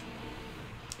shot.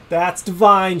 That's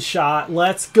divine shot.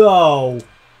 Let's go.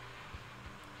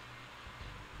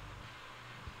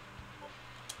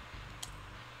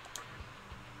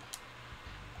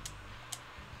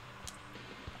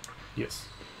 Yes.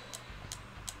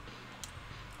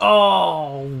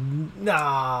 Oh,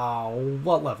 no.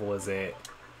 What level is it?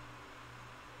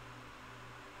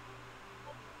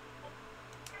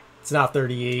 It's not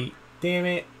 38. Damn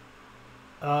it.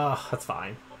 That's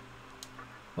fine.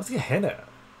 Let's get Henna.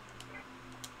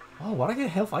 Oh, what I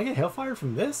get I get Hellfire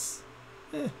from this?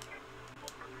 Eh.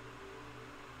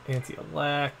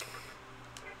 Anti-elec.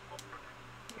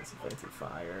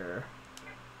 Anti-fire.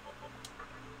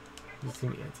 Just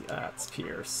give me that's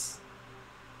Pierce.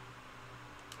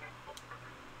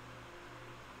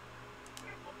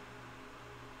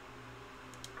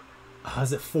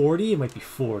 Is it 40? It might be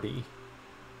 40.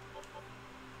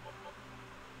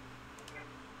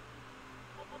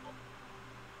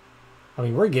 I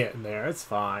mean, we're getting there. It's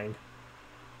fine.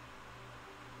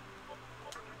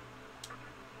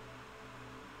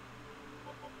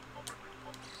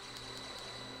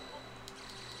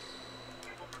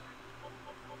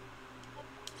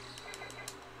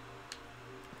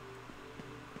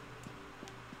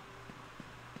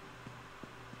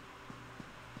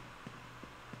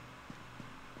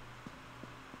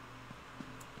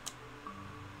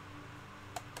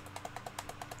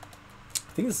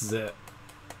 I think this is it.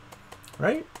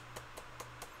 Right?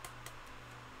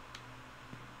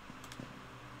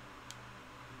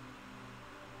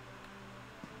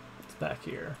 It's back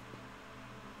here.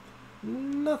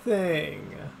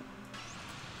 Nothing.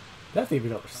 Definitely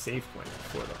another save point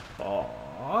for the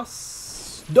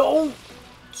boss. Don't!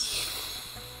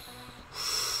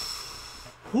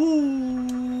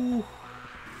 Ooh.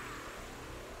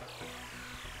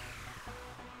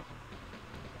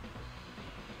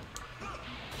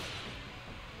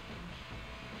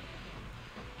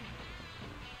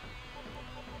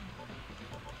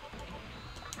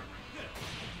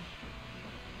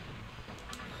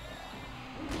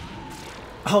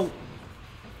 Oh!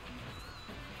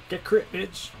 Get crit,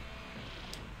 bitch!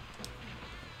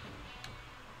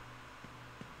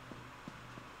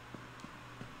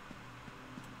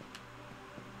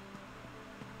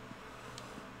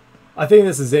 I think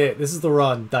this is it. This is the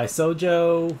run.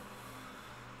 Daisojo.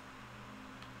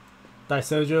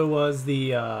 Daisojo was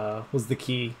the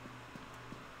key.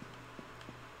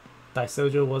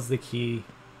 Daisojo was the key.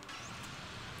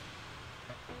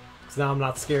 So now I'm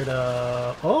not scared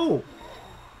of... Oh!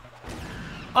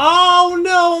 Oh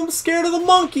no! I'm scared of the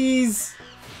monkeys!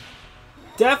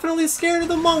 Definitely scared of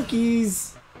the monkeys!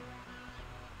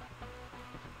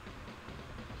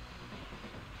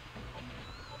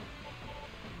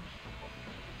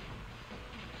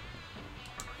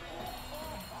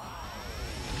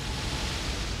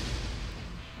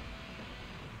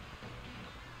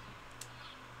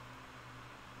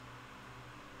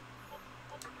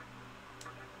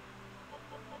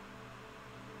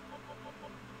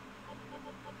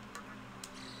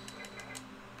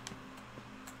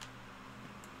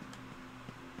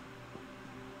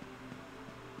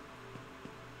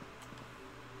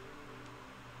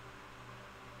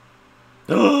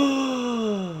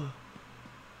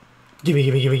 Gimme,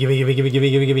 gimme, gimme, gimme, gimme, gimme, gimme,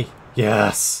 gimme, gimme.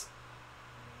 Yes!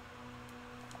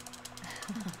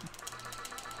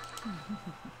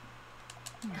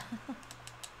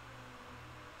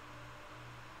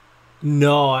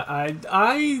 No,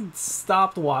 I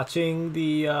stopped watching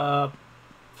the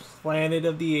Planet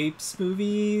of the Apes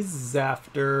movies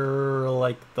after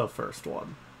like the first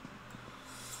one.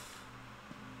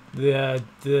 The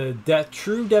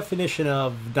true definition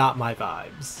of not my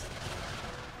vibes.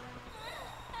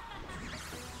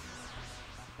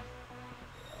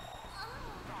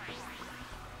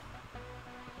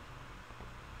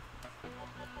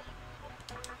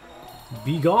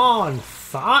 Be gone,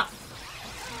 thought.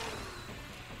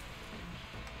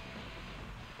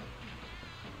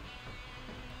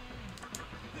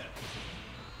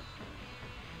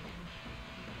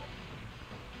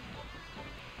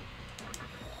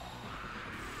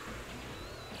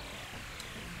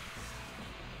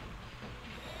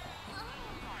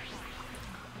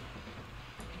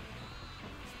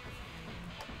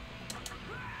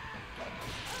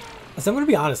 So I'm gonna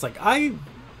be honest, like I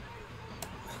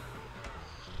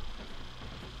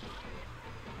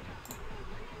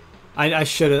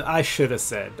should have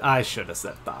said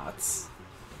thoughts.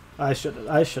 I should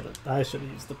have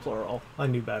used the plural. I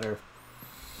knew better.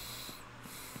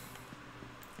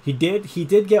 He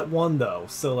did get one though,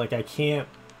 so like I can't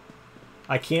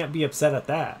be upset at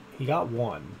that. He got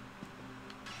one.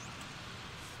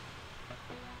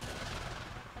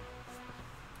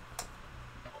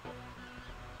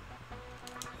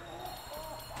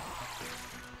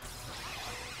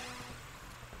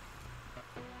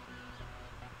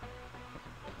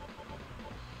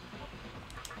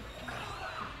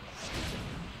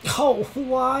 Oh,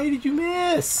 why did you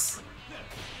miss?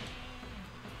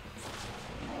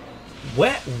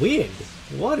 Wet wind?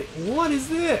 What is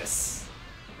this?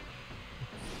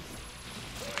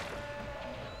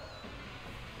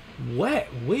 Wet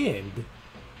wind?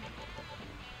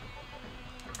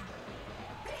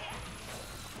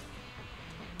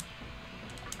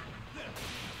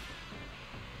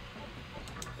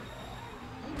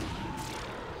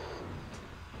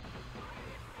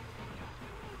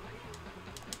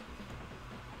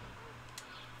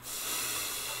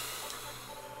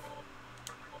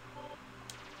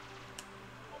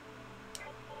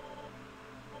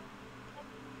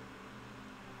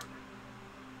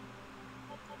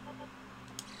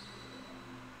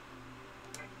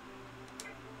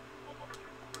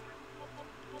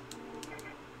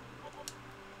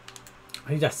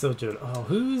 I need that Sojourn. Oh,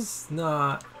 who's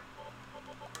not?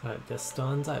 Alright, just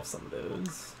stuns. I have some of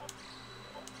those.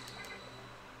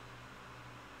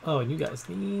 Oh, and you guys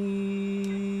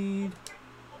need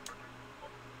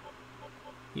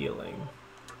healing.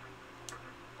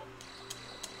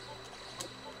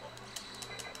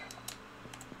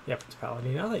 Yeah, Prince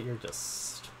Paladin, now that you're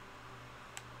just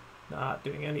not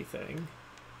doing anything.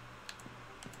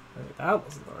 I think that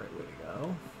wasn't the right way to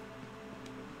go.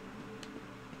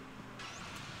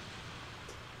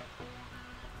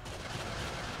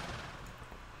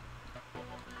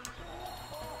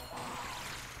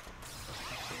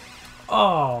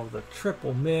 Oh, the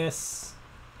triple miss.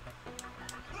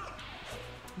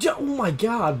 Oh my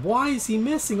god, why is he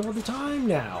missing all the time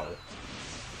now?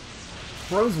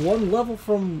 Bro's one level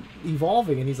from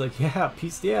evolving and he's like, yeah,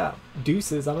 peace, yeah,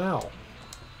 deuces, I'm out.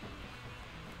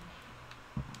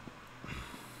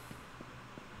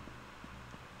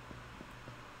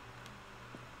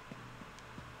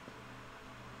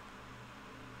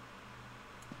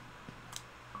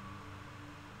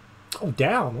 Oh,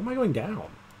 down. Where am I going down?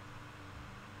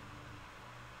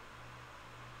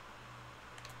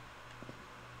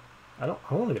 I don't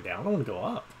want to go down. I want to go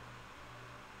up.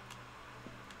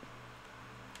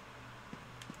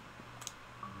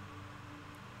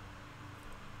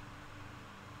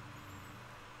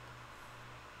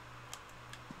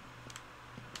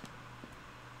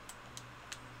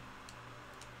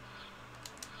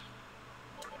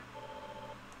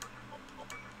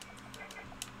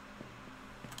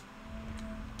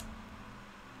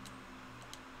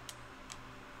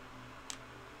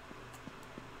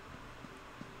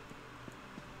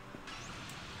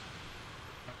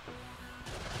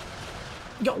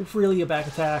 Yo, really a back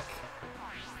attack?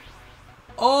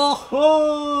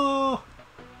 Oh!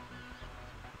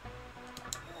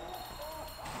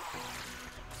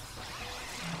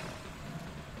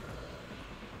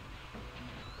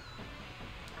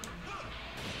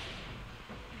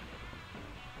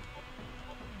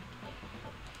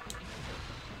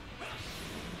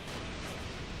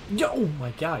 Yo, oh my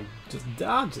god, just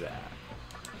dodge that.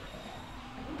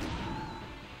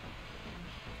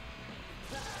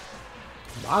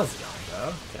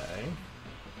 Mazionga, okay.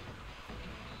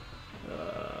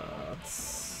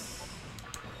 Let's...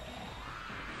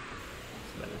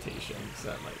 Meditations,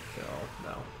 that might kill.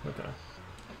 No, okay.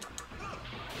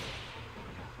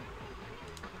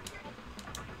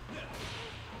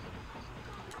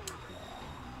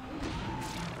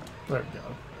 There we go.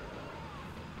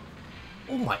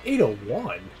 Oh my,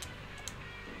 801!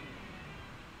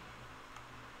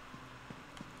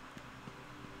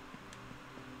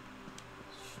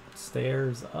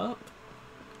 Stairs up?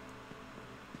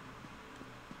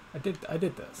 I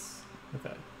did this.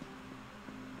 Okay.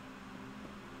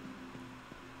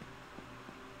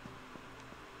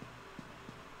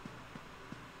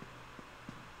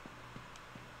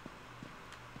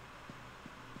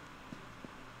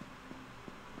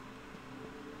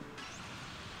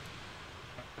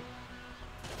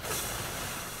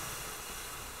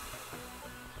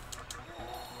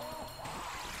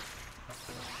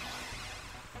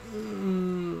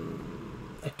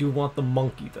 I do want the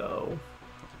monkey though.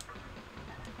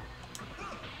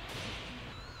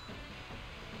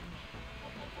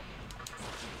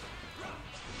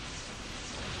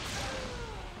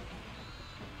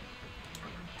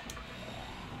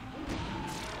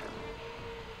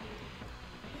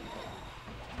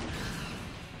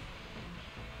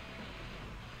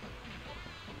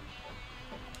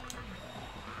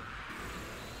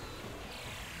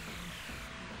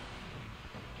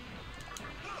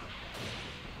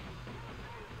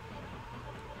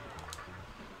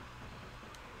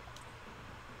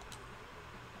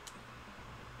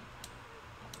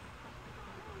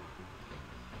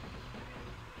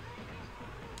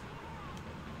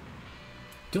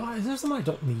 Is there something I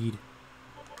don't need?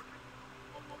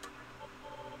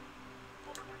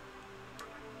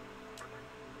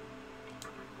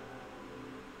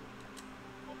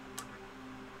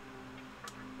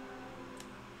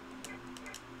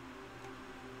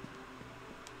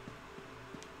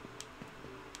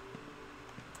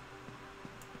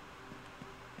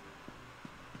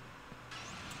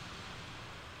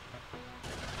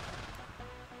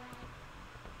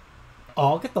 Oh,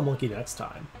 I'll get the monkey next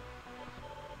time.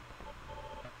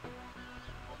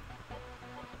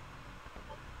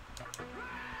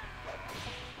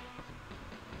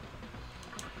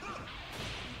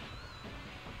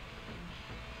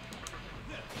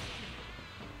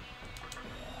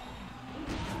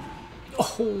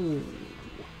 Oh.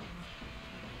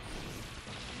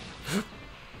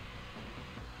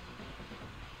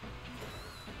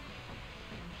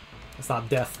 It's not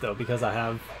death though, because I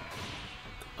have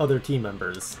other team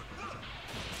members.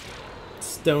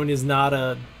 Stone is not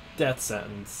a death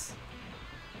sentence.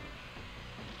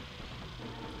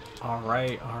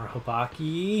 Alright, our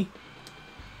Hobaki.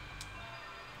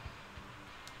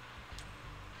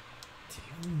 Do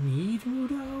you need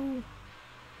Mudo?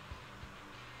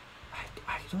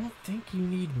 I don't think you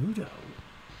need Mudo.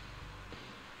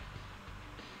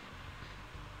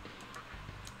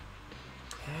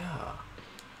 Yeah.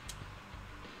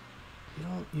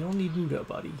 You don't need Mudo,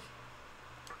 buddy.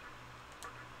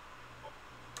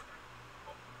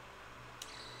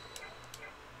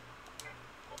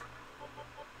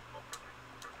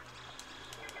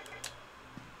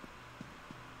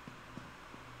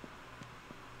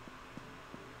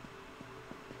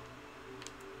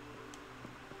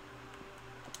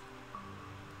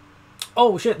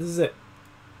 Oh shit, this is it.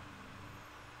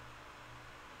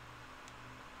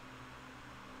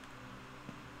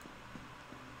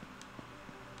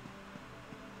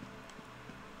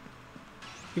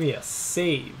 Give me a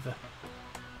save.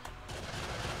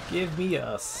 Give me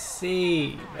a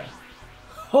save.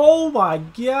 Oh my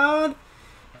god!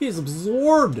 He is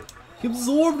absorbed! He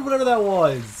absorbed whatever that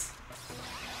was!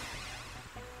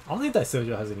 I don't think that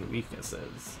Sojo has any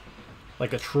weaknesses.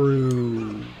 Like a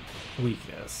true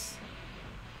weakness.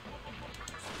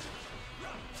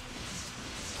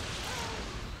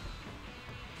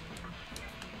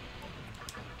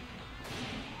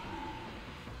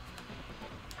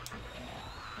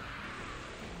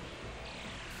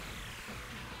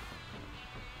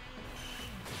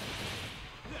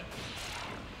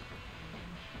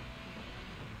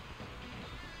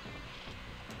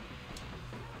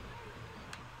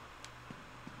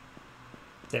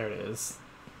 There it is.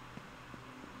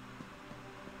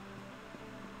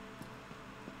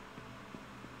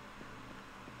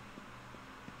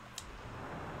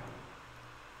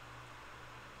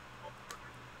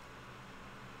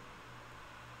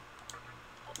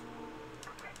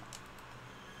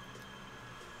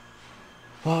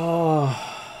 Oh, I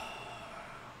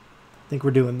think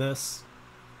we're doing this.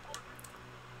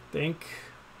 Think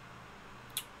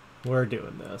we're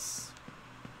doing this.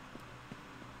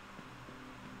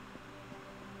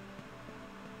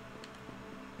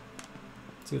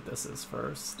 see what this is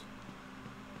first.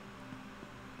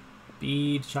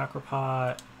 Bead, chakra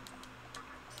pot.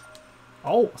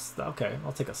 Oh, okay.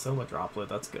 I'll take a Soma droplet.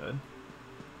 That's good.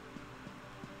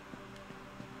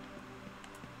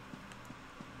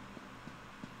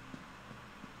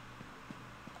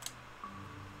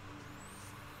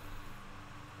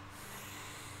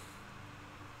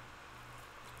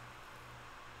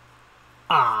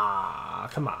 Ah,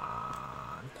 come on.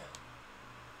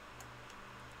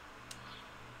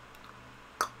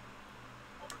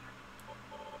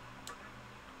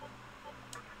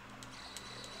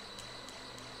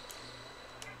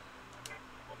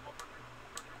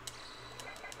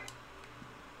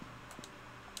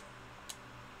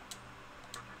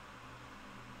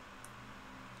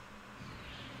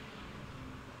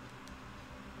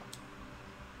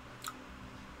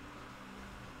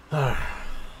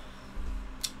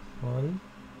 One,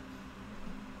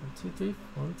 2, 3,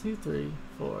 1, 2, 3,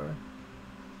 4.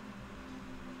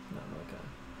 No, okay.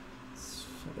 Let's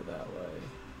shut it that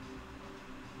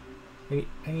way.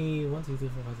 I need 1, 2, 3,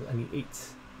 4, 5, 6. I need 8.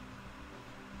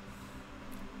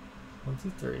 1, 2,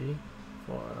 3,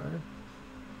 4.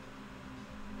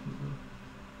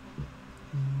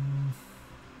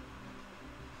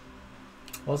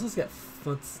 Well, let's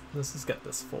just get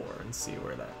this 4 and see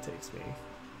where that takes me.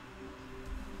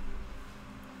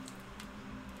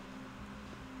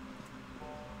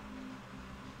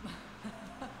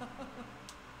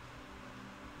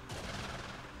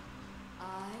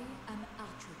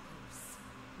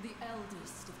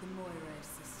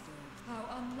 How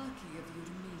unlucky of you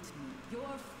to meet me.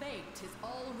 Your fate is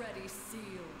already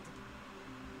sealed.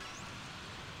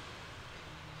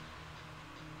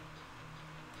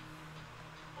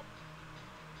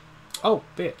 Oh,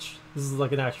 bitch. This is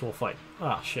like an actual fight.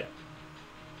 Ah, shit.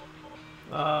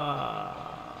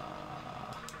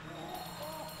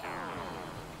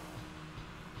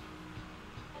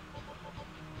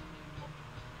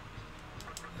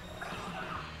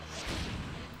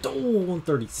 Oh,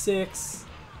 136.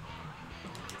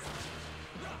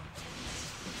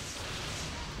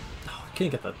 Oh, I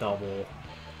can't get that double.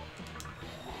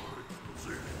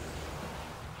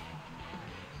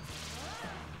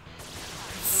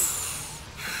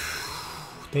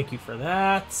 Thank you for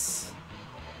that.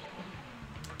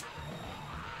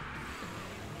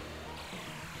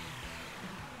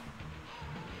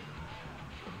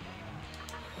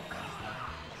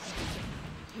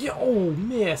 Yo,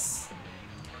 miss.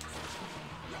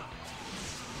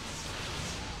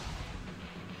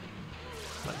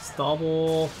 Nice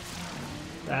double.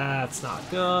 That's not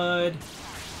good.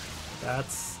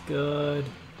 That's good.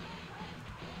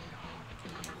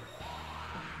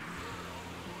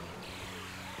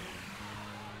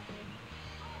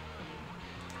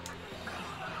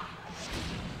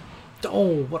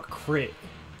 Oh, what a crit.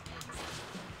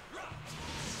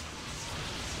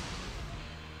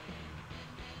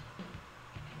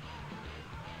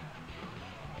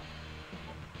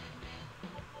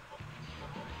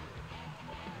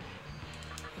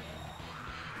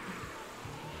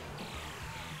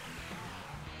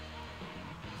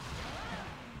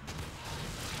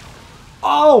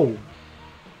 Oh!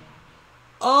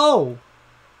 Oh!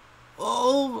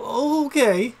 Oh,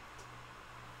 okay.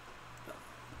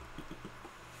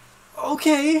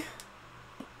 Okay.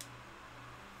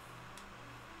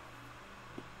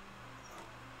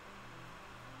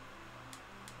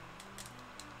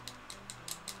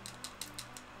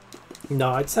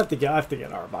 No, I just have to get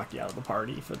Arabaki out of the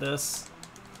party for this.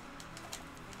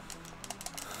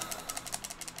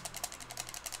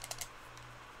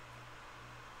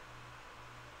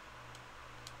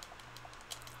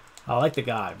 I like the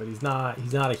guy, but he's not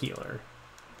a healer.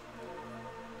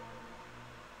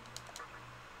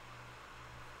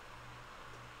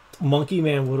 Monkey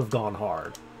Man would have gone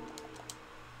hard.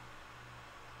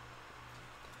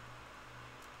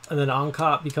 And then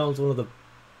Ankop becomes one of the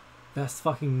best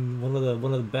one of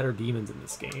the better demons in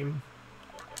this game.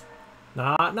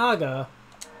 Not Naga.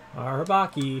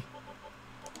 Arabaki.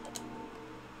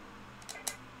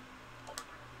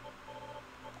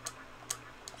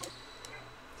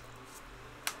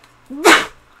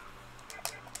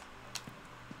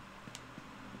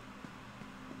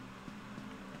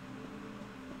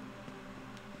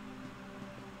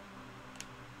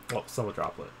 Oh, Soma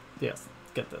droplet. Yes,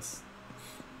 get this.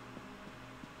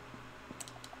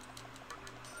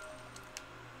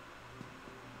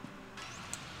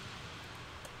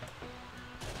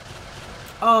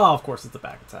 Oh, of course it's a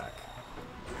back attack.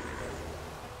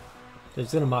 They're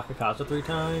just gonna Makakasha 3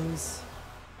 times.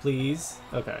 Please.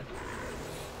 Okay.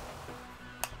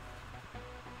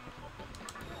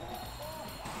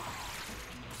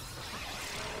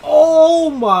 Oh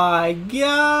Oh my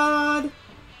god!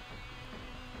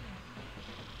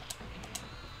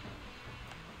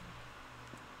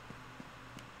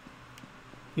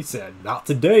 He said, not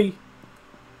today.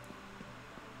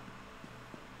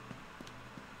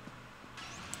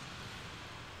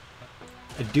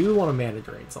 I do want to mana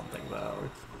drain something though.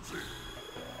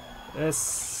 This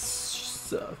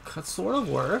sort of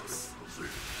works.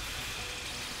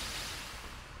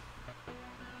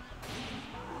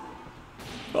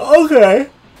 Okay.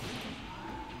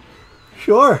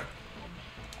 Sure.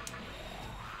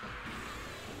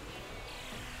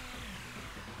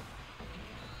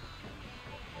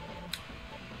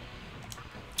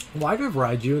 Why do I have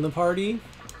Raiju in the party?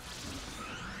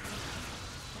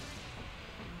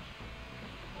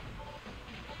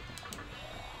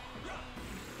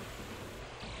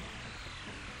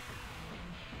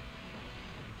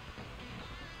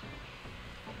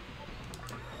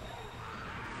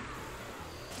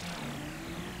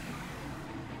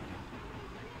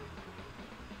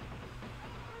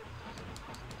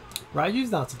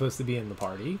 Raiju's not supposed to be in the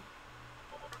party.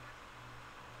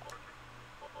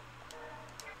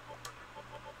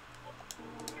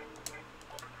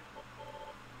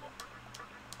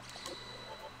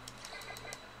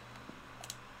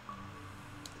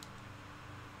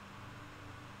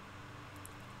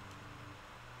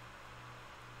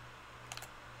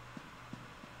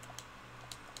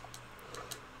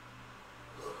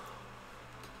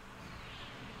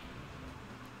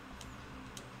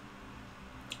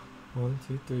 One,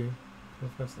 two, three, four,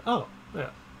 five, six. Oh, yeah.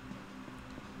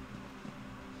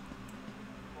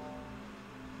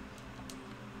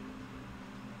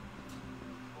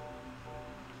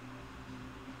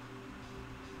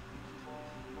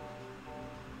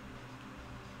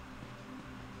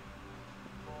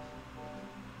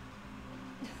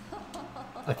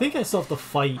 I think I still have to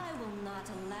fight I will not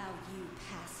allow you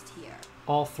past here.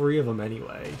 all three of them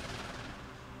anyway.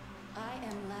 I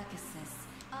am Lachesis.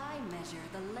 I measure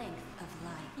the length of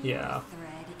life. Yeah. Your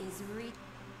thread is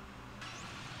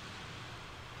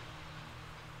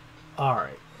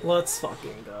Alright, let's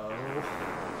fucking go.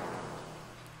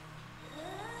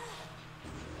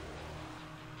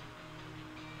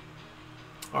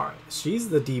 Alright, she's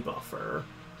the debuffer.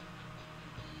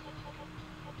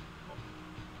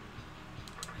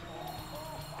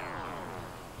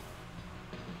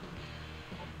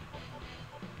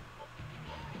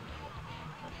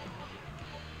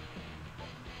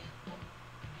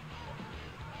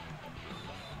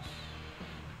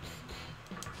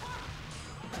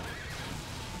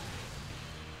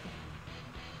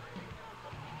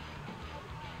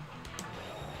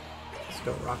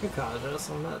 Go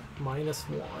Rakakajas on that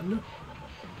 -1.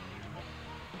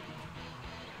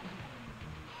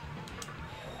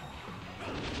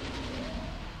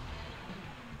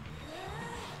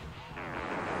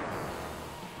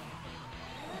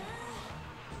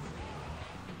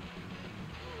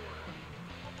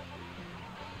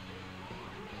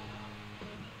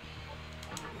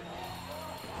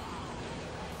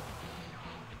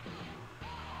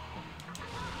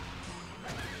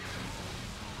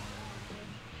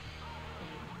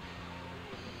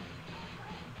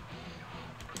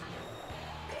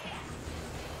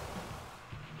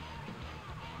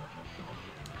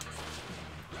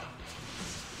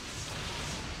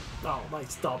 Oh,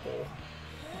 nice double.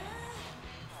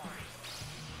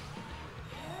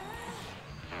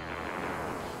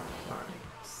 Alright,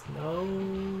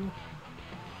 snow.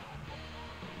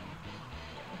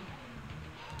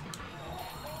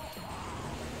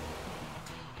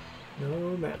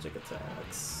 No magic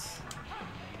attacks.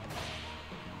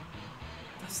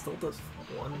 That still does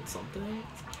one something?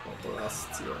 Well, the rest,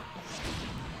 yeah.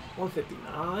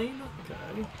 159?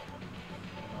 Okay.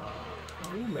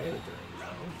 Oh, mana drain though.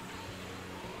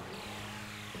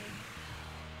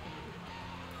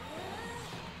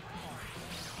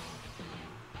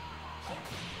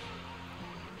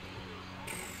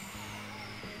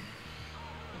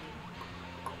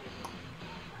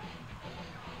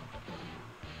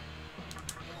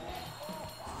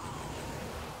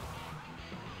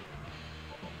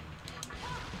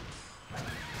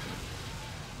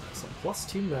 So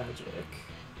 +2 magic.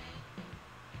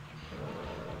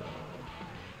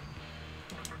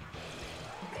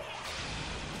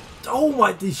 Oh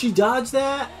my, did she dodge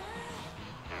that?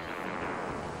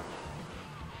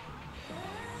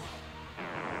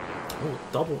 Oh,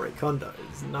 double Raikunda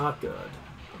is not good.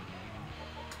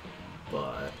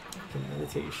 But,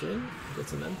 meditation, get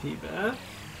some MP back.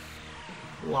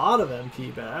 A lot of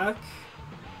MP back.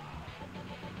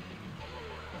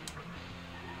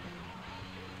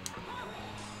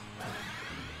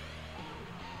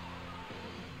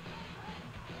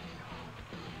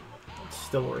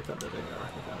 still work under there.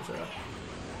 Gotcha.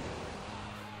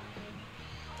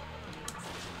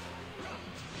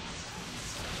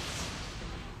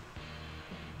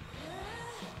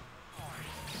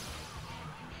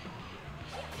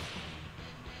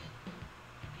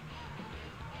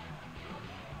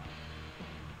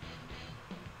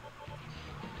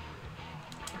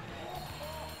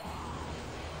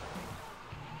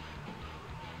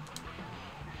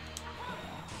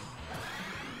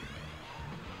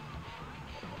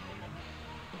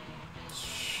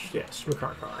 Yes,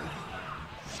 Shmakar card.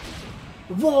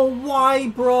 Whoa, why,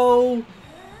 bro?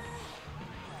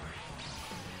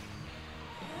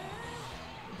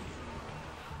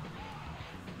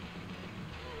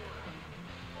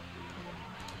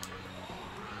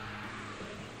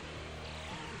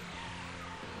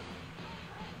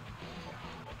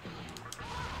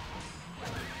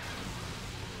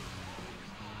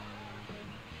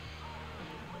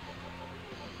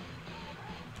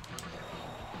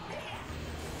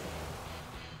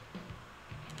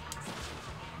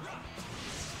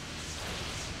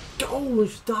 Oh,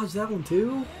 just dodge that one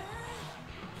too?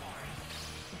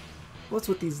 What's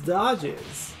with these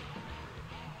dodges?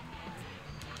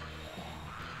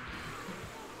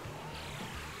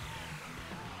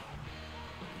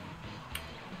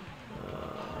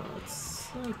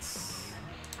 Let's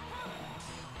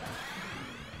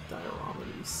diorama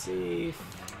to be safe.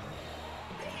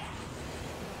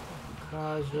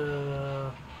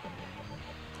 Kaja.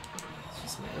 It's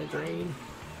just mana drain.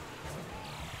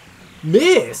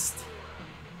 Missed?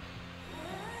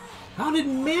 How did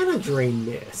mana drain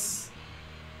miss?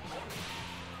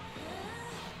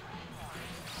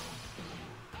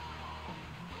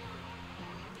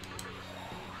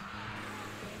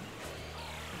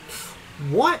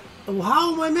 What?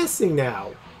 How am I missing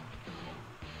now?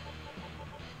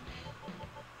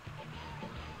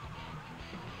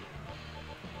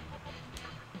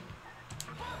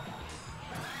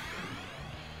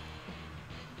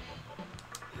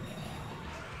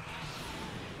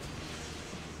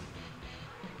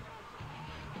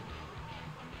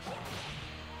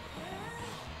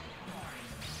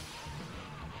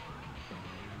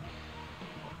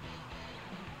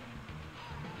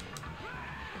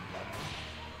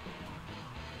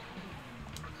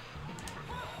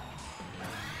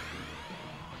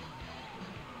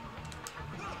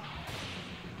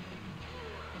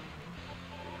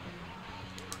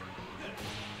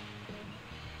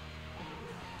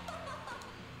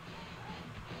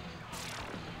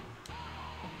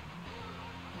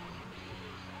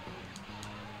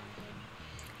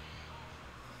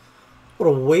 What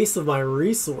a waste of my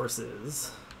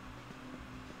resources.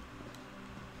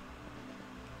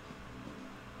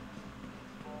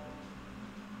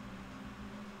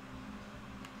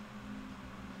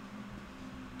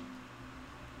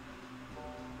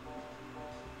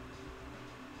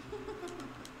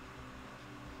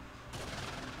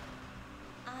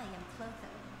 I am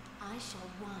Clotho. I shall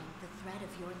wind the thread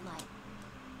of your life.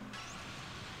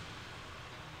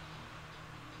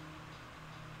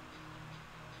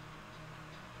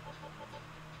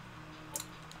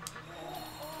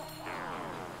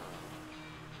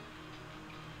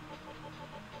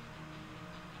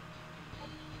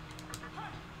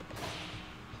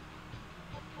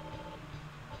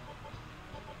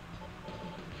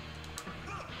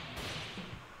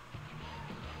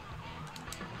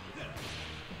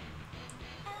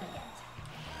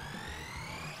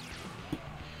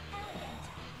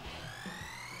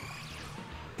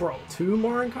 Bro, 2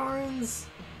 Marinkarans?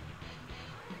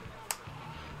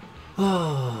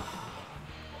 Ah.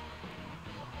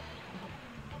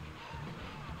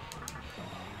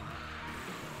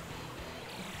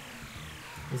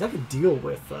 At least I could deal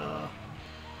with,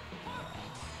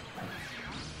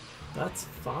 that's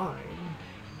fine.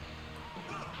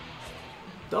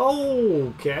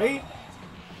 Okay.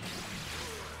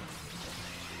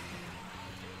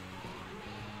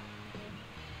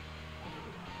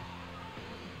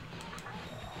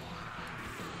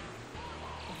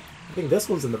 I think this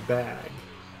one's in the bag.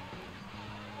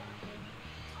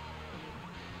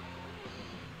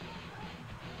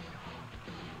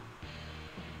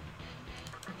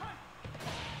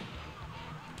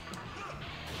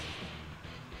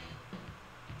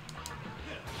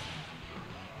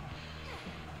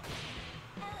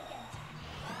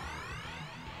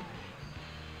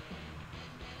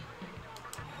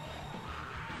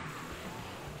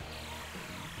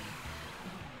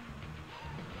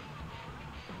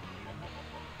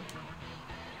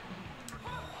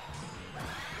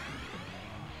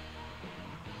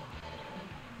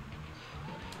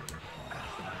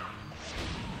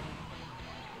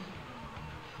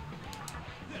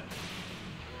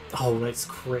 Oh, nice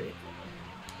crit.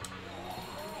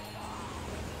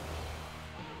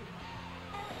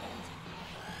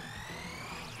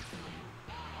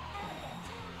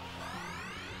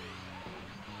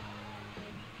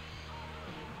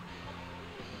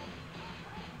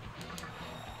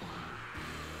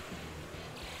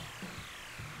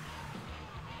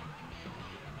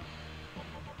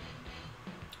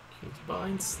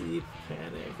 Bind, sleep,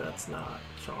 panic. That's not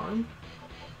charm.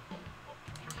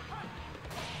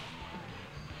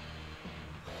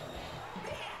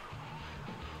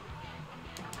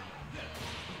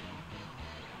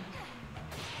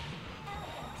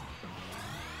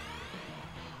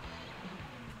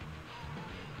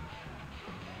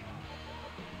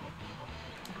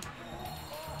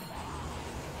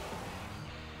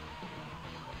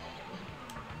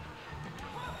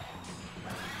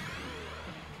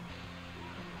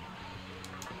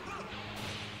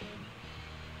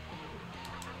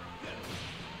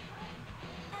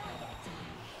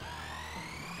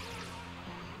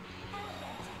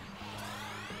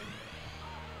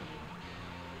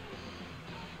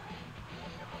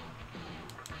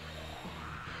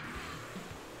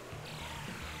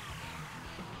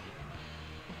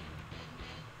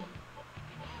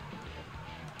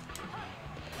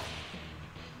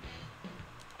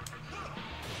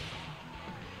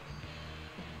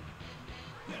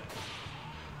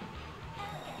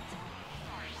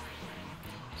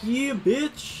 Yeah,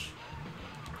 bitch!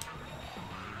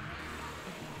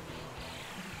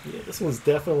 Yeah, this one's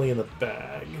definitely in the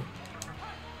bag.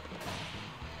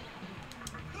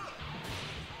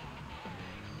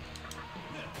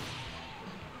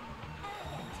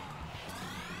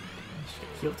 Should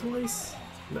I heal twice?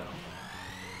 No.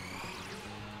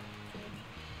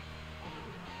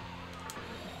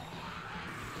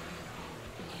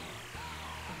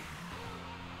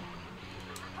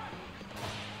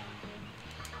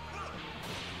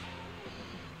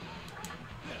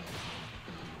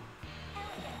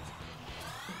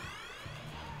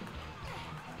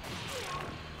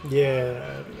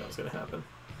 Yeah, I think that was gonna happen.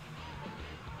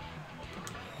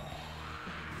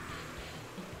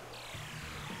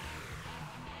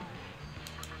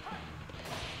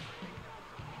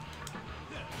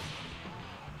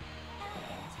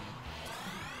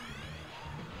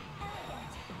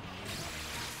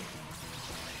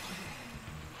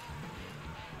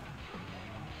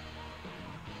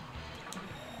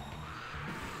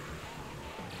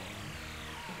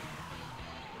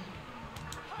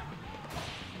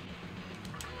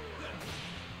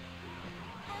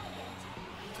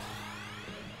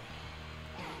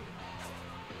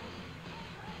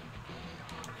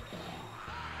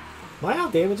 Am I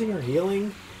out damaging or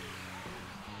healing?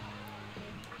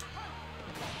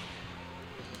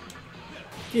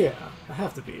 Yeah, I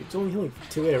have to be. It's only healing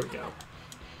for 2. There we go.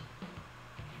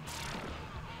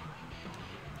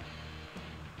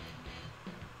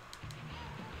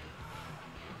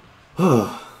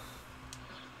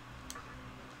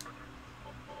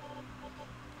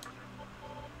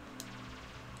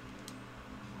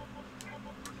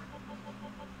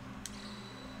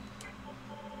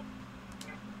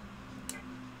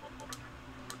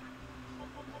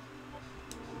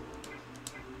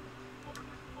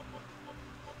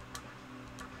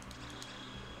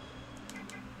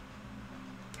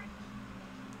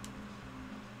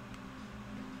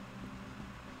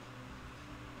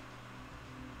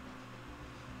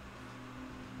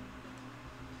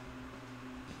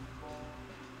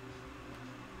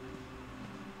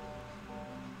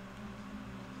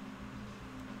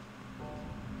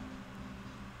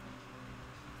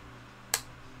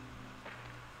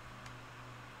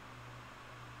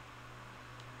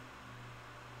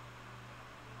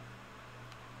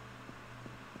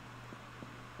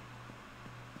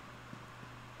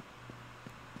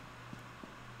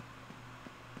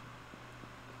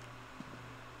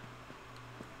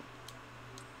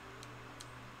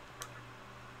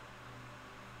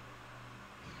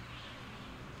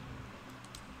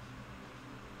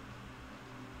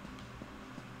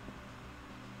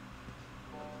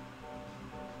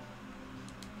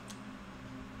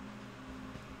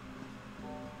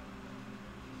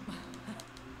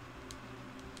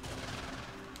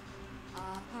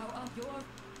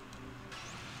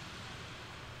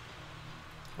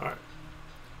 Alright.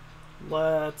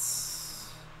 Let's...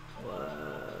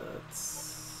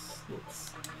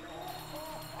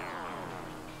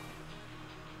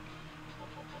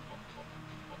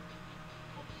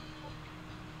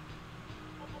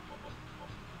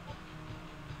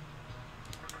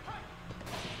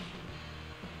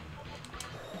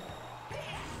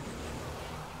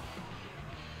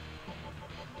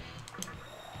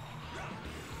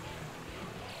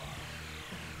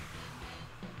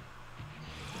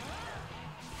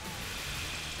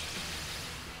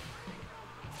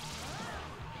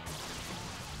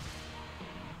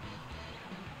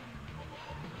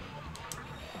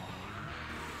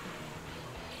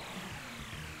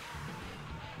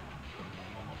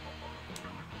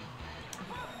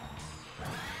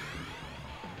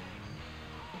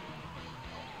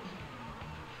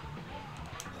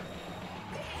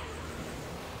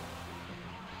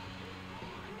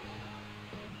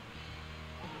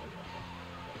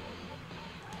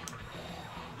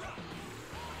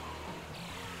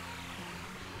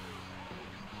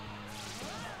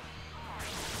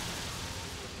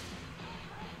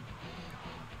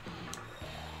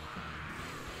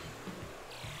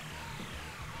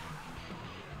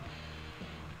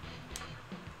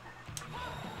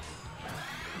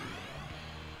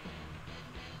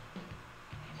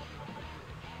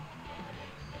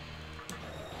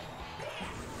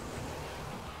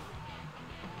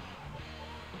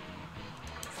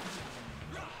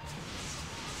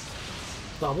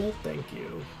 double? Thank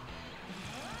you.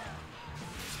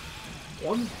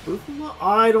 One boost?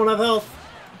 I don't have health.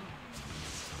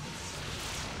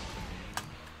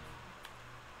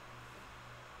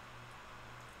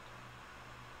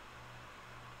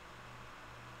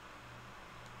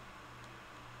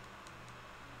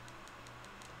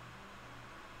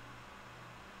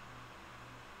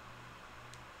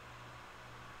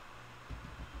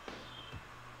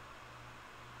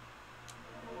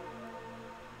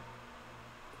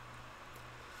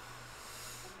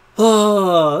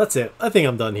 Oh, that's it. I think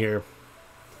I'm done here.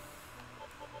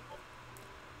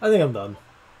 I think I'm done.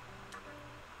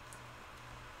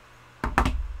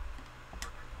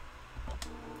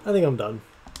 I think I'm done.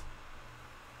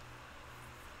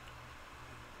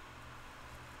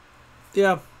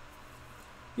 Yeah.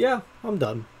 Yeah, I'm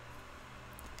done.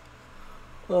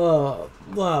 Oh,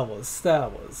 that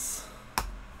was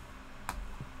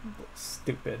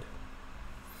stupid.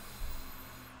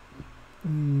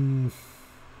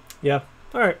 Yeah.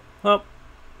 Alright. Well.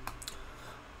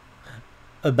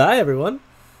 Bye, everyone.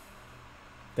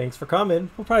 Thanks for coming.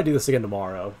 We'll probably do this again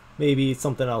tomorrow. Maybe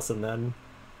something else and then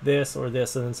this or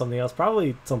this and then something else.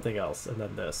 Probably something else and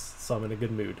then this. So I'm in a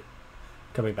good mood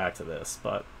coming back to this.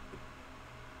 But,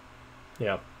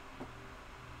 yeah.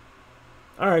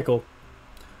 Alright, cool.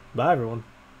 Bye, everyone.